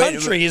my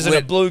country isn't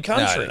a blue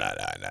country.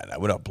 No.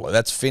 We're not blue.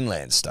 That's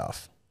Finland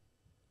stuff.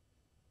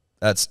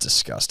 That's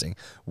disgusting.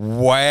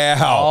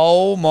 Wow.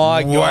 Oh,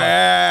 my God.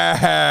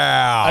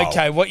 Wow.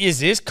 Okay, what year is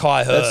this?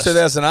 Kai Hurst.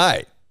 That's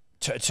 2008.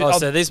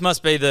 So this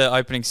must be the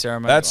opening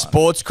ceremony. That's one.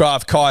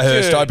 Sportscraft Kai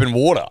Hurst Dude, Open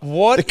Water.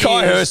 What the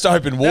Kai is- Hurst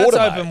Open Water?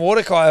 That's mate. open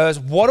water, Kai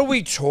Hurst. What are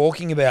we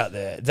talking about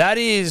there?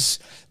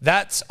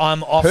 That's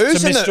I'm off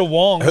Who's to in the- Mr.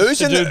 Wong who's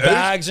to in do the- who's-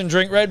 bags and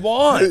drink red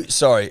wine.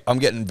 Sorry, I'm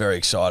getting very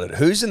excited.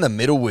 Who's in the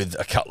middle with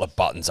a couple of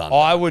buttons under?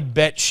 I would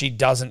bet she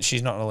doesn't.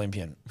 She's not an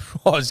Olympian.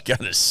 I was going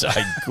to say,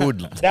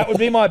 good. That would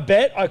be my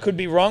bet. I could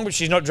be wrong, but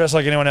she's not dressed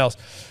like anyone else.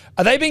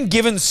 Are they being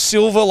given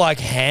silver like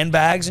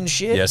handbags and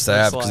shit? Yes, they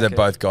have, because Looks they've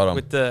like both got them.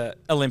 with the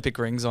Olympic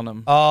rings on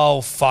them. Oh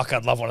fuck!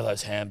 I'd love one of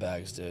those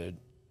handbags, dude.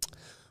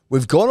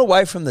 We've gone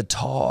away from the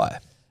tie.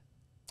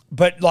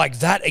 But like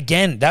that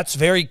again, that's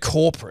very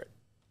corporate.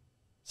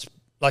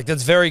 Like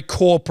that's very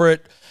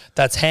corporate.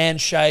 That's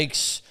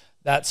handshakes.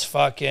 That's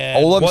fucking.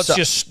 All I'm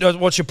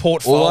what's your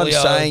portfolio? All I'm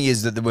saying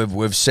is that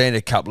we've seen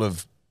a couple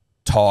of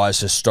ties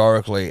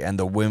historically, and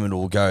the women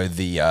will go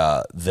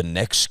the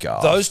neck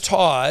scarf. Those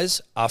ties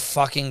are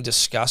fucking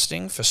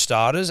disgusting for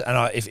starters.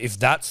 And if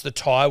that's the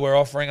tie we're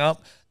offering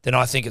up, then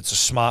I think it's a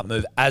smart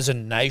move as a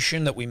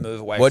nation that we move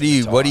away. What from do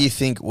you the tie. What do you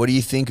think? What do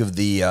you think of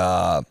the?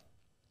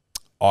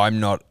 I'm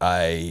not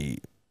a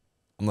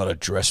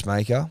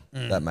dressmaker.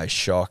 That may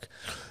shock,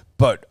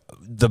 but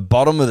the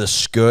bottom of the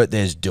skirt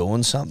there's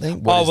doing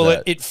something. What is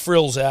that? It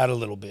frills out a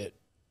little bit.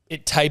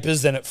 It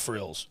tapers, then it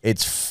frills.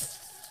 It's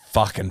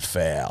fucking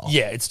foul.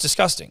 Yeah, it's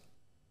disgusting.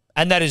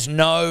 And that is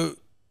not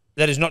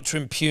to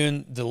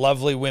impugn the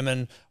lovely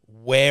women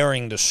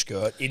wearing the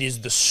skirt. It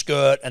is the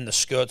skirt and the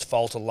skirt's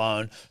fault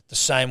alone, the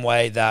same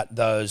way that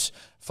those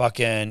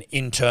fucking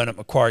intern at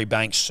Macquarie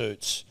Bank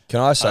suits Can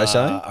I say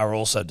something? are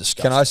also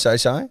disgusting. Can I say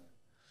something?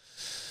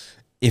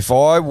 If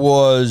I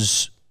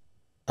was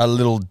a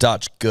little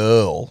Dutch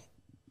girl,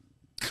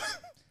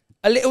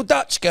 A little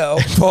Dutch girl.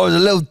 if I was a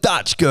little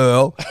Dutch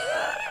girl,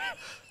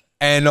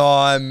 and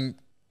I'm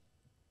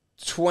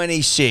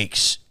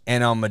 26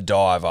 and I'm a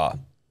diver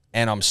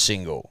and I'm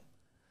single,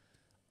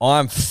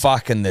 I'm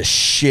fucking the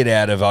shit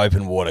out of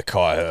open water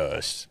Kai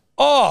Hurst.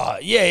 Oh,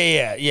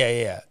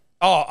 yeah.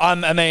 Oh,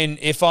 I mean,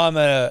 if I'm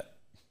an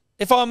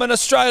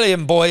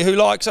Australian boy who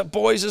likes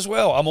boys as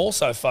well, I'm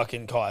also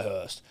fucking Kai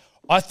Hurst.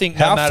 I think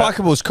How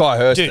fuckable is Kai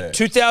Hurst there? Dude,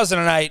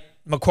 2008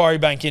 Macquarie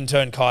Bank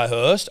intern Kai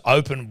Hurst,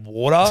 open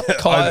water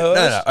Kai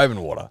Hurst. No,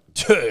 open water.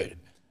 Dude,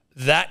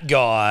 that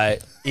guy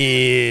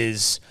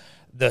is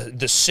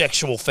the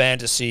sexual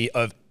fantasy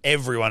of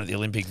everyone at the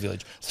Olympic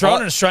Village. Throw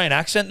in an Australian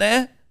accent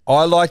there.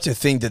 I like to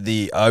think that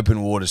the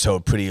open water's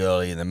held pretty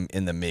early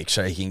in the mix,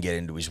 so he can get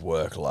into his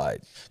work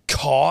late.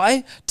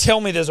 Kai?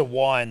 Tell me there's a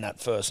Y in that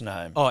first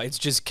name. Oh, it's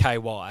just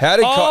KY. How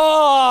did Kai?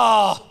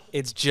 Oh!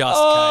 It's just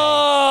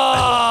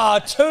Oh,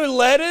 2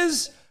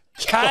 letters?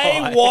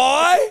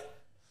 KY?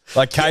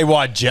 Like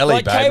KY jelly,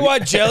 Like baby. KY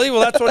jelly?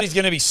 Well, that's what he's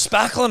going to be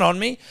spackling on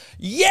me.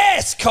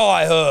 Yes,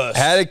 Kai Hurst.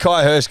 How did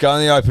Kai Hurst go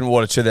in the open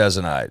water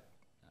 2008?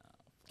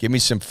 Give me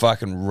some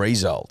fucking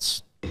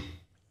results.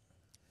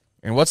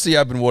 And what's the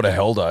open water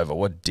held over?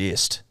 What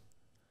dist?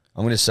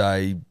 I'm going to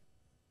say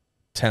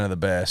 10 of the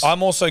best.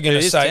 I'm also going It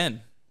to is say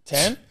 10.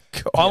 10?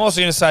 I'm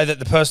also going to say that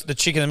the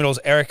chick in the middle is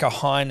Erica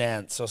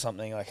Heinance or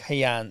something like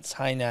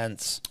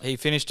Heinance. He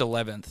finished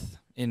 11th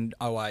in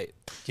 08.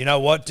 You know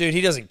what, dude?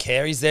 He doesn't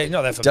care. He's there. He's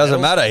not there for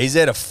Doesn't medals. matter. He's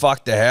there to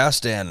fuck the house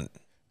down.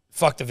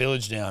 Fuck the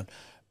village down.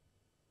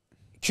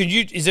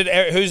 Is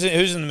it who's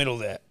in the middle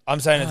there? I'm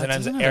saying the it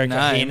name's doesn't have a Erica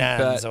name,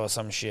 Heinance but- or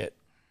some shit.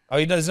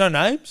 Oh, there's no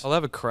names? I'll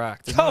have a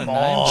crack. There's Come not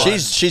a name, on. but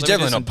She's let me do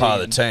definitely some not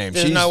part of the digging. team.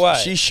 There's she's no way.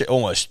 She's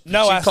almost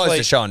No she's athlete. close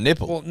to showing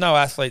nipple. Well, no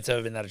athlete's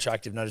ever been that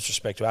attractive. No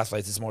disrespect to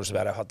athletes. It's more just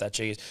about how hot that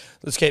chick is.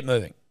 Let's keep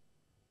moving.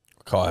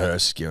 Kai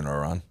Hurst is giving her a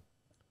run.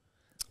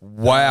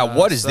 Wow,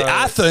 what is so- the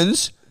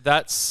Athens?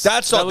 That's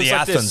not that the looks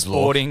like they're Athens look.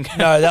 sporting.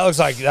 No, that looks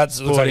like Who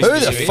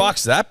the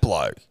fuck's that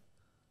bloke?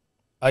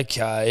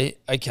 Okay.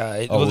 Oh,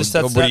 Well, what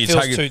that are you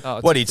feels taking? too.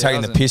 Oh, What are you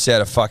taking the 2000. piss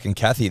out of fucking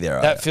Kathy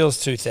there? That feels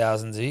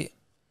 2000s-y.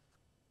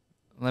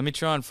 Let me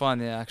try and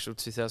find the actual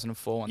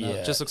 2004 one. Yeah.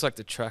 It just looks like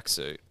the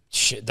tracksuit.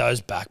 Shit,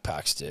 those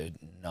backpacks, dude.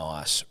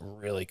 Nice.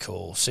 Really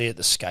cool. See you at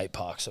the skate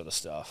park sort of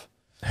stuff.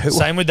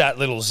 Same with that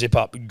little zip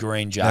up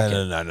green jacket.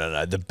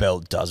 No. The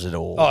belt does it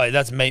all. Oh,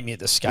 that's meet me at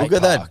the skate Look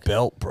at park. that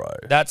belt, bro.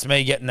 That's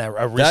me getting a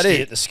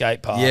wristy at the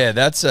skate park. Yeah,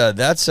 that's a.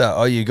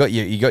 Oh, you got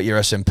your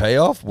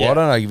SMP off. Why Yeah.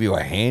 don't I give you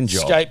a hand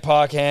job? Skate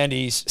park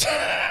handies.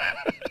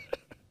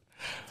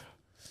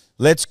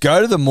 Let's go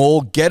to the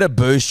mall, get a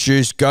boost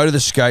juice, go to the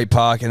skate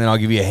park, and then I'll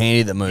give you a handy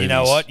at the movies. You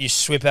know what? You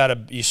swap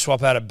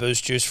out a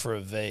boost juice for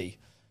a V.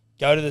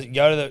 Go to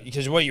the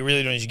because what you're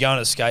really doing is you're going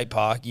to the skate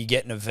park, you're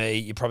getting a V,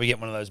 you probably get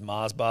one of those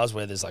Mars bars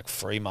where there's like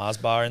free Mars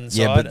bar inside.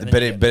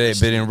 Yeah,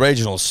 but in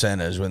regional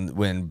centres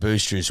when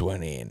boost juice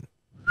went in.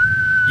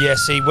 Yeah,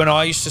 see, when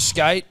I used to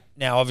skate,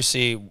 now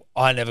obviously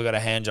I never got a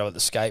hand job at the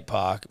skate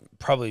park.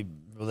 Probably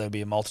there'll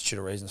be a multitude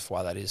of reasons for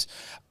why that is.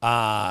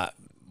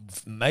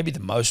 Maybe the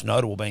most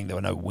notable being there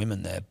were no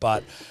women there,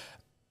 but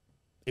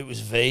it was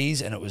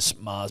V's and it was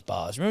Mars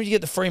bars. Remember you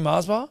get the free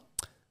Mars bar?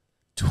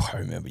 Do I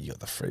remember you got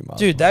the free Mars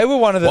Dude, bar? they were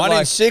one of the One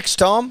in 6,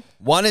 Tom.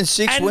 1 in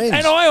 6 wins.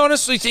 And I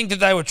honestly think that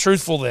they were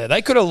truthful there.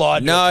 They could have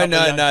lied. No. I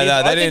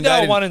think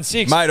they were 1 in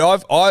 6. Mate,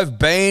 I've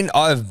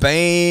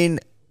been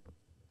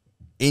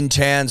in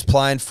towns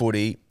playing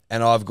footy,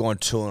 and I've gone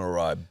 2 in a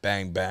row.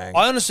 Bang bang.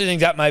 I honestly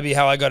think that may be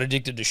how I got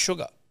addicted to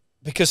sugar.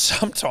 Because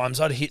sometimes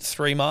I'd hit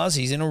 3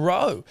 Marsies in a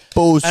row.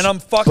 Boost, and I'm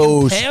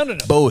fucking pounding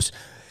them. Boost.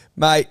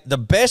 Mate, the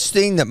best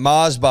thing that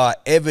Mars Bar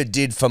ever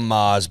did for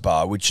Mars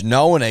Bar, which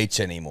no one eats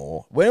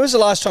anymore, when was the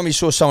last time you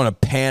saw someone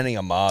pounding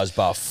a Mars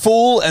Bar?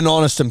 Full and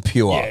honest and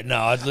pure. Yeah, no,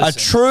 I'd A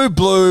listen. true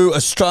blue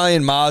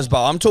Australian Mars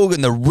Bar. I'm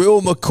talking the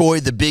real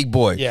McCoy, the big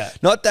boy. Yeah.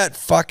 Not that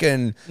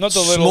fucking Not the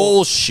small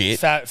little shit.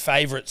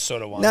 favourite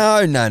sort of one.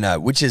 No.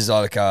 Which is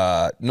like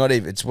not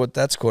even, it's what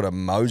that's called a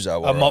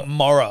mozo. Or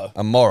Moro.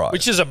 a Moro.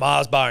 Which is a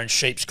Mars bar in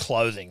sheep's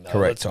clothing, though,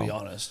 Correct, let's be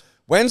Tom. honest.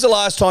 When's the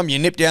last time you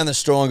nipped down the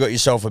store and got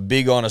yourself a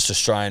big, honest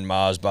Australian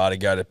Mars bar to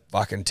go to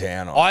fucking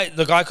town on?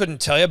 I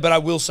couldn't tell you, but I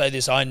will say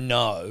this. I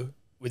know,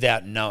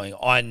 without knowing,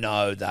 I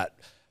know that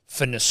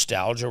for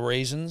nostalgia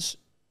reasons,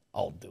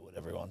 I'll do it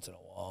every once in a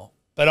while.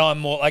 But I'm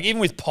more, like, even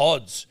with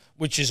pods,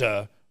 which is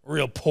a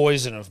real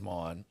poison of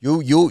mine.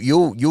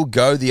 You'll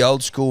go the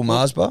old school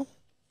Mars bar?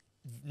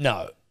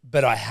 No,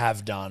 but I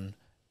have done,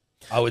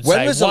 I would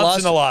say, once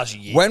in the last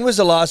year. When was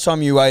the last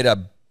time you ate a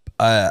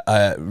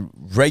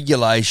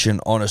regulation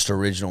honest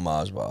original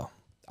Mars bar?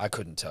 I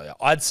couldn't tell you.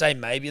 I'd say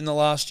maybe in the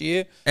last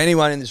year.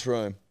 Anyone in this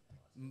room?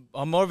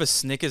 I'm more of a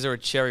Snickers or a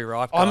cherry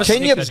ripe guy. I'm a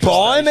Can you Snickers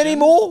buy them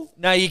anymore?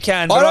 No, you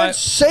can. I But don't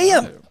see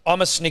them.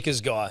 I'm a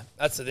Snickers guy.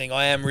 That's the thing.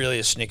 I am really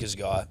a Snickers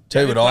guy.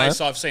 Tell you what I am.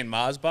 place I've seen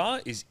Mars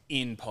bar is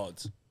in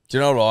pods. Do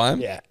you know what I am?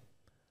 Yeah.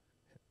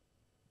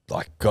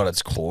 Like, got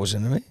its claws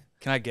into me.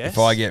 Can I guess? If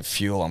I get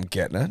fuel, I'm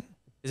getting it.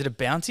 Is it a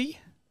bounty?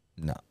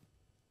 No.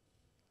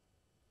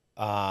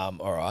 All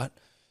right.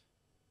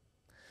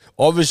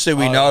 Obviously,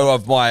 we know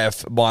of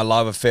my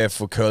love affair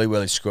for Curly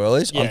Welly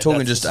Squirrelies. Yeah, I'm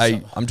talking that's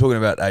I'm talking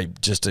about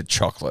just a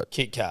chocolate.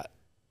 Kit Kat.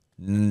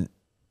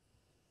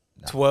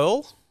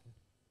 Twirl?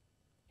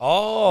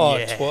 Oh,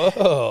 Yeah.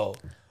 twirl.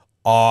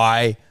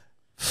 I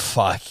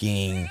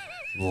fucking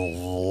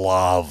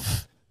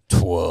love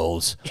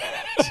twirls.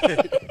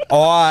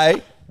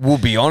 I will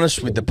be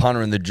honest with the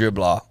punter and the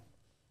dribbler.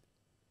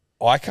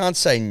 I can't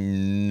say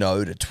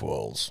no to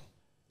twirls.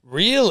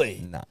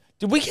 Really? No.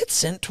 Did we get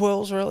sent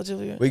twirls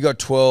relatively? We got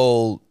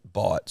 12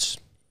 bites.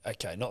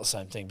 Okay, not the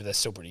same thing, but they're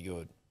still pretty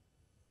good.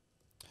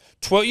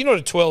 Twirl, you know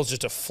what a twirl is?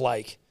 Just a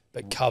flake,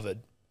 but covered.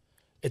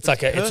 It's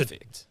like a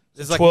Perfect. it's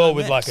There's a twirl no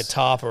with mess. like a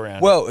tarp around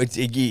it. Well, it's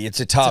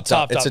a topped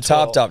up. It's a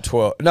topped twirl. up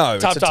twirl. No,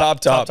 it's a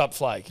topped up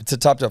flake. It's a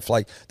topped up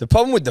flake. The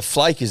problem with the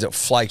flake is it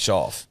flakes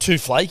off. Too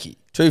flaky.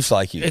 Too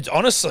flaky. It's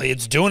honestly,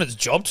 it's doing its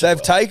job too They've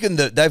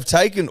well.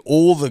 taken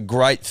all the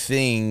great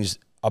things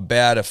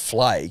about a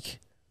flake,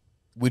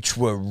 which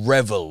were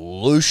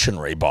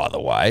revolutionary, by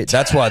the way.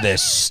 That's why they're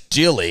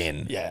still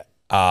in Yeah.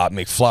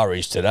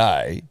 McFlurries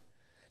today.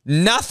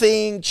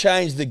 Nothing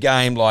changed the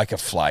game like a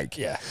flake.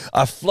 Yeah.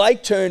 A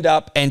flake turned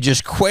up and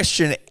just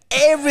questioned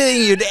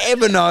everything you'd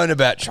ever known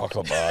about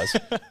chocolate bars.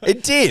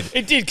 It did.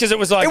 It did because it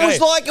was like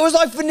It was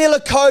like vanilla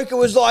Coke. It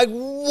was like,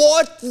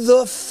 what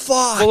the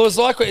fuck? Well, it was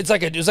like a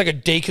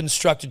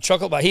deconstructed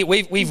chocolate bar. Here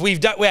we've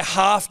done. We're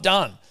half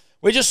done.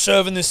 We're just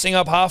serving this thing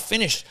up half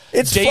finished.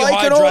 It's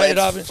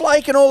dehydrated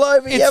flaking all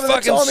over. It's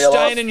fucking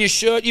staining your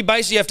shirt. You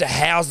basically have to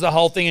house the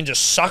whole thing and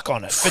just suck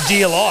on it for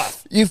dear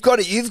life. You've got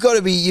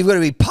to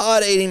be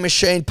part eating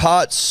machine,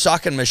 part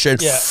sucking machine.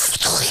 Yeah.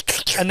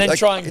 And then Like,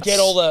 try and get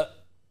all the.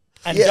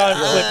 And Yeah, don't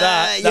flip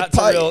that.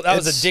 That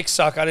was it's- a dick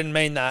suck. I didn't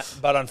mean that,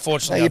 but No,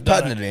 unfortunately, you're I've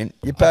done patting it in.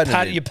 You're patting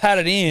it in. You pat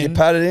it in. You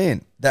pat it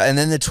in. And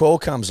then the twirl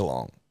comes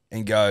along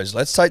and goes,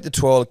 let's take the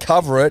twirl,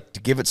 cover it to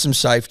give it some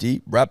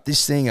safety, wrap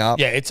this thing up.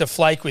 Yeah, it's a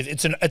flake with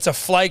it's a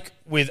flake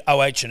with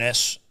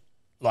OH&S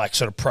like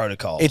sort of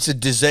protocol. It's a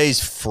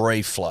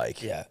disease-free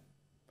flake. Yeah.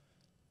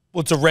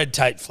 Well, it's a red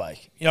tape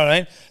flake. You know what I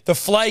mean? The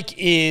flake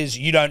is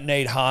you don't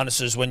need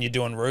harnesses when you're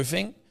doing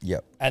roofing.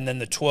 Yep. And then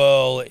the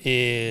twirl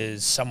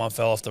is someone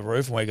fell off the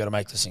roof and we got to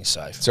make this thing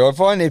safe. So if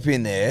I nip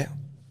in there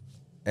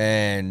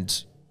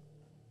and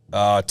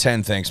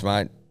 10 thanks,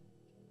 mate.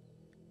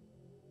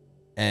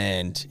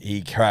 and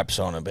he craps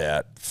on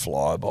about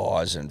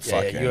flybys and Yeah,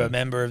 fucking. you're a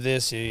member of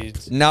this.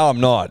 No, I'm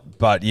not.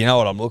 But you know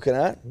what I'm looking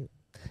at? You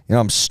know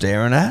what I'm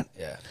staring at?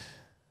 Yeah.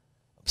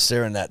 I'm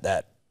staring at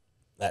that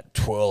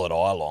twirl at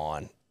eye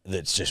line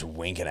that's just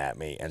winking at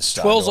me and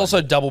stuff. Twirl's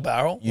also double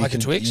barrel, like a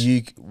Twix.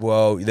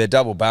 Well, they're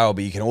double barrel,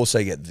 but you can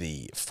also get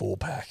the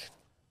 4-pack.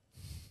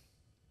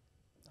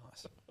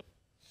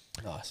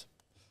 Nice.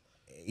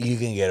 You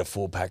can get a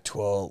 4-pack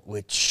twirl,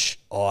 which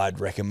I'd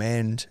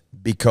recommend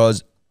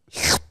because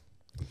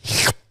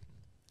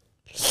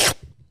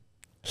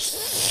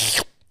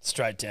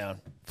Straight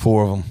down.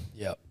 4 of them.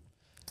 Yep.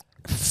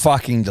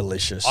 Fucking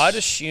delicious. I'd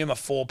assume a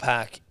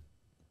 4-pack,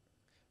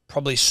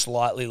 probably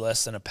slightly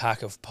less than a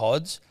pack of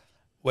pods.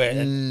 Where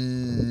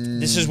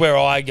this is where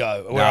I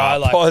go. Where I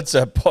like pods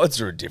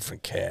are a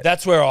different cat.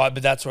 That's where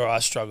I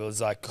struggle.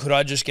 Is like, could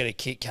I just get a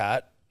Kit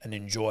Kat and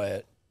enjoy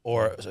it,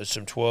 or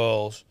some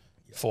twirls,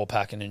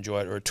 4-pack and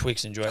enjoy it, or a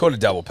Twix and enjoy it? Called a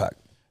double pack.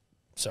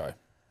 Sorry.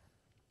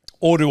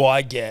 Or do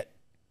I get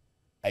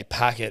a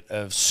packet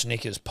of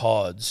Snickers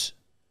pods,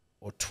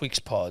 or Twix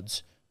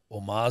pods,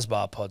 or Mars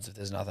bar pods if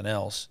there's nothing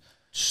else?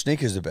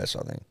 Snickers the best,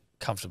 I think.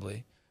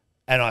 Comfortably,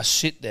 and I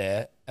sit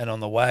there, and on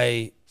the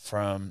way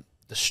from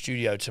the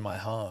studio to my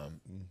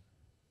home,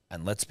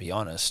 and let's be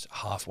honest,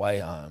 halfway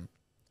home,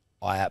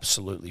 I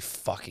absolutely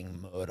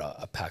fucking murder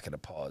a packet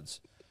of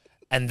pods.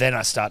 And then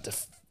I start to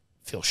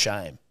feel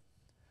shame.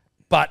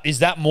 But is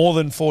that more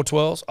than 4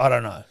 twirls? I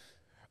don't know.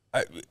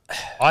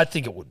 I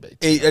think it would be.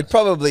 It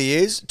probably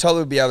is.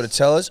 Tully would be able to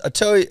tell us. I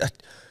tell you,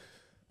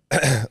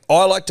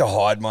 I like to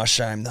hide my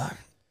shame though.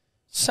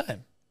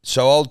 Same.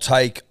 So I'll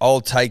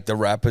take the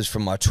wrappers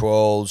from my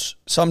twirls.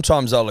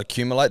 Sometimes they'll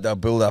accumulate. They'll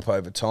build up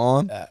over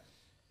time.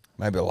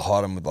 Maybe I'll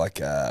hide them with like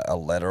a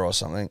letter or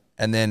something.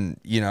 And then,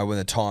 you know, when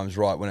the time's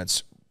right, when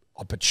it's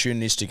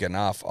opportunistic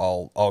enough,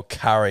 I'll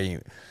carry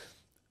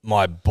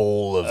my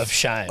ball of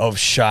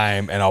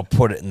shame and I'll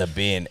put it in the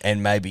bin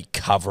and maybe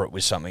cover it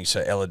with something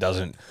so Ella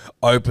doesn't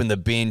open the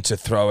bin to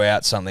throw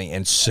out something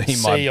and see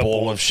my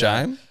ball of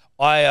shame.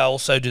 I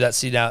also do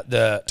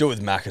that. Do it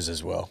with Macca's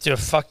as well. Dude,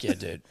 fuck yeah,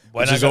 dude.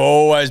 Which has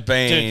always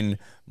been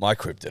my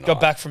kryptonite. Got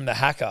back from the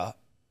Hacker.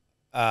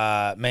 Me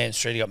and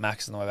Streety got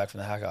Macca's on the way back from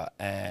the Hacker,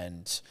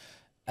 and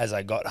as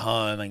I got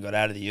home and got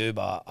out of the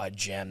Uber, I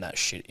jammed that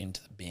shit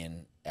into the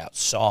bin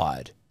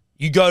outside.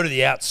 You go to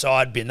the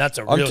outside bin. That's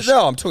a real...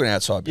 I'm talking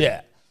outside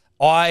bin.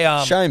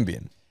 Yeah. Shame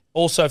bin.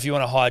 Also, if you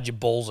want to hide your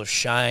balls of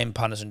shame,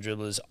 punters and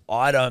dribblers,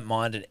 I don't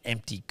mind an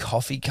empty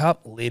coffee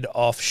cup, lid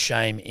off,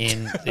 shame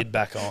in, lid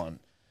back on.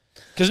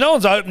 Because no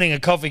one's opening a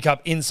coffee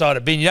cup inside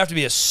a bin. You'd have to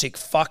be a sick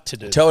fuck to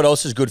do Tell what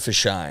else is good for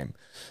shame.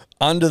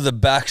 Under the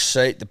back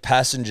seat, the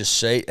passenger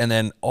seat, and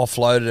then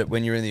offloaded it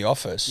when you're in the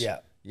office. Yeah.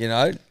 You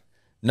know?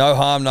 No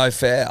harm, no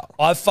foul.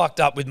 I've fucked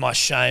up with my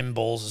shame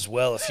balls as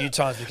well a few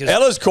times because...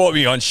 Ella's caught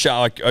me on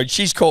shame.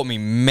 She's caught me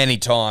many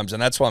times,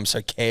 and that's why I'm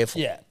so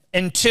careful. Yeah.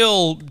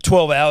 Until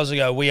 12 hours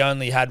ago, we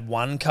only had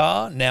one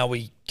car. Now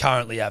we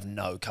currently have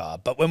no car.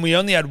 But when we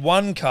only had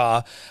one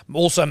car,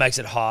 also makes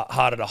it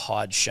harder to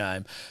hide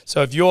shame.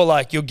 So if you're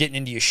like, you're getting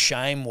into your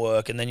shame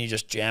work and then you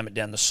just jam it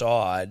down the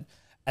side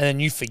and then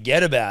you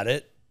forget about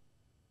it,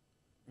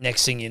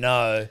 next thing you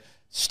know,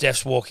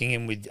 Steph's walking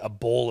in with a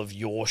ball of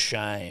your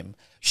shame.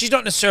 She's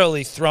not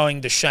necessarily throwing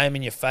the shame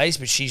in your face,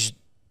 but she's...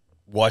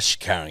 Why is she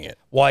carrying it?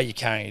 Why are you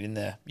carrying it in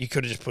there? You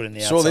could have just put it in the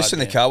outside. Saw this in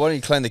the car. Why don't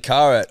you clean the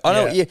car out? I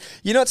know.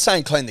 You're not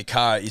saying clean the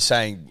car out. You're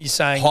saying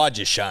hide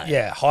your shame.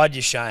 Yeah, hide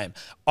your shame.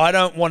 I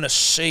don't want to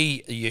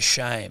see your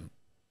shame.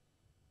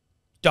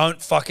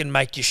 Don't fucking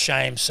make your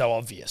shame so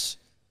obvious.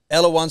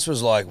 Ella once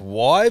was like,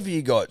 why have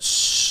you got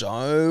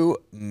so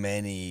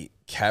many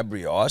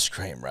Cadbury ice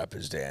cream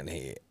wrappers down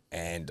here?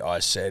 And I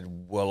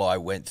said, well, I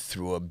went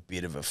through a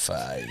bit of a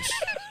phase.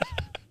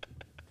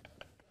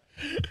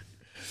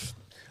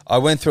 I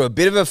went through a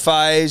bit of a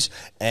phase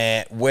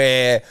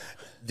where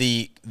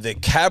the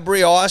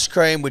Cadbury ice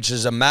cream, which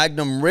is a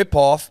Magnum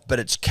ripoff, but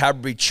it's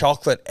Cadbury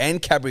chocolate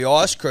and Cadbury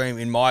ice cream,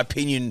 in my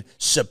opinion,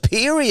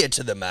 superior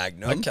to the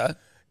Magnum,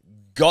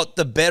 got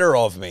the better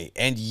of me.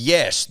 And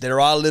yes, there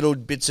are little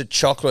bits of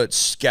chocolate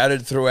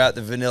scattered throughout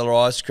the vanilla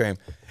ice cream.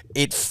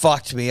 It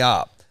fucked me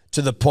up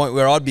to the point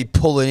where I'd be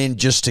pulling in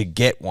just to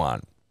get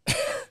one.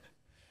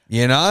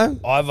 You know?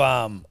 I've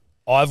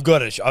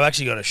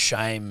actually got a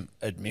shame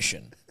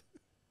admission.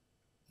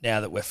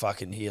 Now that we're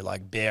fucking here,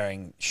 like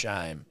bearing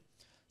shame.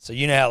 So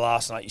you know how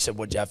last night you said,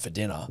 what'd you have for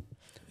dinner?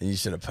 And you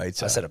said a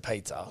pizza. I said a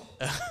pizza.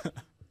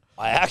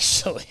 I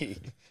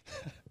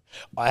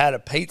had a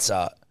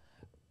pizza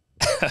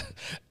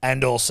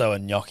and also a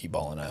gnocchi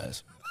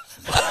bolognese.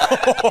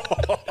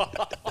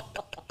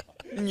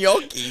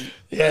 Gnocchi?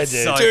 Yeah,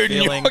 So dude,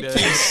 filling, gnocchi dude.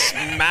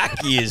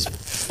 smacky as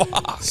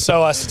fuck.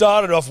 So I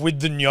started off with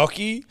the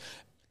gnocchi.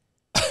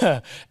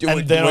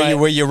 Dude,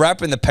 were you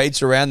wrapping the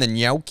pizza around the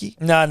gnocchi?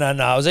 No.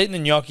 I was eating the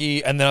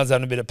gnocchi and then I was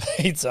having a bit of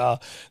pizza.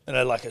 Then I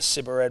had like a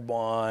sip of red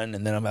wine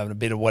and then I'm having a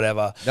bit of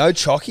whatever. No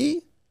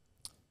chocky?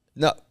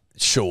 No,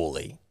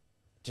 surely.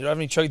 Did I have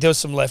any chocolate? There was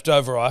some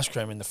leftover ice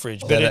cream in the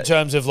fridge, but in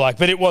terms of like,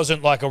 but it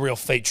wasn't like a real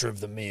feature of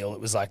the meal. It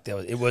was like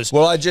it was.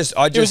 Well, I just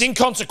it was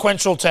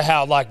inconsequential to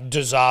how like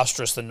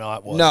disastrous the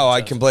night was. No,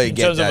 I completely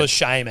get that. In terms of a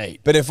shame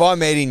eat. But if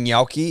I'm eating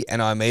gnocchi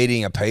and I'm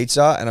eating a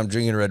pizza and I'm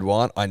drinking red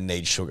wine, I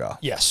need sugar.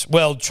 Yes.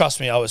 Well, trust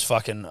me, I was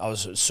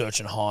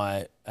searching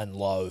high and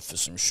low for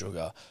some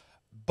sugar.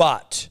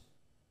 But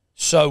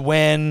so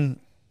when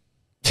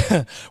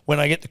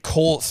I get the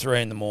call at 3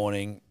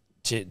 a.m.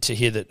 to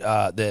hear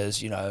that there's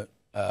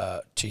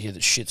to hear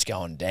that shit's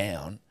going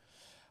down,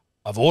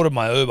 I've ordered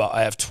my Uber.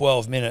 I have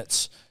 12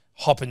 minutes.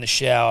 Hop in the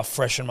shower,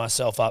 freshen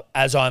myself up.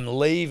 As I'm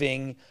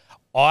leaving,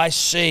 I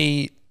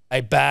see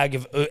a bag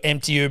of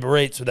empty Uber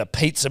Eats with a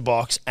pizza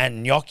box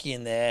and gnocchi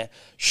in there.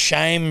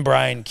 Shame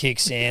brain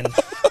kicks in,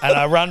 and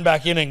I run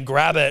back in and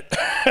grab it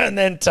and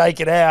then take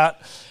it out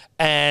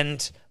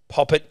and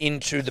pop it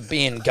into the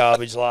bin.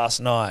 Garbage last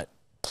night.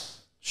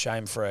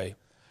 Shame free.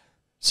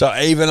 So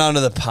even under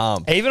the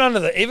pump, even under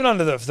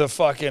the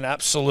fucking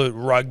absolute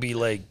rugby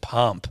league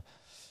pump,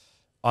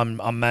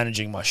 I'm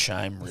managing my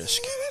shame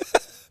risk.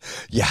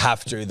 You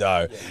have to,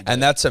 though. Yeah,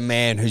 and that's a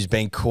man who's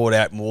been caught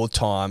out more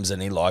times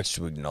than he likes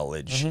to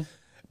acknowledge. Mm-hmm.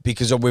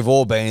 Because we've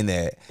all been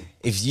there.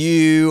 If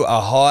you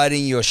are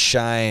hiding your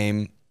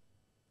shame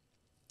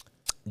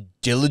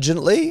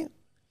diligently,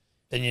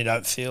 then you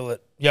don't feel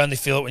it. You only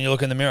feel it when you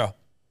look in the mirror.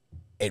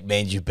 It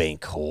means you've been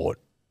caught.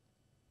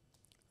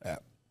 Yeah.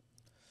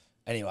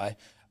 Anyway.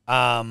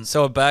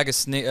 So a bag of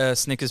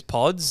Snickers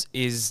pods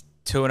is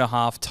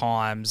 2.5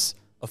 times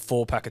a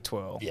 4-pack of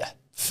 12. Yeah.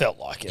 Felt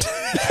like it.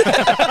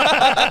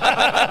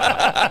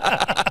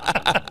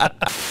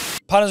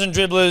 Punters and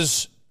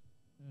dribblers,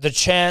 the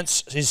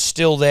chance is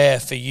still there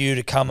for you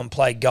to come and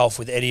play golf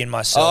with Eddie and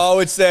myself. Oh,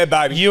 it's there,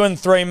 baby. You and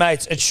 3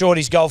 mates at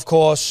Shorty's Golf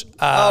Course.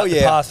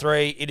 The Par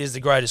 3. It is the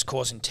greatest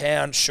course in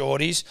town,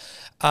 Shorty's.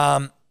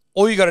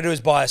 All you got to do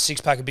is buy a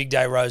 6-pack of Big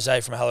Day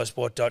Rosé from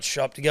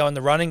hellosport.shop to go in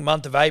the running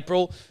month of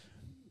April.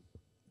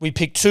 We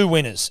pick 2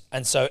 winners,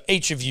 and so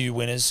each of you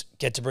winners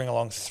get to bring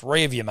along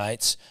 3 of your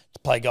mates to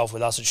play golf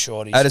with us at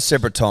Shorty's. At a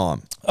separate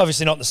time.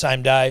 Obviously not the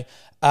same day.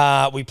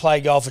 We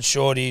play golf at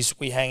Shorty's,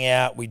 we hang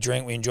out, we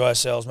drink, we enjoy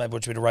ourselves, maybe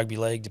watch a bit of rugby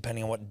league,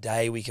 depending on what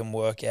day we can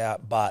work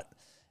out. But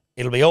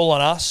it'll be all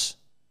on us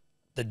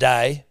the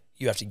day.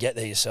 You have to get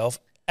there yourself,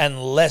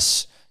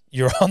 unless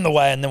you're on the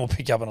way, and then we'll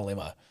pick you up in a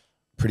limo.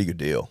 Pretty good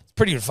deal.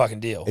 Pretty good fucking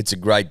deal. It's a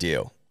great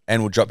deal.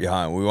 And we'll drop you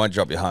home. We won't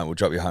drop you home. We'll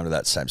drop you home to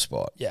that same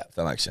spot. Yeah. If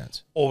that makes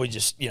sense. Or we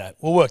just,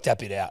 we'll work that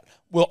bit out.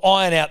 We'll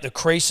iron out the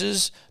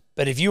creases,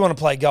 but if you want to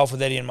play golf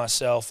with Eddie and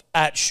myself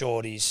at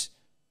Shorty's.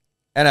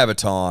 And have a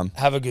time.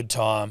 Have a good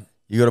time.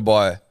 You got to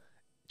buy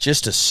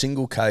just a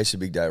single case of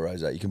Big Day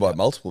Rosé. You can buy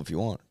multiple if you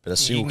want, but a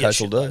single case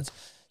will do.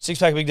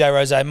 6-pack of Big Day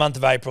Rosé, month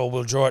of April.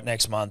 We'll draw it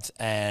next month,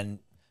 and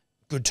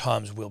good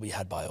times will be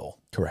had by all.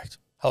 Correct.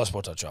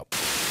 hellosport.shop.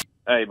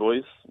 Hey,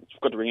 boys.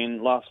 Forgot to ring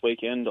in last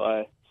weekend.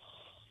 I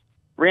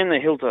ran the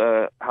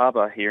Hilda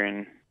Harbour here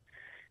in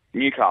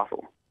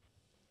Newcastle,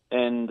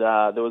 and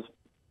there was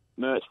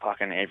merch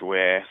fucking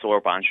everywhere. Saw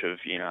a bunch of,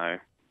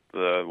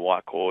 the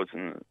white cords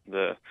and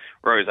the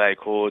rosé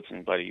cords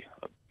and bloody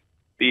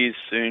Beers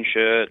Soon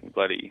shirt and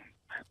bloody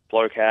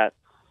bloke hat.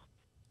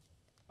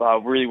 But I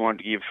really wanted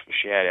to give a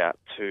shout out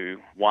to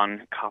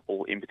one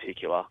couple in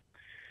particular.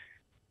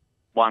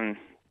 One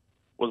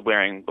was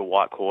wearing the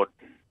white cord,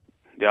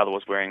 the other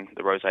was wearing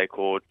the rosé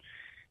cord,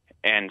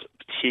 and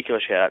particular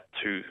shout out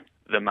to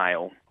the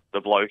male, the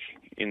bloke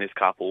in this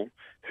couple,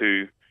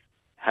 who,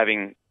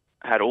 having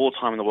had all the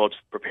time in the world to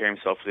prepare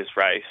himself for this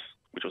race,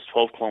 which was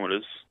 12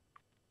 kilometres,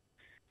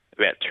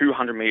 about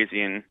 200 metres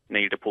in,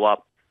 needed to pull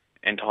up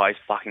and tie his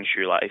fucking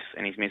shoelace,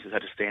 and his missus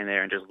had to stand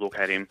there and just look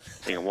at him,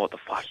 thinking, what the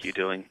fuck are you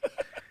doing?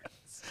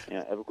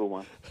 Yeah, have a good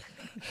one.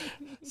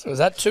 So is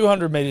that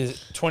 200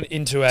 metres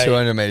into a...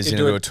 200 metres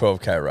into a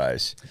 12K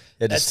race.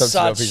 Yeah, just stops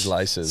off his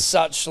laces.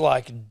 Such,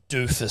 like,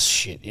 doofus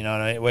shit, you know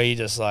what I mean? Where you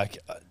just, like,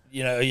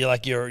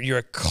 you're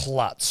a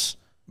klutz.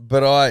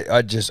 But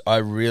I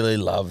really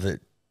love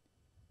that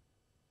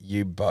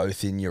you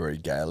both in your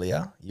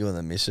regalia, you and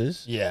the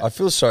missus. Yeah. I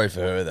feel sorry for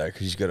her, though,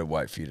 because she's got to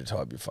wait for you to tie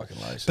up your fucking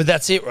laces. But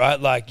that's it, right?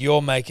 Like,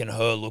 you're making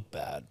her look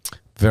bad.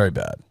 Very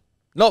bad.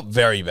 Not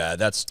very bad.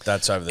 That's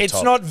over the top.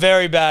 It's not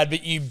very bad,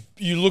 but you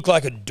look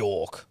like a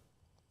dork.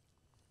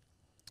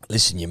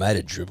 Listen, you made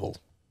a dribble.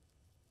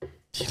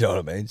 You know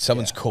what I mean?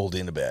 Someone's called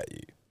in about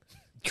you.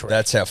 Correct.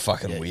 That's how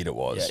fucking weird it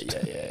was.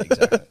 Yeah,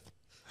 exactly.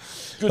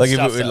 Good like,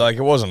 stuff,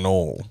 it wasn't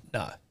normal.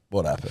 No.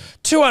 What happened?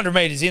 200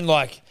 metres in,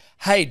 like,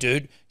 hey,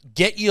 dude,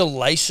 get your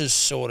laces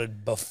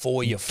sorted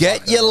before you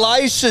Get your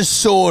laces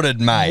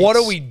sorted, mate. What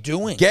are we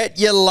doing? Get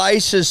your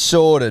laces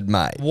sorted,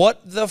 mate.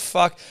 What the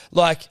fuck?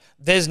 Like,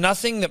 there's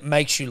nothing that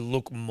makes you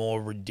look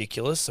more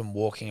ridiculous than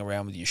walking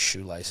around with your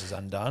shoelaces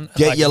undone. And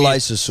Get like, your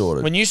laces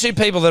sorted. When you see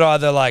people that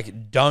either,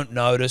 like, don't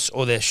notice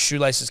or their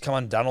shoelaces come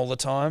undone all the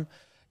time,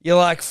 you're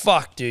like,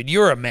 fuck, dude,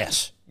 you're a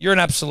mess. You're an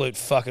absolute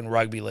fucking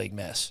rugby league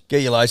mess.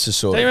 Get your laces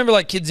sorted. Do you remember,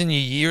 like, kids in your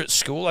year at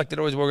school, like, they'd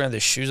always walk around with their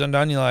shoes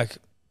undone? You're like,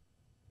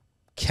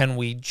 can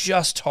we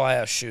just tie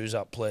our shoes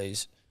up,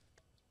 please?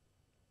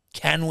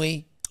 Can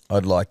we?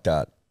 I'd like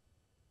that.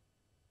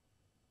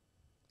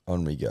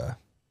 On we go.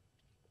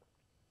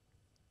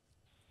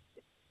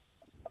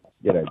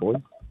 G'day, boys.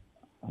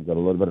 I've got a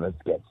little bit of a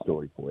sketch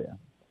story for you.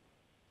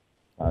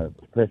 To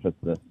preface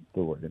this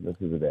story, this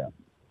is about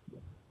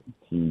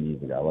 2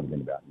 years ago. I would have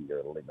been about year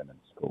 11 in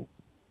school.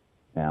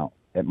 Now,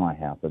 at my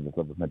house, I just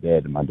lived with my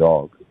dad and my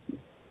dog.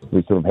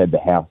 We sort of had the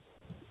house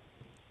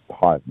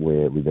type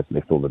where we just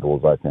left all the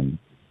doors open,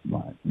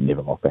 like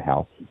never locked the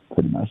house,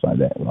 pretty much like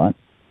that, right?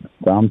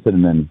 So I'm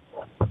sitting in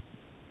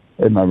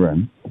my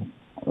room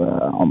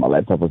on my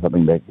laptop or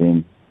something back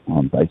then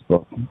on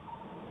Facebook.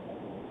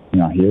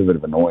 I hear a bit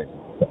of a noise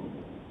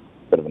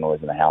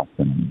in the house,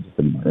 and I'm just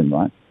in my room,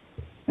 right?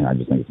 And I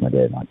just think it's my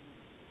dad, like,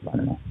 I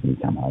don't know, he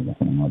come home or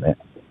something like that.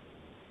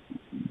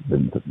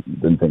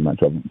 Didn't think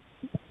much of him.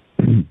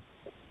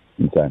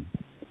 And so,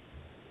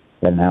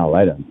 about an hour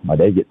later, my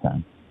dad gets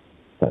home.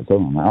 So I saw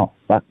him, I'm like, oh,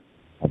 fuck,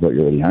 I thought you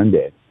were already home,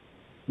 Dad.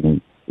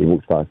 And he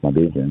walks past my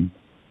bedroom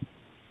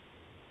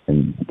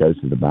and goes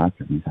to the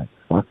bathroom. He's like,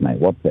 fuck, mate,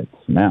 what's that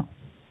smell?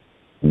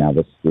 And now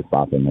this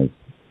bathroom is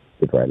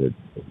decorated.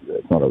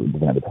 It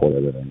doesn't have a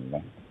toilet or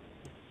anything.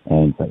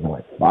 And so you're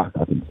like, fuck,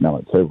 I can smell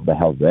it too. What the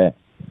hell's that?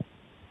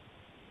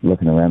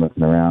 Looking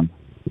around.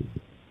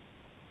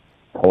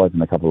 Pull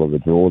open a couple of the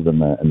drawers in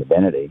the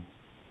vanity.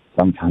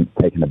 Some cunt's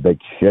taking a big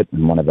shit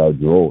in one of those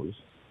drawers.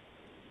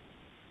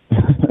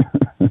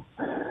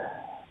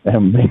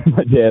 And me and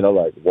my dad are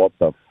like, what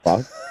the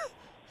fuck?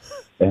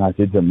 And I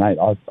said to him, mate,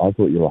 I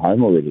thought you were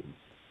home already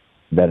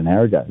about an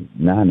hour ago.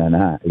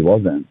 No, he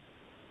wasn't.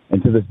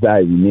 And to this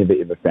day, we never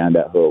ever found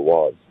out who it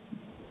was.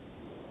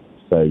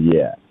 So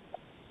yeah,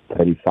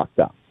 Cody fucked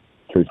up.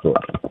 True story.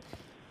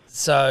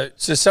 So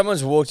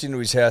someone's walked into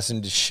his house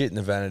and just shit in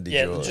the vanity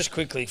drawer. Yeah, just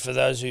quickly, for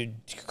those who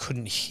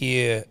couldn't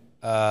hear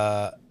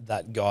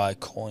that guy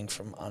calling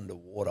from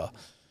underwater.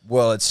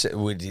 Well, it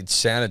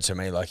sounded to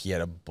me like he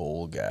had a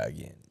ball gag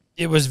in.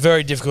 It was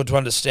very difficult to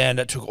understand.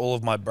 It took all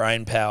of my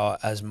brain power,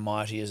 as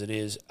mighty as it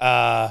is.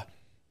 So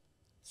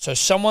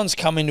someone's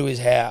come into his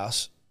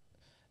house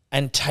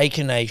and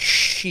taken a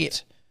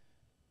shit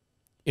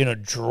in a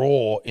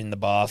drawer in the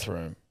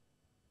bathroom.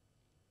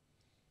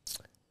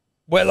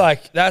 Well,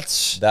 like,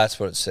 that's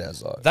what it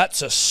sounds like.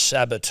 That's a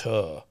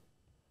saboteur.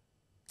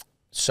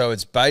 So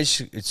it's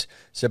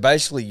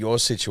basically your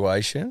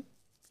situation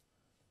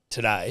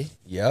today.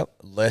 Yep.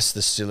 Less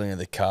the stealing of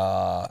the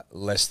car,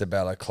 less the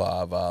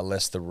balaclava,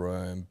 less the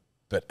room,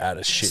 but add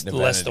a shit in a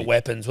vanity. Less the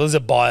weapons. Well, there's a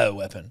bio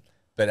weapon.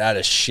 But add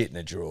a shit in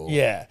a drawer.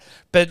 Yeah.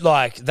 But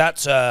like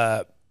that's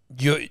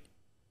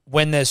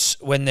when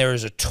there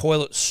is a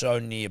toilet so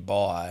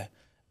nearby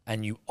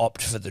and you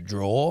opt for the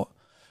drawer,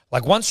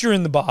 like once you're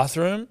in the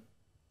bathroom,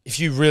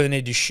 if you really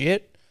need to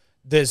shit,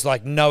 there's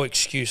like no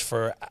excuse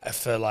for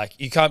like,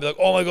 you can't be like,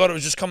 oh my God, it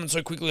was just coming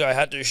so quickly, I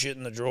had to shit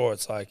in the drawer.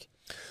 It's like,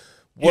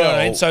 you know what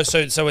I mean? So it's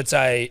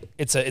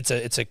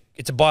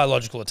a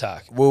biological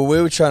attack. Well,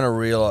 we were trying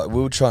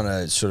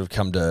to sort of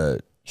come to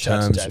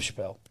terms. Dave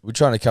Chappelle. We're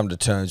trying to come to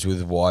terms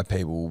with why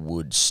people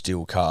would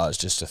steal cars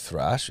just to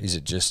thrash. Is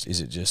it just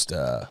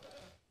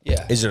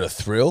yeah. Is it a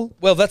thrill?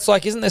 Well, that's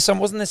like, wasn't there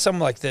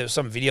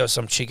some video of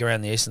some chick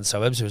around the eastern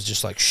suburbs who was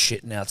just like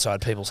shitting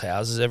outside people's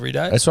houses every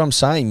day? That's what I'm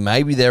saying.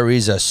 Maybe there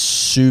is a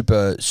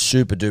super,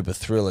 super duper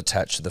thrill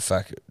attached to the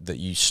fact that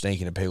you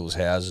sneak into people's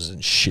houses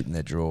and shit in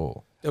their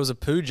drawer. There was a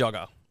poo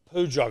jogger.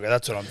 Poo jogger,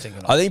 that's what I'm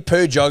thinking of. I think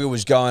poo jogger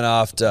was going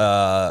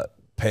after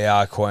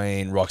PR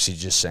queen Roxy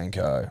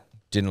Jasenko.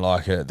 Didn't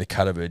like the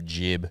cut of her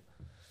jib.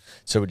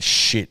 So it would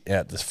shit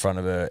out the front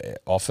of her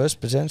office,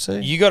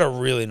 potentially. You got to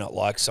really not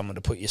like someone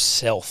to put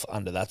yourself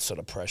under that sort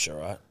of pressure,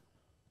 right?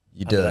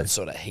 You under do. that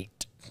sort of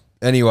heat.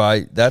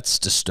 Anyway, that's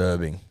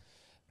disturbing.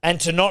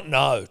 And to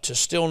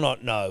still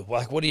not know.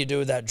 Like, what do you do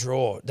with that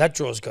drawer? That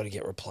drawer's got to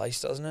get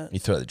replaced, doesn't it? You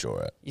throw the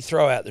drawer out. You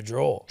throw out the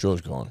drawer.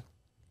 Drawer's gone.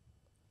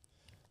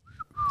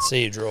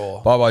 See you,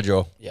 drawer. Bye-bye,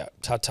 drawer. Yeah,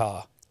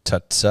 ta-ta.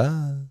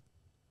 Ta-ta.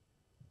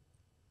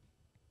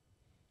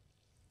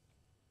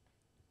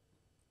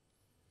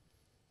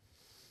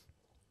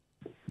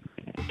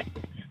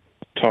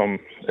 Tom,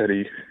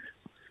 Eddy,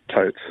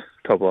 Totes,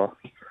 Cobbler,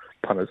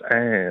 Punters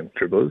and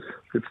Dribblers.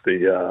 It's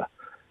the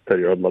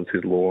 30-year-old loves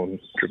his lawn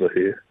dribbler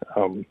here.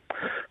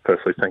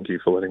 Firstly, thank you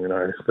for letting me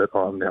know that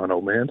I'm now an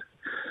old man.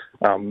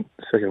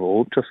 Second of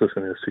all, just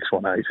listening to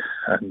 618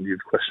 and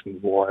you've questioned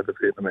why the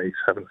Vietnamese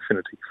have an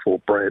affinity for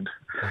bread.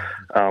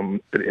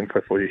 Bit of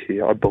info for you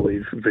here. I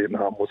believe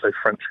Vietnam was a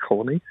French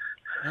colony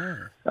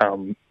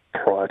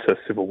prior to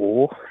Civil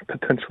War,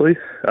 potentially.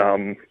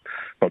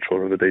 Not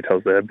sure of the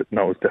details there, but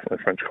no, it was definitely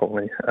a French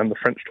colony. And the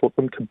French taught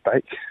them to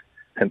bake,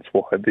 hence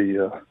why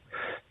the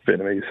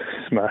Vietnamese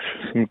smash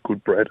some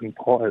good bread and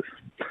pies.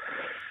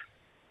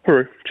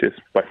 Hooroo. Cheers.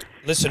 Bye.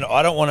 Listen,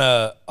 I don't want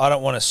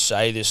to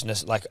say this.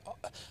 Like,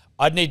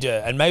 I'd need to,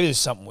 and maybe there's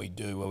something we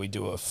do where we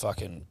do a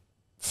fucking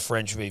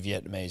French v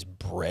Vietnamese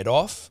bread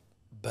off.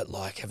 But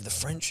like, have the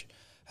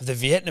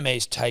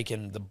Vietnamese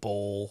taken the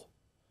ball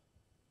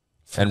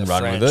from and the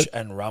run French with it?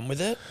 and run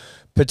with it?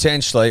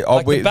 Potentially.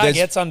 Like the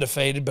baguette's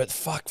undefeated, but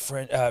fuck,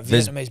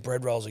 Vietnamese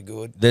bread rolls are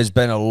good. There's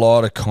been a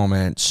lot of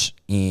comments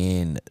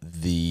in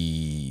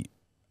the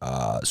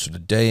sort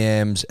of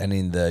DMs and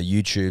in the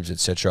YouTubes,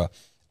 etc.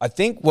 I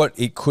think what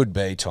it could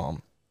be,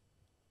 Tom,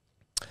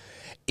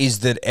 is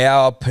that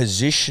our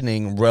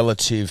positioning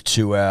relative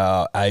to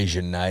our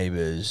Asian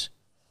neighbours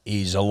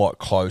is a lot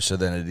closer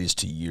than it is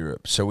to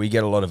Europe. So we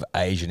get a lot of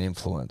Asian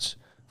influence.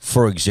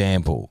 For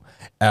example,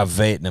 our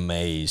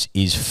Vietnamese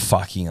is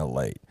fucking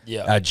elite.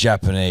 Yeah. Our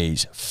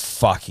Japanese,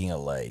 fucking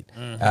elite.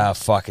 Our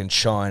fucking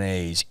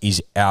Chinese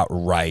is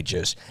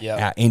outrageous.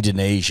 Yeah. Our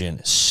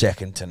Indonesian,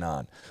 second to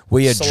none.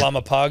 We are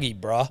Salamapagi,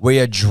 bruh. we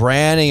are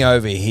drowning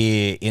over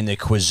here in the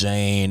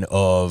cuisine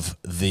of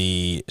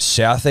the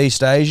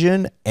Southeast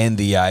Asian and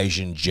the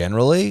Asian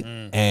generally.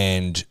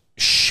 And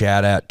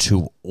shout out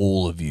to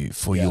all of you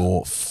for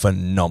your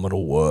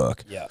phenomenal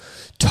work. Yeah.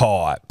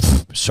 Ty,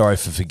 sorry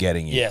for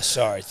forgetting you. Yeah,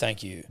 sorry,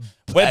 thank you.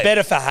 We're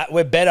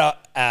better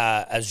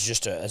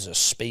as a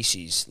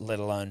species, let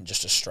alone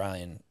just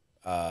Australians,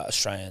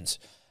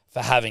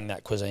 for having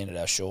that cuisine at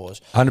our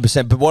shores.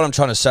 100%. But what I'm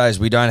trying to say is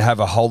we don't have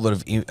a whole lot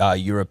of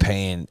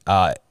European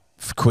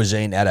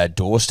cuisine at our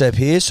doorstep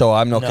here, so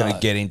I'm not going to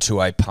get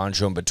into a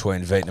punch on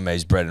between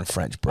Vietnamese bread and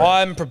French bread.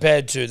 I'm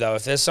prepared to, though.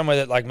 If there's somewhere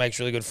that like makes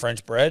really good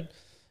French bread,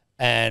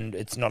 and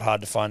it's not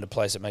hard to find a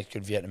place that makes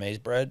good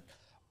Vietnamese bread,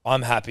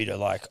 I'm happy to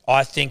like.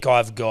 I think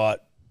I've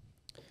got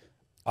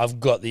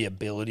the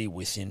ability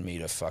within me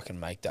to fucking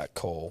make that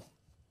call.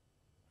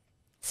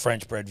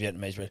 French bread,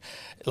 Vietnamese bread,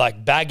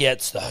 like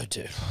baguettes though,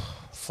 dude.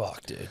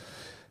 Fuck, dude.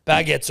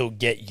 Baguettes will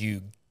get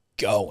you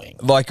going.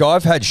 Like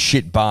I've had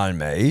shit banh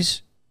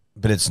mi's,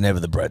 but it's never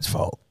the bread's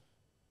fault.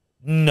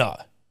 No,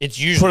 it's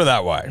usually Put it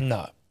that way.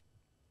 No,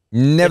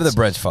 Never the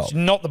bread's fault. it's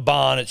not the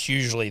barn. It's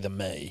usually the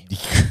me.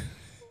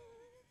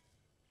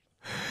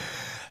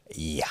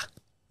 Yeah.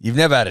 You've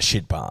never had a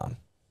shit barn.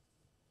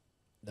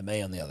 The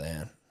me, on the other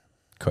hand.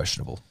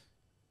 Questionable.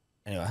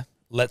 Anyway,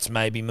 let's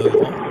maybe move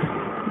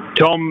on.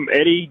 Tom,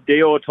 Eddy,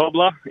 Dior,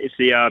 Toddler. It's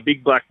the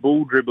Big Black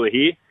Bull dribbler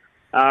here.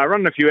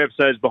 Running a few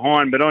episodes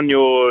behind, but on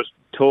your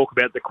talk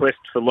about the quest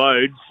for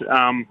loads,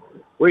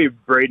 we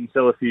breed and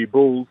sell a few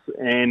bulls,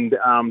 and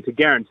to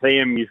guarantee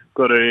them, you've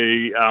got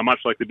to,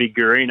 much like the big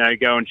Garino,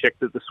 go and check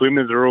that the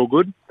swimmers are all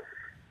good.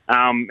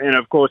 And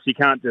of course, you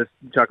can't just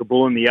chuck a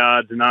bull in the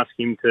yards and ask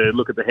him to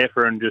look at the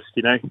heifer and just,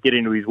 get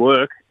into his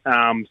work.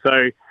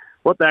 So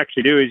what they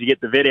actually do is you get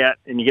the vet out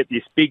and you get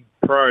this big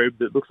probe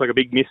that looks like a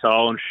big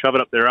missile and shove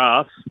it up their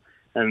ass.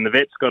 And the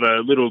vet's got a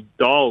little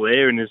dial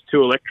there, and there's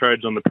 2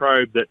 electrodes on the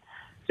probe that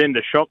send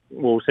a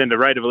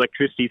rate of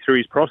electricity through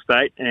his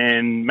prostate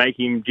and make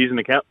him jizz in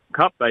a cup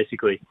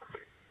basically.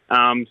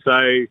 I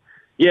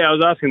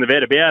was asking the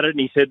vet about it, and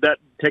he said that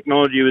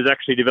technology was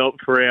actually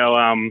developed for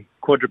our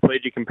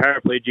quadriplegic and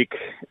paraplegic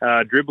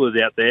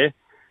dribblers out there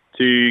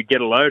to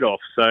get a load off.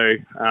 So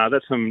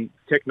that's some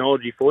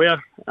technology for you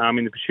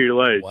in the pursuit of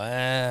loads.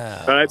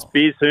 Wow. So that's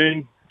beer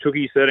soon.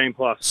 Chookies 13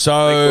 plus.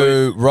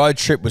 So road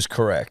trip was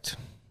correct.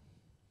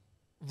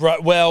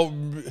 Right. Well,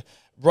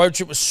 road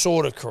trip was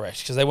sort of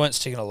correct because they weren't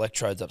sticking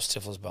electrodes up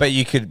Stifler's butt. But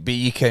you can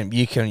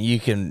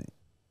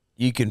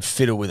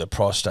fiddle with a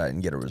prostate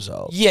and get a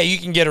result. Yeah, you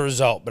can get a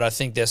result, but I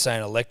think they're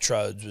saying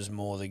electrodes was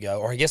more the go.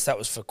 Or I guess that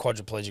was for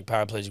quadriplegic,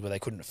 paraplegic, where they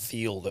couldn't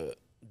feel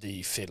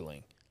the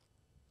fiddling.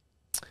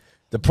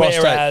 The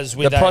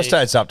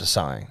prostate's up to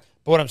something.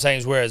 But what I'm saying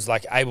is, whereas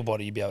like able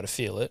body, you'd be able to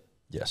feel it.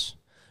 Yes.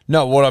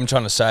 No, what I'm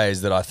trying to say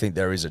is that I think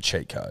there is a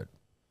cheat code.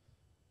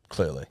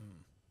 Clearly.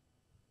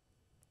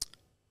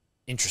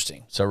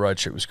 Interesting. So road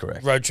trip was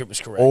correct. Road trip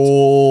was correct.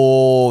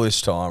 All this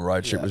time,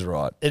 road trip was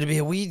right. It'd be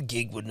a weird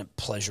gig, wouldn't it,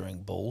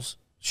 pleasuring bulls?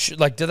 Do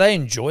they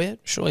enjoy it?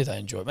 Surely they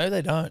enjoy it. Maybe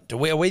they don't. Are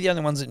we the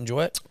only ones that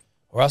enjoy it?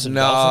 Or us and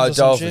dolphins or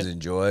some dolphins shit?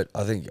 enjoy it.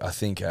 I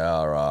think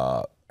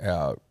our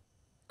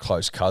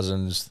close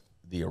cousins,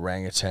 the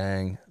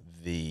orangutan,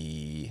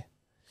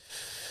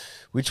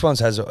 which one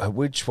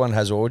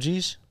has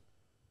orgies?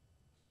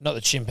 Not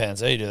the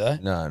chimpanzee, do they?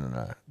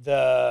 No.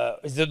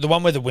 Is it the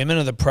one with the women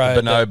or the pro?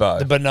 The bonobo.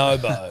 The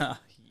bonobo.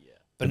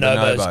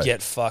 Bonobos bonobo.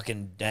 get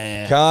fucking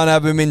damn. Can't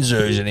have them in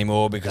zoos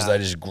anymore because they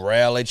just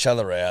growl each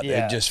other out. Yeah.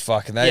 They're just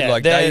fucking. Yeah,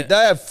 They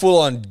have full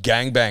on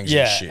gangbangs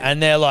Yeah, and shit.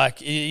 and they're like,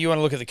 you want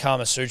to look at the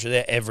Kama Sutra,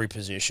 they're every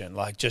position.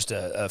 Like just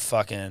a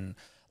fucking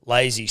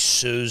lazy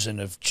Susan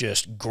of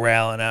just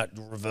growling out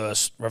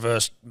reverse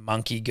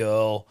monkey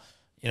girl.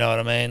 You know what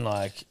I mean?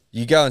 Like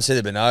you go and see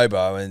the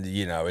bonobo, and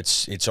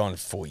it's on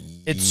for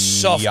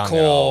it's young softcore.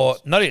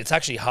 old. Not even, it's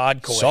actually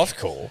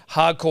hardcore.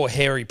 Hardcore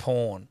hairy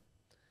porn.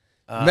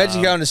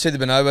 Imagine going to see the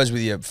bonobos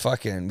with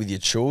your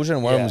children,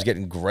 and one of them was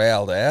getting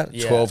growled out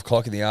at 12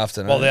 o'clock in the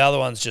afternoon. While the other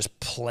one's just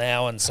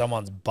ploughing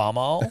someone's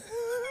bumhole.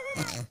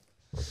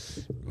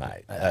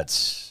 Mate,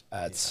 that's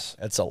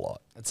a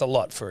lot. It's a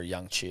lot for a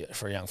young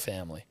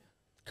family.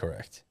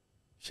 Correct.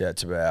 Shout out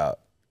to our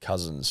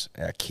cousins,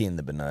 our kin,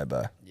 the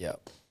bonobo.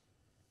 Yep.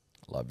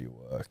 Love your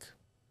work.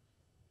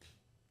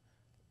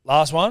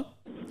 Last one?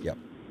 Yep.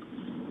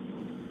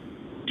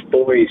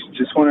 Boys,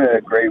 just want to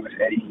agree with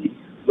Eddy.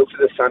 looked at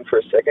the sun for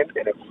a second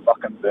and it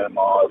fucking burned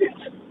my eyelids.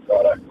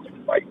 Righto.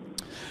 Wait.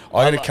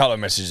 I got a couple of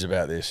messages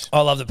about this.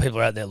 I love that people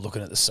are out there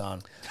looking at the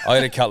sun. I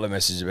got a couple of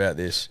messages about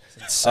this.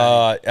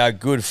 Our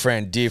good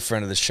friend, dear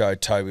friend of the show,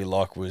 Toby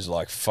Locke, was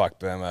like, fuck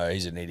Burma,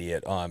 he's an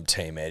idiot. I'm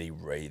Team Eddie,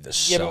 read the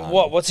sun. Yeah,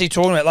 but what's he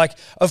talking about? Like,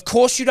 of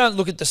course you don't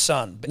look at the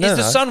sun. But is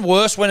the sun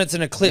worse when it's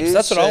an eclipse? You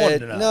That's what I wanted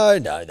to know.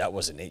 No, that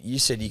wasn't it. You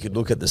said you could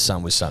look at the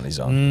sun with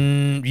sunnies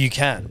on. You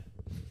can.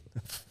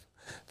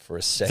 For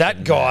a second.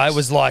 That guy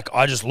was like,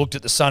 I just looked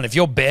at the sun. If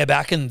you're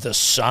barebacking the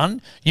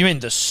sun, you mean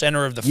the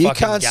center of the You fucking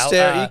can't galaxy?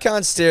 stare. You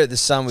can't stare at the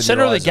sun with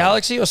Center your of the eyes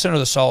galaxy or center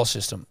of the solar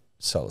system?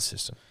 Solar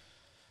system.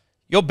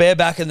 You're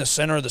barebacking the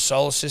center of the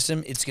solar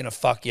system, it's going to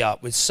fuck you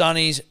up. With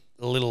sunnies,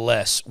 a little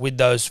less. With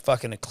those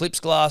fucking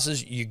eclipse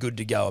glasses, you're good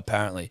to go,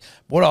 apparently.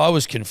 What I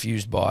was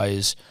confused by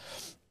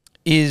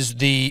is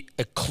the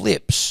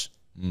eclipse,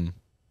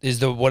 is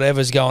the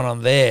whatever's going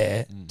on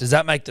there, does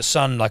that make the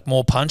sun like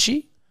more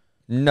punchy?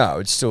 No,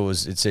 it's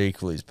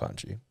equally as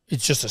punchy.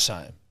 It's just the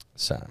same.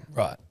 Same.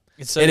 Right.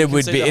 It'd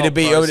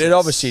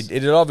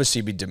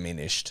obviously be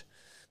diminished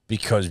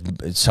because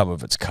some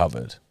of it's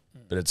covered,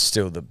 but it's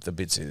still the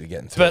bits that are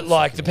getting through. But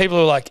like the people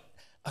who are like,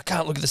 I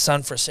can't look at the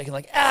sun for a second,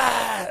 like,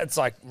 it's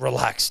like,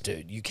 relax,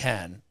 dude. You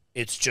can.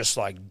 It's just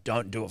like,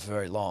 don't do it for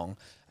very long.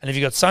 And if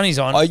you got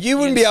sunnies on, you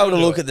wouldn't be able to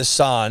look at the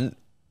sun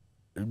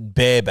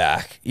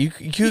bareback. You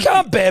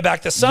can't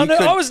bareback the sun.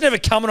 I was never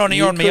coming on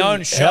here on my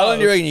own show. How long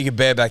do you reckon you could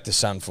bareback the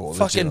sun for?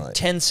 Fucking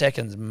 10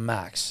 seconds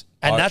max.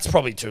 And that's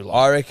probably too long.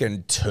 I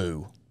reckon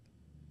 2.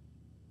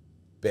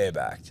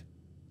 Barebacked.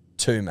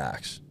 2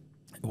 max.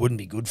 It wouldn't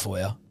be good for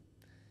you.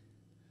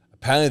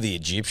 Apparently the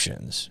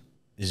Egyptians,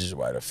 this is a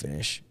way to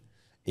finish,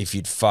 if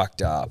you'd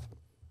fucked up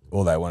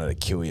or they wanted to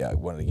kill you,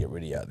 wanted to get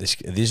rid of you.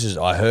 This is,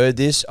 I heard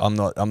this. I'm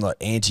not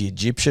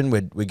anti-Egyptian.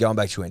 We're going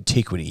back to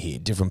antiquity here.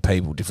 Different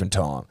people, different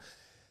time.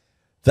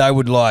 They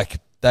would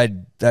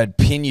they'd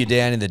pin you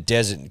down in the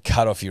desert and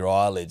cut off your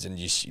eyelids and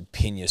just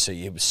pin you so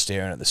you were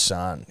staring at the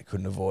sun. You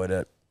couldn't avoid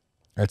it.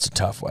 That's a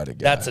tough way to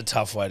go. That's a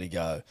tough way to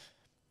go.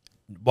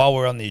 While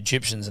we're on the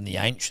Egyptians and the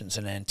ancients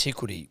and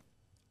antiquity,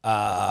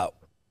 as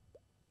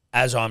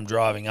I'm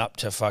driving up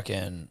to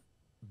fucking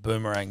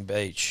Boomerang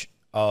Beach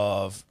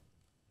of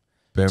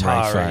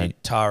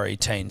Taree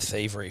teen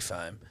thievery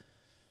fame,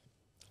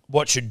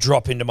 what should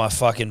drop into my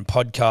fucking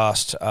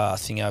podcast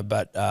thingo,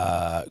 but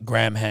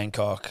Graham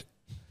Hancock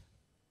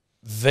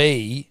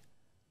an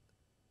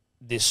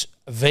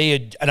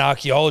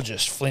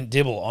archaeologist, Flint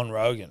Dibble on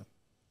Rogan.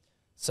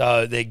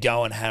 So they're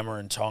going hammer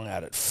and tong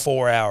at it.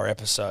 4-hour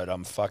episode.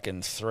 I'm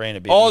fucking 3 and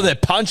a bit. Oh, they're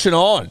punching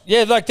on.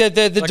 Yeah, like they're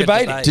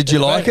debating. Did you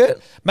like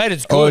it? Mate,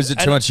 it's good. Or is it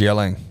too much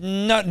yelling?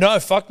 No,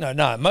 fuck no.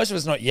 Most of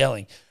it's not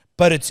yelling.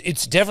 But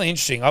it's definitely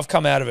interesting. I've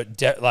come out of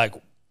it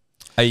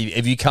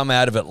have you come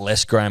out of it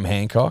less Graham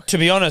Hancock? To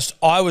be honest,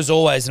 I was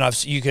always,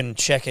 and you can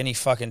check any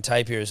fucking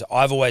tape here,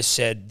 I've always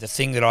said the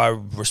thing that I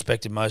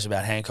respected most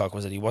about Hancock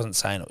was that he wasn't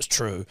saying it was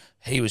true.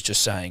 He was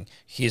just saying,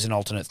 here's an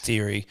alternate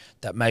theory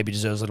that maybe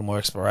deserves a little more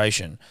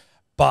exploration.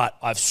 But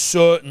I've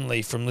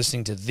certainly, from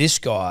listening to this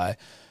guy,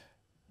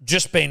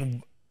 it's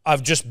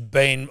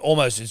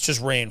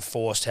just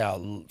reinforced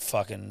how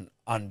fucking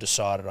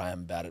undecided I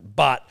am about it.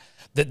 But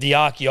that the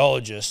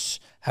archaeologists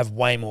have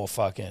way more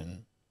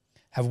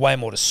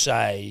to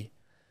say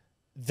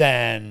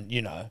than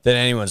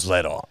anyone's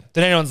let on.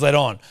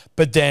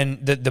 But then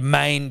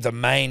the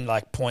main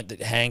like point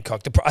that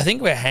Hancock, I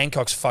think where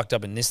Hancock's fucked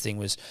up in this thing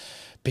was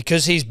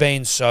because he's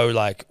been so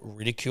like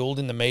ridiculed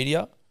in the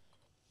media.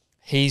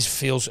 I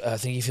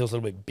think he feels a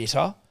little bit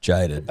bitter,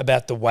 jaded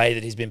about the way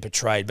that he's been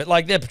portrayed. But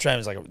like they're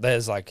portraying him as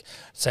there's like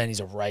saying he's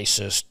a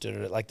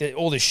racist, like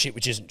all this shit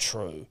which isn't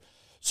true.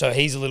 So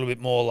he's a little bit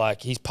more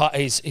like he's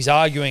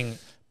arguing.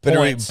 But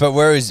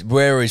where are his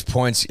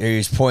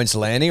points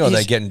landing, or are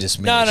they getting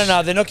diminished?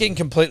 No, they're not getting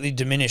completely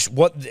diminished.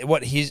 What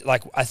his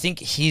I think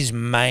his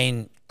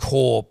main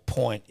core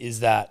point is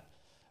that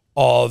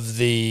of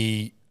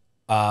the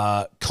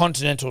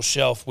continental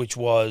shelf, which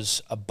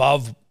was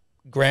above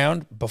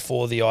ground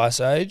before the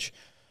Ice Age,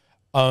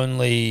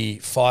 only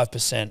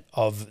 5%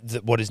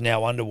 of what is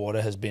now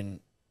underwater has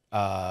been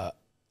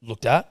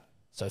looked at.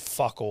 So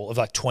fuck all of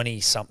like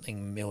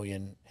 20-something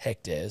million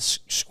hectares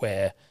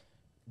square,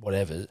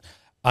 whatever.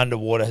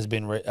 Underwater has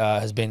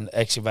been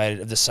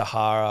excavated. Of the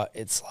Sahara,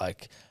 it's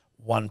like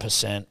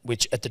 1%,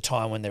 which at the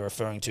time when they're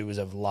referring to was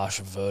a lush,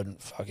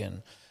 verdant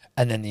fucking,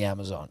 and then the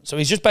Amazon. So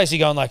he's just basically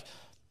going like,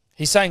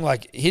 he's saying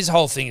like his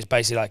whole thing is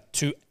basically like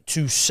to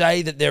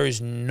say that there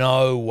is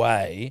no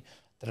way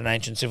that an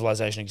ancient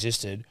civilization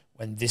existed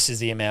when this is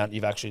the amount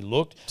you've actually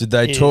looked. Did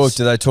they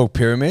talk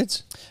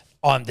pyramids?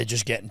 They're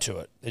just getting to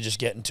it.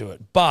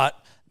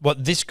 But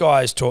what this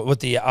guy is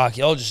what the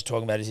archaeologist is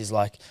talking about is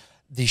like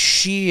the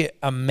sheer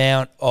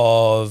amount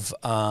of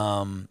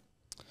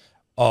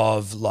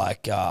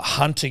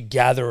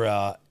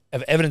hunter-gatherer,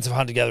 of evidence of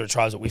hunter-gatherer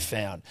tribes that we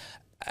found,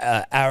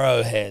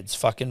 arrowheads,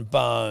 fucking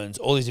bones,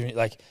 all these different,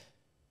 like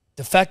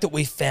the fact that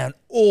we found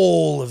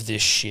all of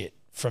this shit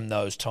from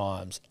those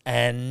times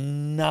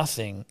and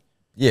nothing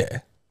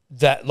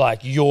that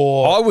like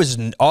you're.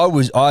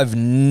 I've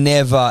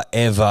never,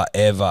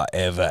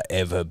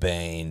 ever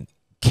been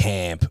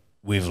camp.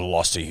 We've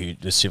lost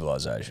a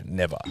civilization.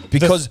 Never.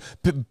 Because,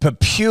 but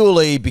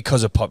purely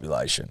because of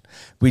population.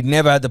 We'd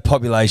never had the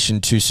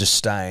population to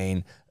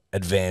sustain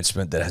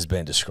advancement that has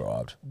been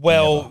described.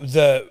 Well,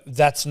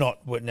 that's not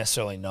what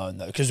necessarily known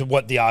though, because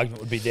what the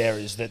argument would be there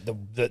is that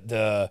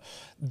the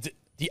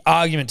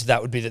argument to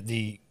that would be that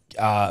the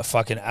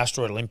fucking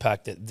asteroidal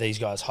impact that these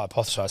guys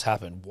hypothesize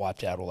happened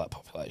wiped out all that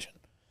population.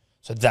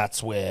 So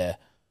that's where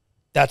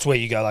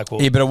you go like,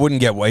 well, yeah, but I wouldn't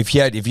get if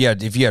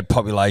you had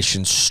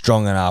population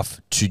strong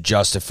enough to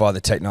justify the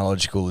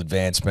technological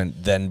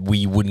advancement, then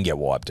we wouldn't get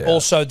wiped out.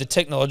 Also, the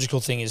technological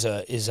thing is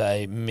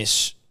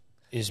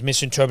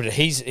misinterpreted.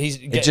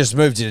 It just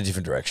moved in a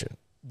different direction.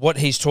 What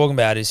he's talking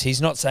about is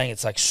he's not saying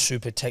it's like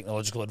super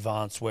technological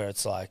advance where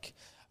it's like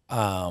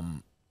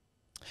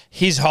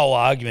his whole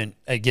argument,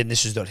 again,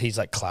 this is what he's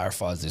like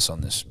clarifies this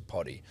on this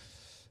potty.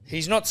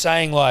 He's not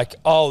saying like,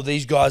 oh,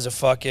 these guys are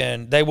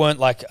fucking, they weren't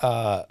like,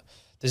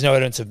 there's no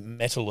evidence of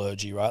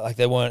metallurgy, right? Like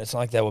they weren't, it's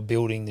not like they were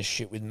building this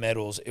shit with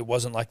metals. It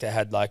wasn't like they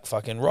had like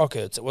fucking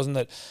rockets. It wasn't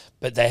that,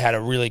 but they had a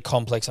really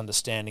complex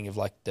understanding of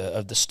like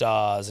of the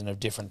stars and of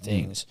different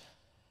things.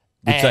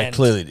 Which they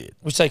clearly did.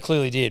 Which they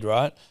clearly did,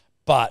 right?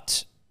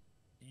 But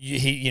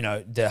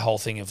the whole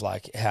thing of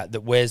like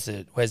where's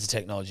the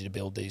technology to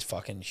build these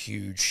fucking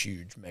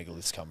huge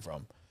megaliths come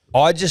from?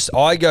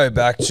 I go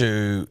back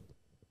to,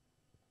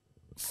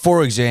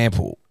 for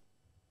example,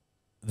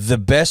 the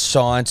best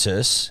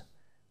scientists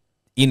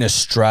in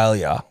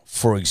Australia,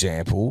 for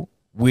example,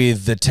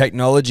 with the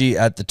technology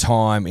at the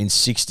time in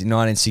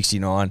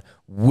 1969,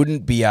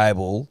 wouldn't be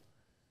able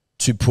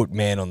to put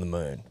man on the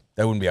moon.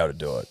 They wouldn't be able to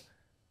do it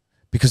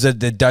because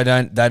they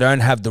don't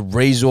have the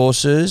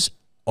resources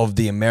of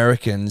the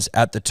Americans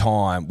at the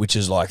time, which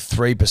is like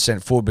 3%,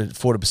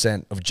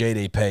 40% of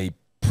GDP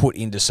put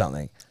into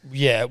something.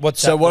 Yeah.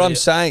 What I'm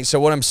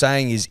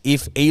saying is,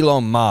 if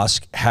Elon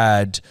Musk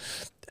had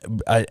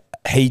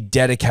he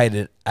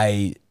dedicated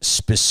a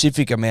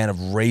specific amount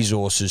of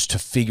resources to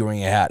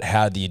figuring out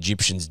how the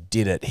Egyptians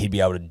did it, he'd be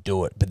able to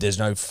do it. But there's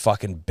no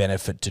fucking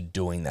benefit to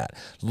doing that.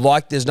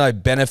 Like there's no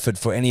benefit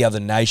for any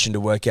other nation to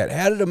work out,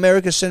 how did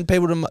America send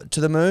people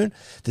to the moon?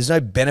 There's no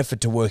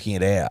benefit to working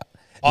it out.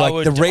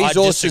 Like the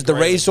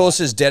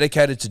resources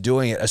dedicated to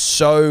doing it are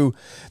so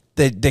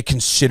they're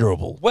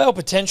considerable. Well,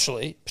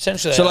 potentially. So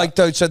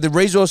the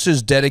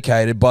resources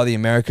dedicated by the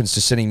Americans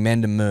to sending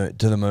men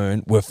to the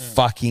moon were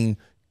fucking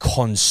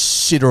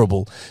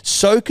considerable.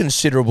 So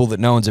considerable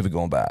that no one's ever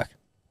gone back.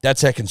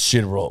 That's how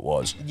considerable it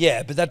was.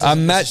 Yeah, but that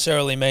doesn't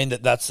necessarily mean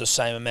that that's the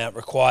same amount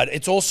required.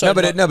 It's also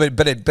but it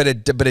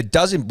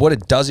doesn't. What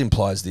it does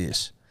imply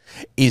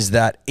is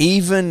that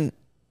even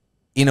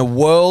in a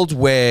world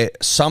where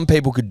some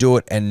people could do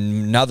it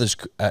and others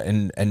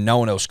and no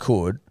one else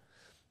could,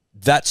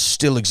 that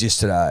still exists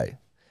today.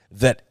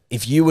 That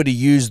if you were to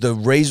use the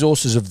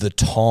resources of the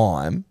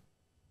time,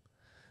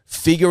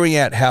 figuring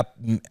out how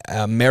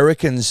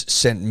Americans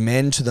sent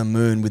men to the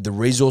moon with the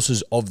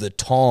resources of the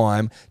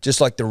time, just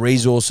like the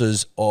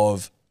resources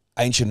of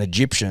ancient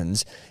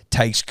Egyptians,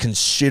 takes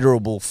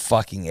considerable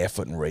fucking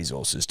effort and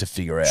resources to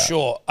figure out.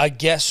 Sure, I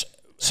guess.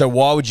 So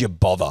why would you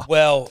bother?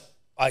 Well,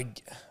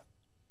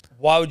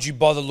 why would you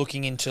bother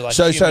looking into like?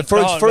 For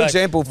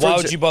example, why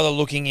would you bother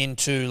looking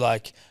into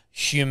like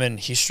human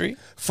history?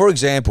 For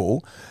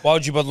example, why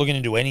would you bother looking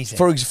into anything?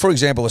 For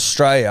example,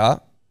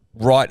 Australia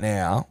right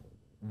now,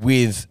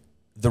 with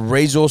the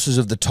resources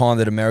of the time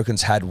that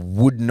Americans had,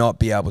 would not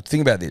be able to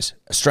think about this.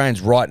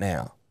 Australians right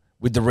now,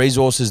 with the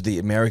resources the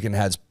American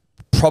has,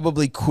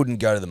 probably couldn't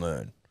go to the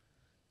moon,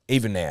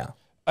 even now.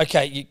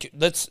 Okay,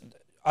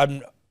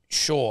 I'm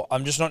sure.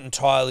 I'm just not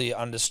entirely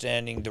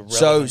understanding the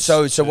relevance.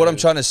 So what I'm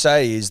trying to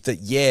say is that,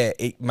 yeah,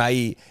 it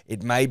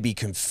may be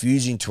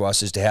confusing to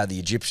us as to how the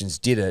Egyptians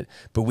did it,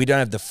 but we don't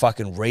have the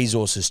fucking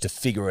resources to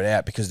figure it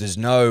out because there's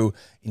no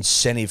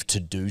incentive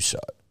to do so.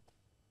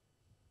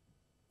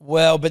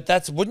 Well,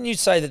 but wouldn't you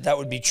say that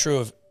would be true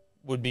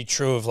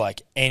of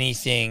like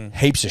anything?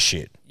 Heaps of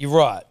shit. You're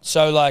right.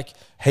 So like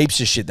heaps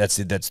of shit. That's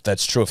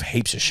true of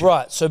heaps of shit.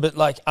 Right. So, but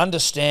like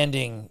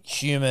understanding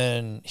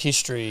human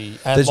history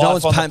and there's life no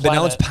one's on paying, the planet, but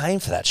no one's paying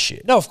for that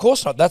shit. No, of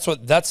course not.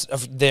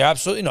 They're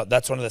absolutely not.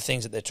 That's one of the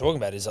things that they're talking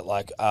about. Is that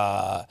like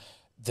that?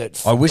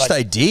 I wish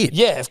they did.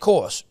 Yeah, of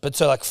course. But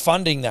so like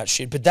funding that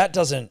shit. But that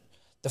doesn't.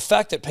 The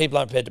fact that people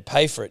aren't prepared to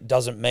pay for it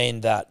does not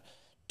mean that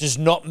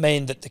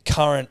the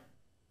current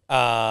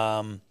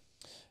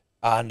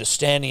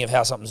understanding of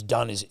how something's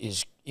done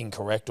is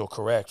incorrect or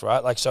correct,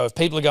 right? Like, so if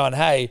people are going,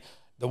 hey,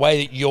 the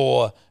way that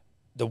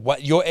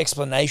your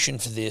explanation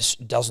for this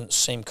doesn't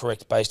seem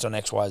correct based on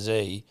X, Y,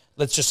 Z,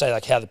 let's just say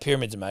like how the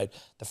pyramids are made,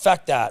 the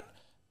fact that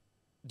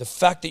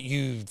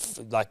you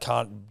like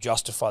can't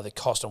justify the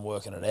cost on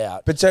working it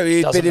out, but so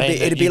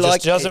it'd be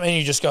like, doesn't mean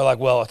you just go like,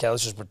 well, okay,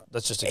 let's just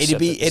accept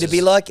it'd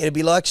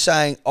be like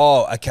saying,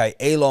 oh, okay,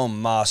 Elon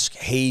Musk,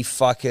 he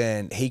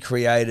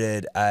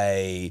created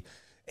a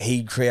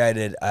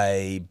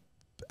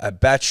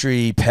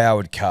battery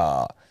powered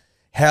car.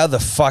 how the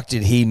fuck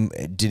did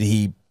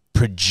he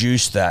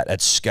produce that at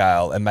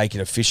scale and make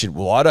it efficient?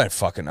 Well, I don't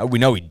fucking know. We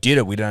know he did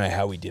it. We don't know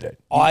how he did it.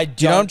 Do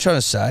you know what I'm trying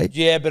to say?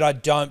 Yeah, but I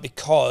don't,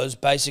 because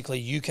basically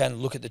you can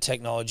look at the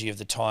technology of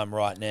the time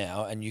right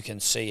now and you can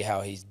see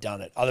how he's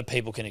done it. Other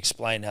people can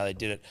explain how they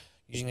did it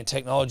using the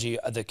technology,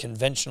 the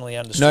conventionally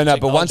understood. No,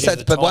 but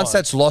once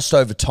that's lost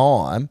over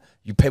time,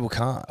 people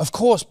can't. Of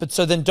course, but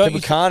so then don't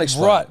people can't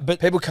explain. Right, but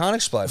people can't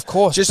explain. Of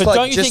course, just but like,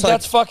 don't you think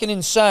that's fucking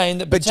insane?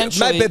 That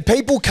potentially, but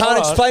people can't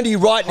explain to you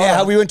right now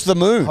how we went to the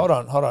moon. Hold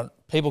on.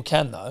 People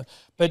can though.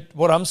 But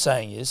what I'm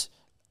saying is,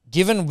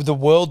 given the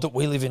world that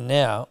we live in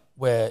now,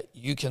 where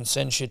you can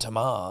send shit to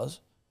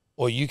Mars,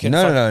 or you can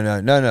No.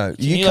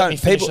 You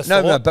can't.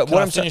 But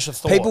what I'm saying,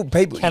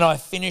 people. Can I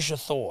finish a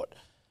thought?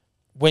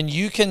 When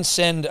you can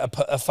send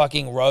a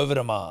fucking rover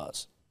to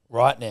Mars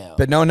right now,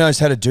 But no one knows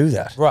how to do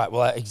that. right?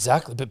 Well,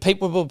 exactly. But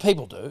people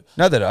do.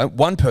 No, they don't.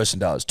 One person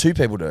does. Two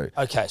people do.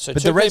 Okay, so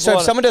But two the rest, people so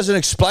if someone doesn't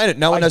explain it,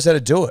 no one knows how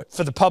to do it.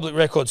 For the public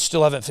record,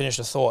 still haven't finished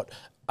a thought.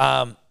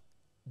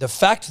 The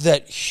fact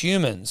that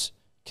humans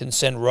can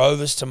send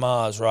rovers to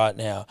Mars right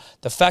now,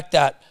 the fact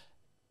that,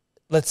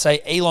 let's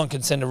say, Elon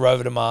can send a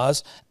rover to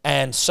Mars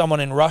and someone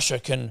in Russia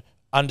can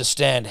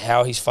understand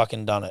how he's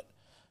fucking done it.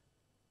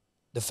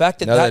 The fact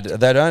that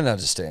they don't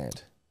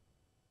understand.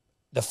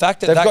 The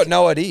fact that they've got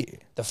no idea.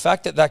 The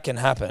fact that can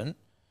happen.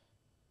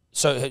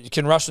 So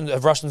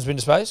have Russians been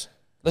to space?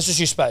 Let's just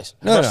use space.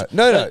 No.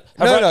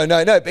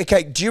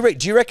 Okay, do you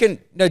reckon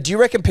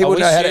people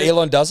know how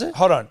Elon does it?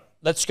 Hold on.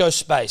 Let's go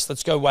space.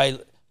 Let's go way.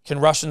 Can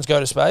Russians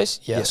go to space?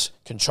 Yes.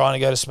 Can China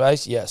go to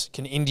space? Yes.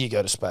 Can India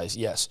go to space?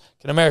 Yes.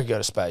 Can America go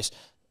to space?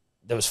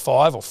 There was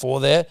 5 or 4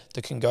 there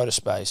that can go to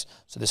space.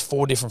 So there's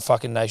 4 different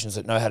fucking nations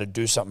that know how to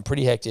do something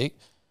pretty hectic.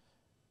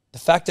 The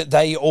fact that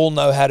they all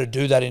know how to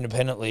do that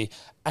independently,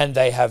 and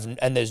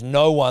there's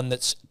no one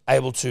that's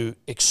able to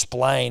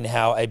explain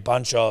how a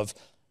bunch of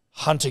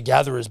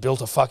hunter-gatherers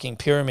built a fucking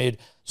pyramid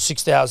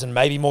 6,000,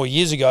 maybe more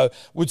years ago,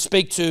 would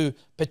speak to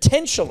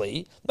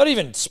potentially, not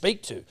even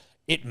speak to,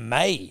 it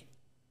may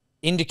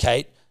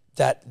indicate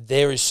that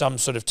there is some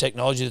sort of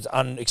technology that's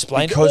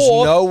unexplained. Because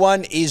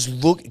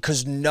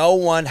no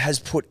one has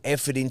put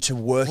effort into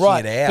working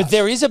it out. But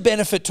there is a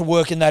benefit to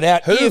working that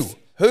out.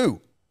 Who?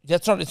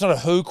 It's not a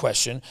who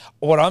question.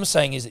 What I'm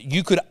saying is that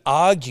you could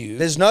argue.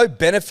 There's no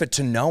benefit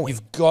to knowing.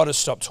 You've got to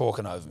stop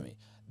talking over me.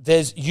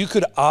 You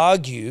could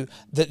argue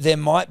that there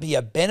might be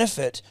a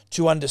benefit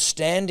to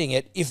understanding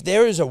it if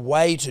there is a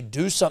way to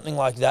do something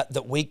like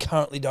that we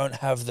currently don't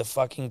have the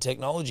fucking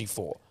technology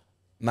for.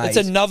 Mate,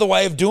 it's another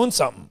way of doing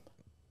something.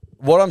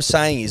 What I'm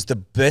saying is the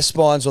best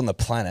minds on the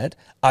planet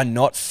are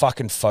not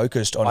fucking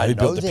focused on who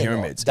built the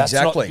pyramids.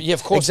 Exactly. Yeah,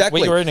 of course.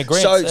 Exactly. We're in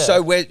agreement.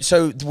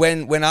 So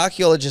when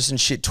archaeologists and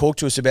shit talk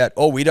to us about,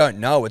 we don't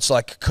know, it's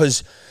like,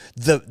 because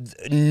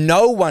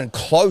no one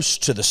close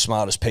to the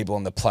smartest people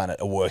on the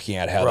planet are working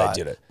out how they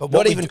did it. But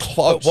not even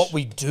close. But what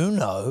we do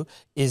know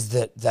is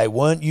that they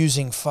weren't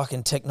using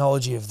fucking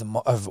technology of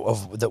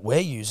that we're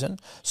using,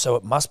 so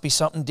it must be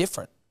something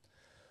different.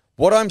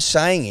 What I'm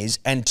saying is,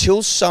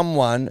 until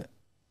someone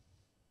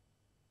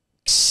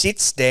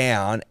sits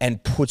down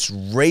and puts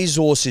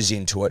resources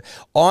into it,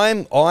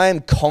 I'm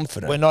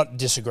confident. We're not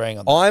disagreeing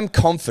on that. I'm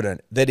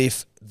confident that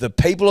if the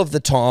people of the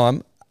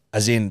time,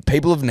 as in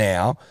people of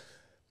now,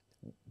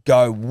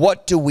 go,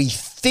 what do we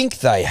think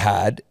they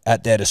had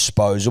at their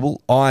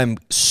disposal? I'm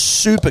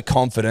super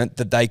confident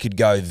that they could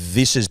go,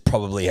 this is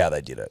probably how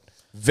they did it.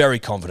 Very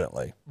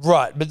confidently.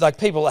 Right, but like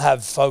people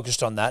have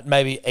focused on that.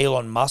 Maybe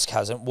Elon Musk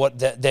hasn't.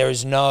 There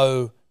is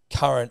no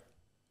current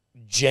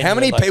genuine... How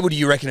many people do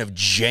you reckon have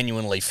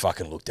genuinely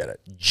fucking looked at it?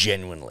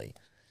 Genuinely.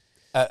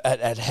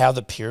 At how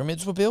the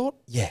pyramids were built?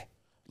 Yeah.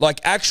 Like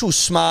actual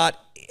smart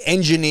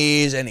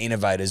engineers and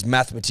innovators,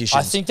 mathematicians.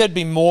 I think there'd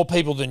be more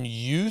people than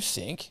you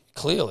think,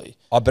 clearly.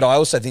 But I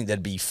also think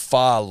there'd be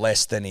far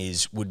less than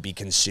would be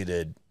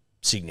considered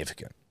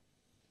significant.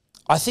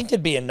 I think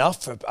there'd be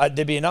enough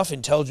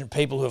intelligent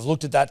people who have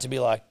looked at that to be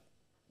like,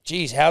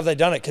 geez, how have they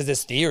done it? Because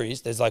there's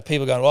theories. There's like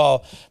people going,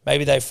 well,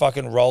 maybe they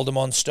fucking rolled them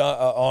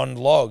on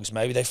logs.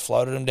 Maybe they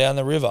floated them down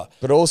the river.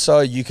 But also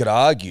you could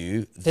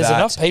argue there's that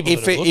enough people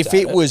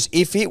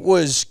if it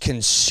was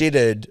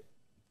considered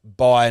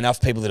by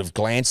enough people that have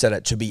glanced at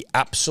it to be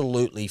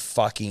absolutely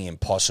fucking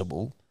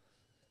impossible,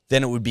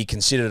 then it would be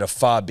considered a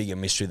far bigger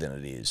mystery than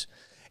it is.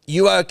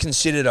 You are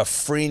considered a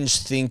fringe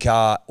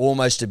thinker,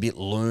 almost a bit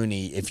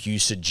loony, if you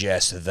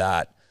suggest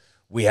that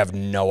we have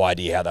no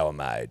idea how they were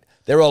made.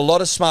 There are a lot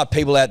of smart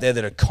people out there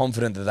that are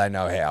confident that they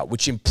know how,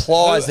 which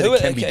implies that it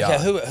can be done.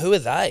 Who are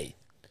they?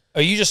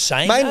 Are you just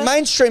saying that?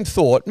 Mainstream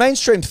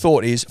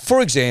thought is,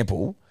 for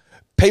example,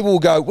 people will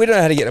go, we don't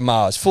know how to get to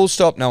Mars. Full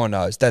stop, no one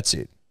knows. That's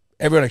it.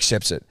 Everyone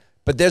accepts it.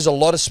 But there's a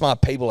lot of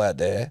smart people out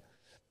there,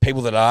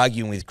 people that are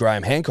arguing with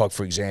Graham Hancock,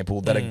 for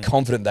example, that are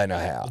confident they know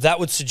how. That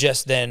would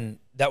suggest then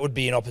that would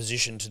be in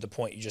opposition to the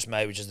point you just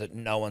made, which is that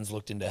no one's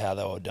looked into how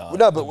they were done.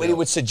 No, but it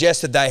would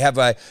suggest that they have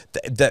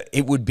that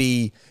it would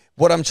be,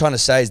 what I'm trying to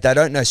say is they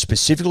don't know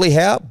specifically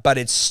how, but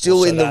it's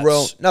still in the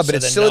realm. No, but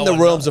it's still in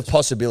the realms of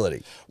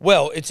possibility.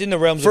 Well, it's in the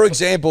realms. For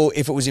example,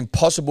 if it was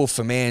impossible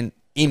for man,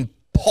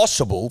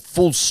 impossible,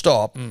 full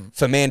stop,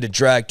 for man to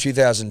drag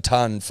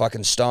 2,000-ton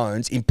fucking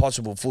stones,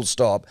 impossible, full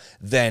stop,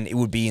 then it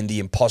would be in the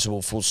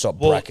impossible, full stop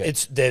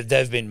bracket.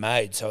 They've been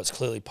made, so it's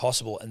clearly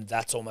possible, and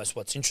that's almost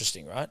what's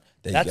interesting, right?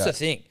 That's the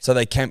thing. So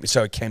it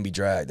can be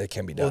dragged. They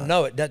can be done. Well,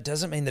 no, that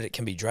doesn't mean that it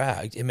can be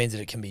dragged. It means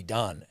that it can be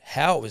done.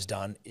 How it was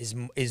done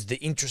is the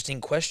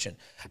interesting question,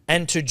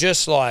 and to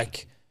just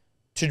like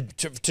to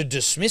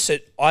dismiss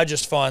it, I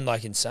just find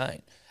like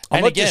insane.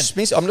 I'm not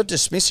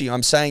dismissing.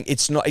 I'm saying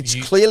it's not. It's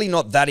clearly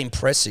not that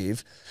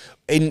impressive,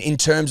 in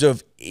terms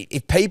of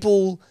if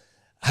people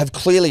have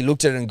clearly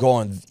looked at it and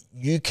gone,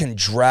 you can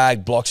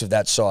drag blocks of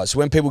that size. So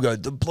when people go,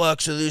 the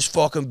blocks are this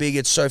fucking big,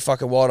 it's so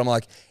fucking wild. I'm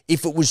like,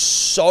 if it was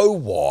so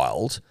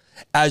wild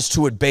as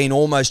to it being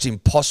almost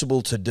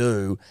impossible to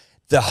do,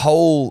 the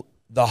whole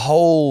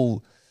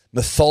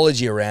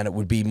mythology around it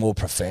would be more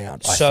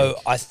profound.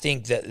 I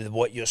think that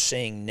what you're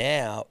seeing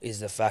now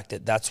is the fact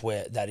that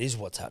that is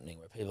what's happening,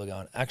 where people are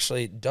going,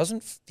 actually, it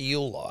doesn't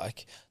feel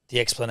like the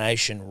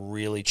explanation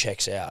really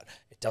checks out.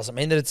 It doesn't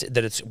mean that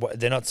it's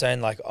they're not saying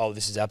like, oh,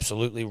 this is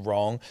absolutely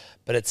wrong,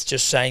 but it's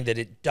just saying that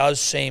it does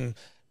seem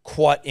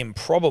quite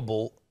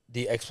improbable,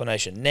 the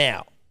explanation.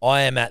 Now,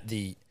 I am at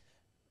the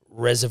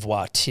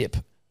reservoir tip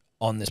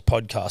on this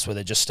podcast where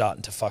they're just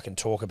starting to fucking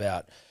talk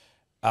about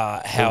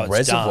how it's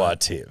reservoir done,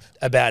 tip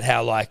about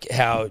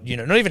how you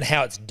know, not even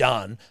how it's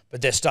done,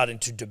 but they're starting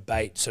to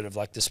debate sort of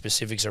like the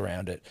specifics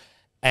around it,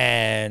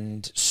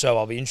 and so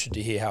I'll be interested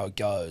to hear how it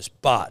goes.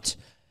 But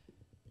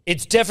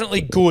it's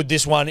definitely good,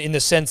 this one, in the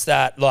sense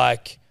that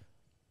like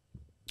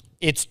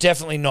it's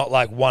definitely not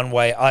like one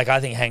way. Like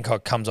I think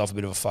Hancock comes off a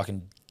bit of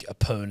a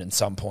poon in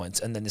some points,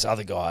 and then this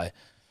other guy,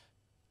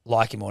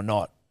 like him or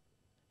not,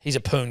 he's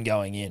a poon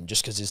going in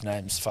just because his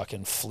name's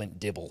fucking Flint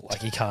Dibble.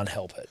 Like, he can't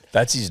help it.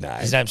 That's his name.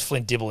 His name's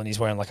Flint Dibble, and he's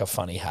wearing, like, a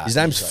funny hat. His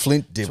name's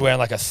Flint Dibble. He's wearing,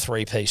 like, a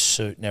three-piece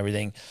suit and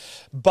everything.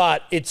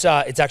 But it's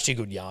actually a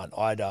good yarn.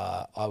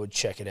 I would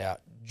check it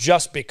out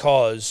just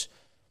because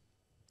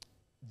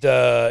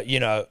a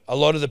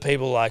lot of the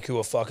people, like, who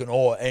are fucking,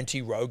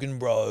 anti-Rogan,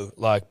 bro,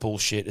 like,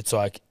 bullshit. It's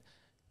like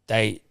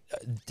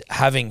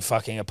having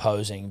fucking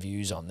opposing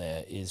views on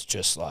there is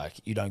just like,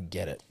 you don't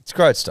get it. It's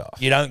great stuff.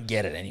 You don't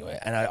get it anywhere.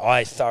 And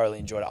I thoroughly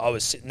enjoyed it. I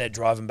was sitting there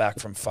driving back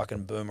from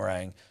fucking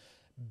Boomerang,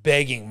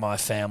 begging my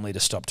family to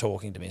stop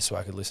talking to me so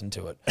I could listen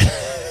to it.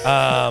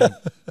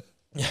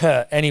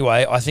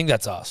 Anyway, I think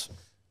that's us.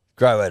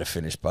 Great way to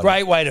finish, buddy.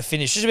 Great way to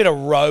finish. Just a bit of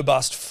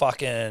robust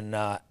fucking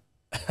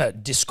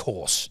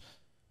discourse.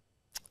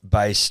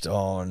 Based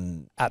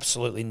on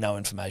absolutely no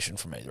information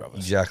from either of us.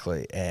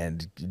 Exactly.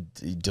 And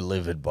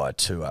delivered by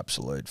two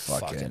absolute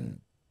fucking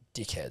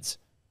dickheads.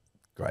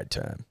 Great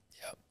term.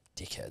 Yep.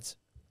 Dickheads.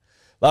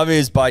 Love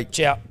yous, bye.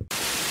 Ciao.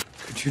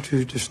 Could you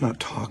two just not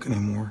talk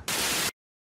anymore?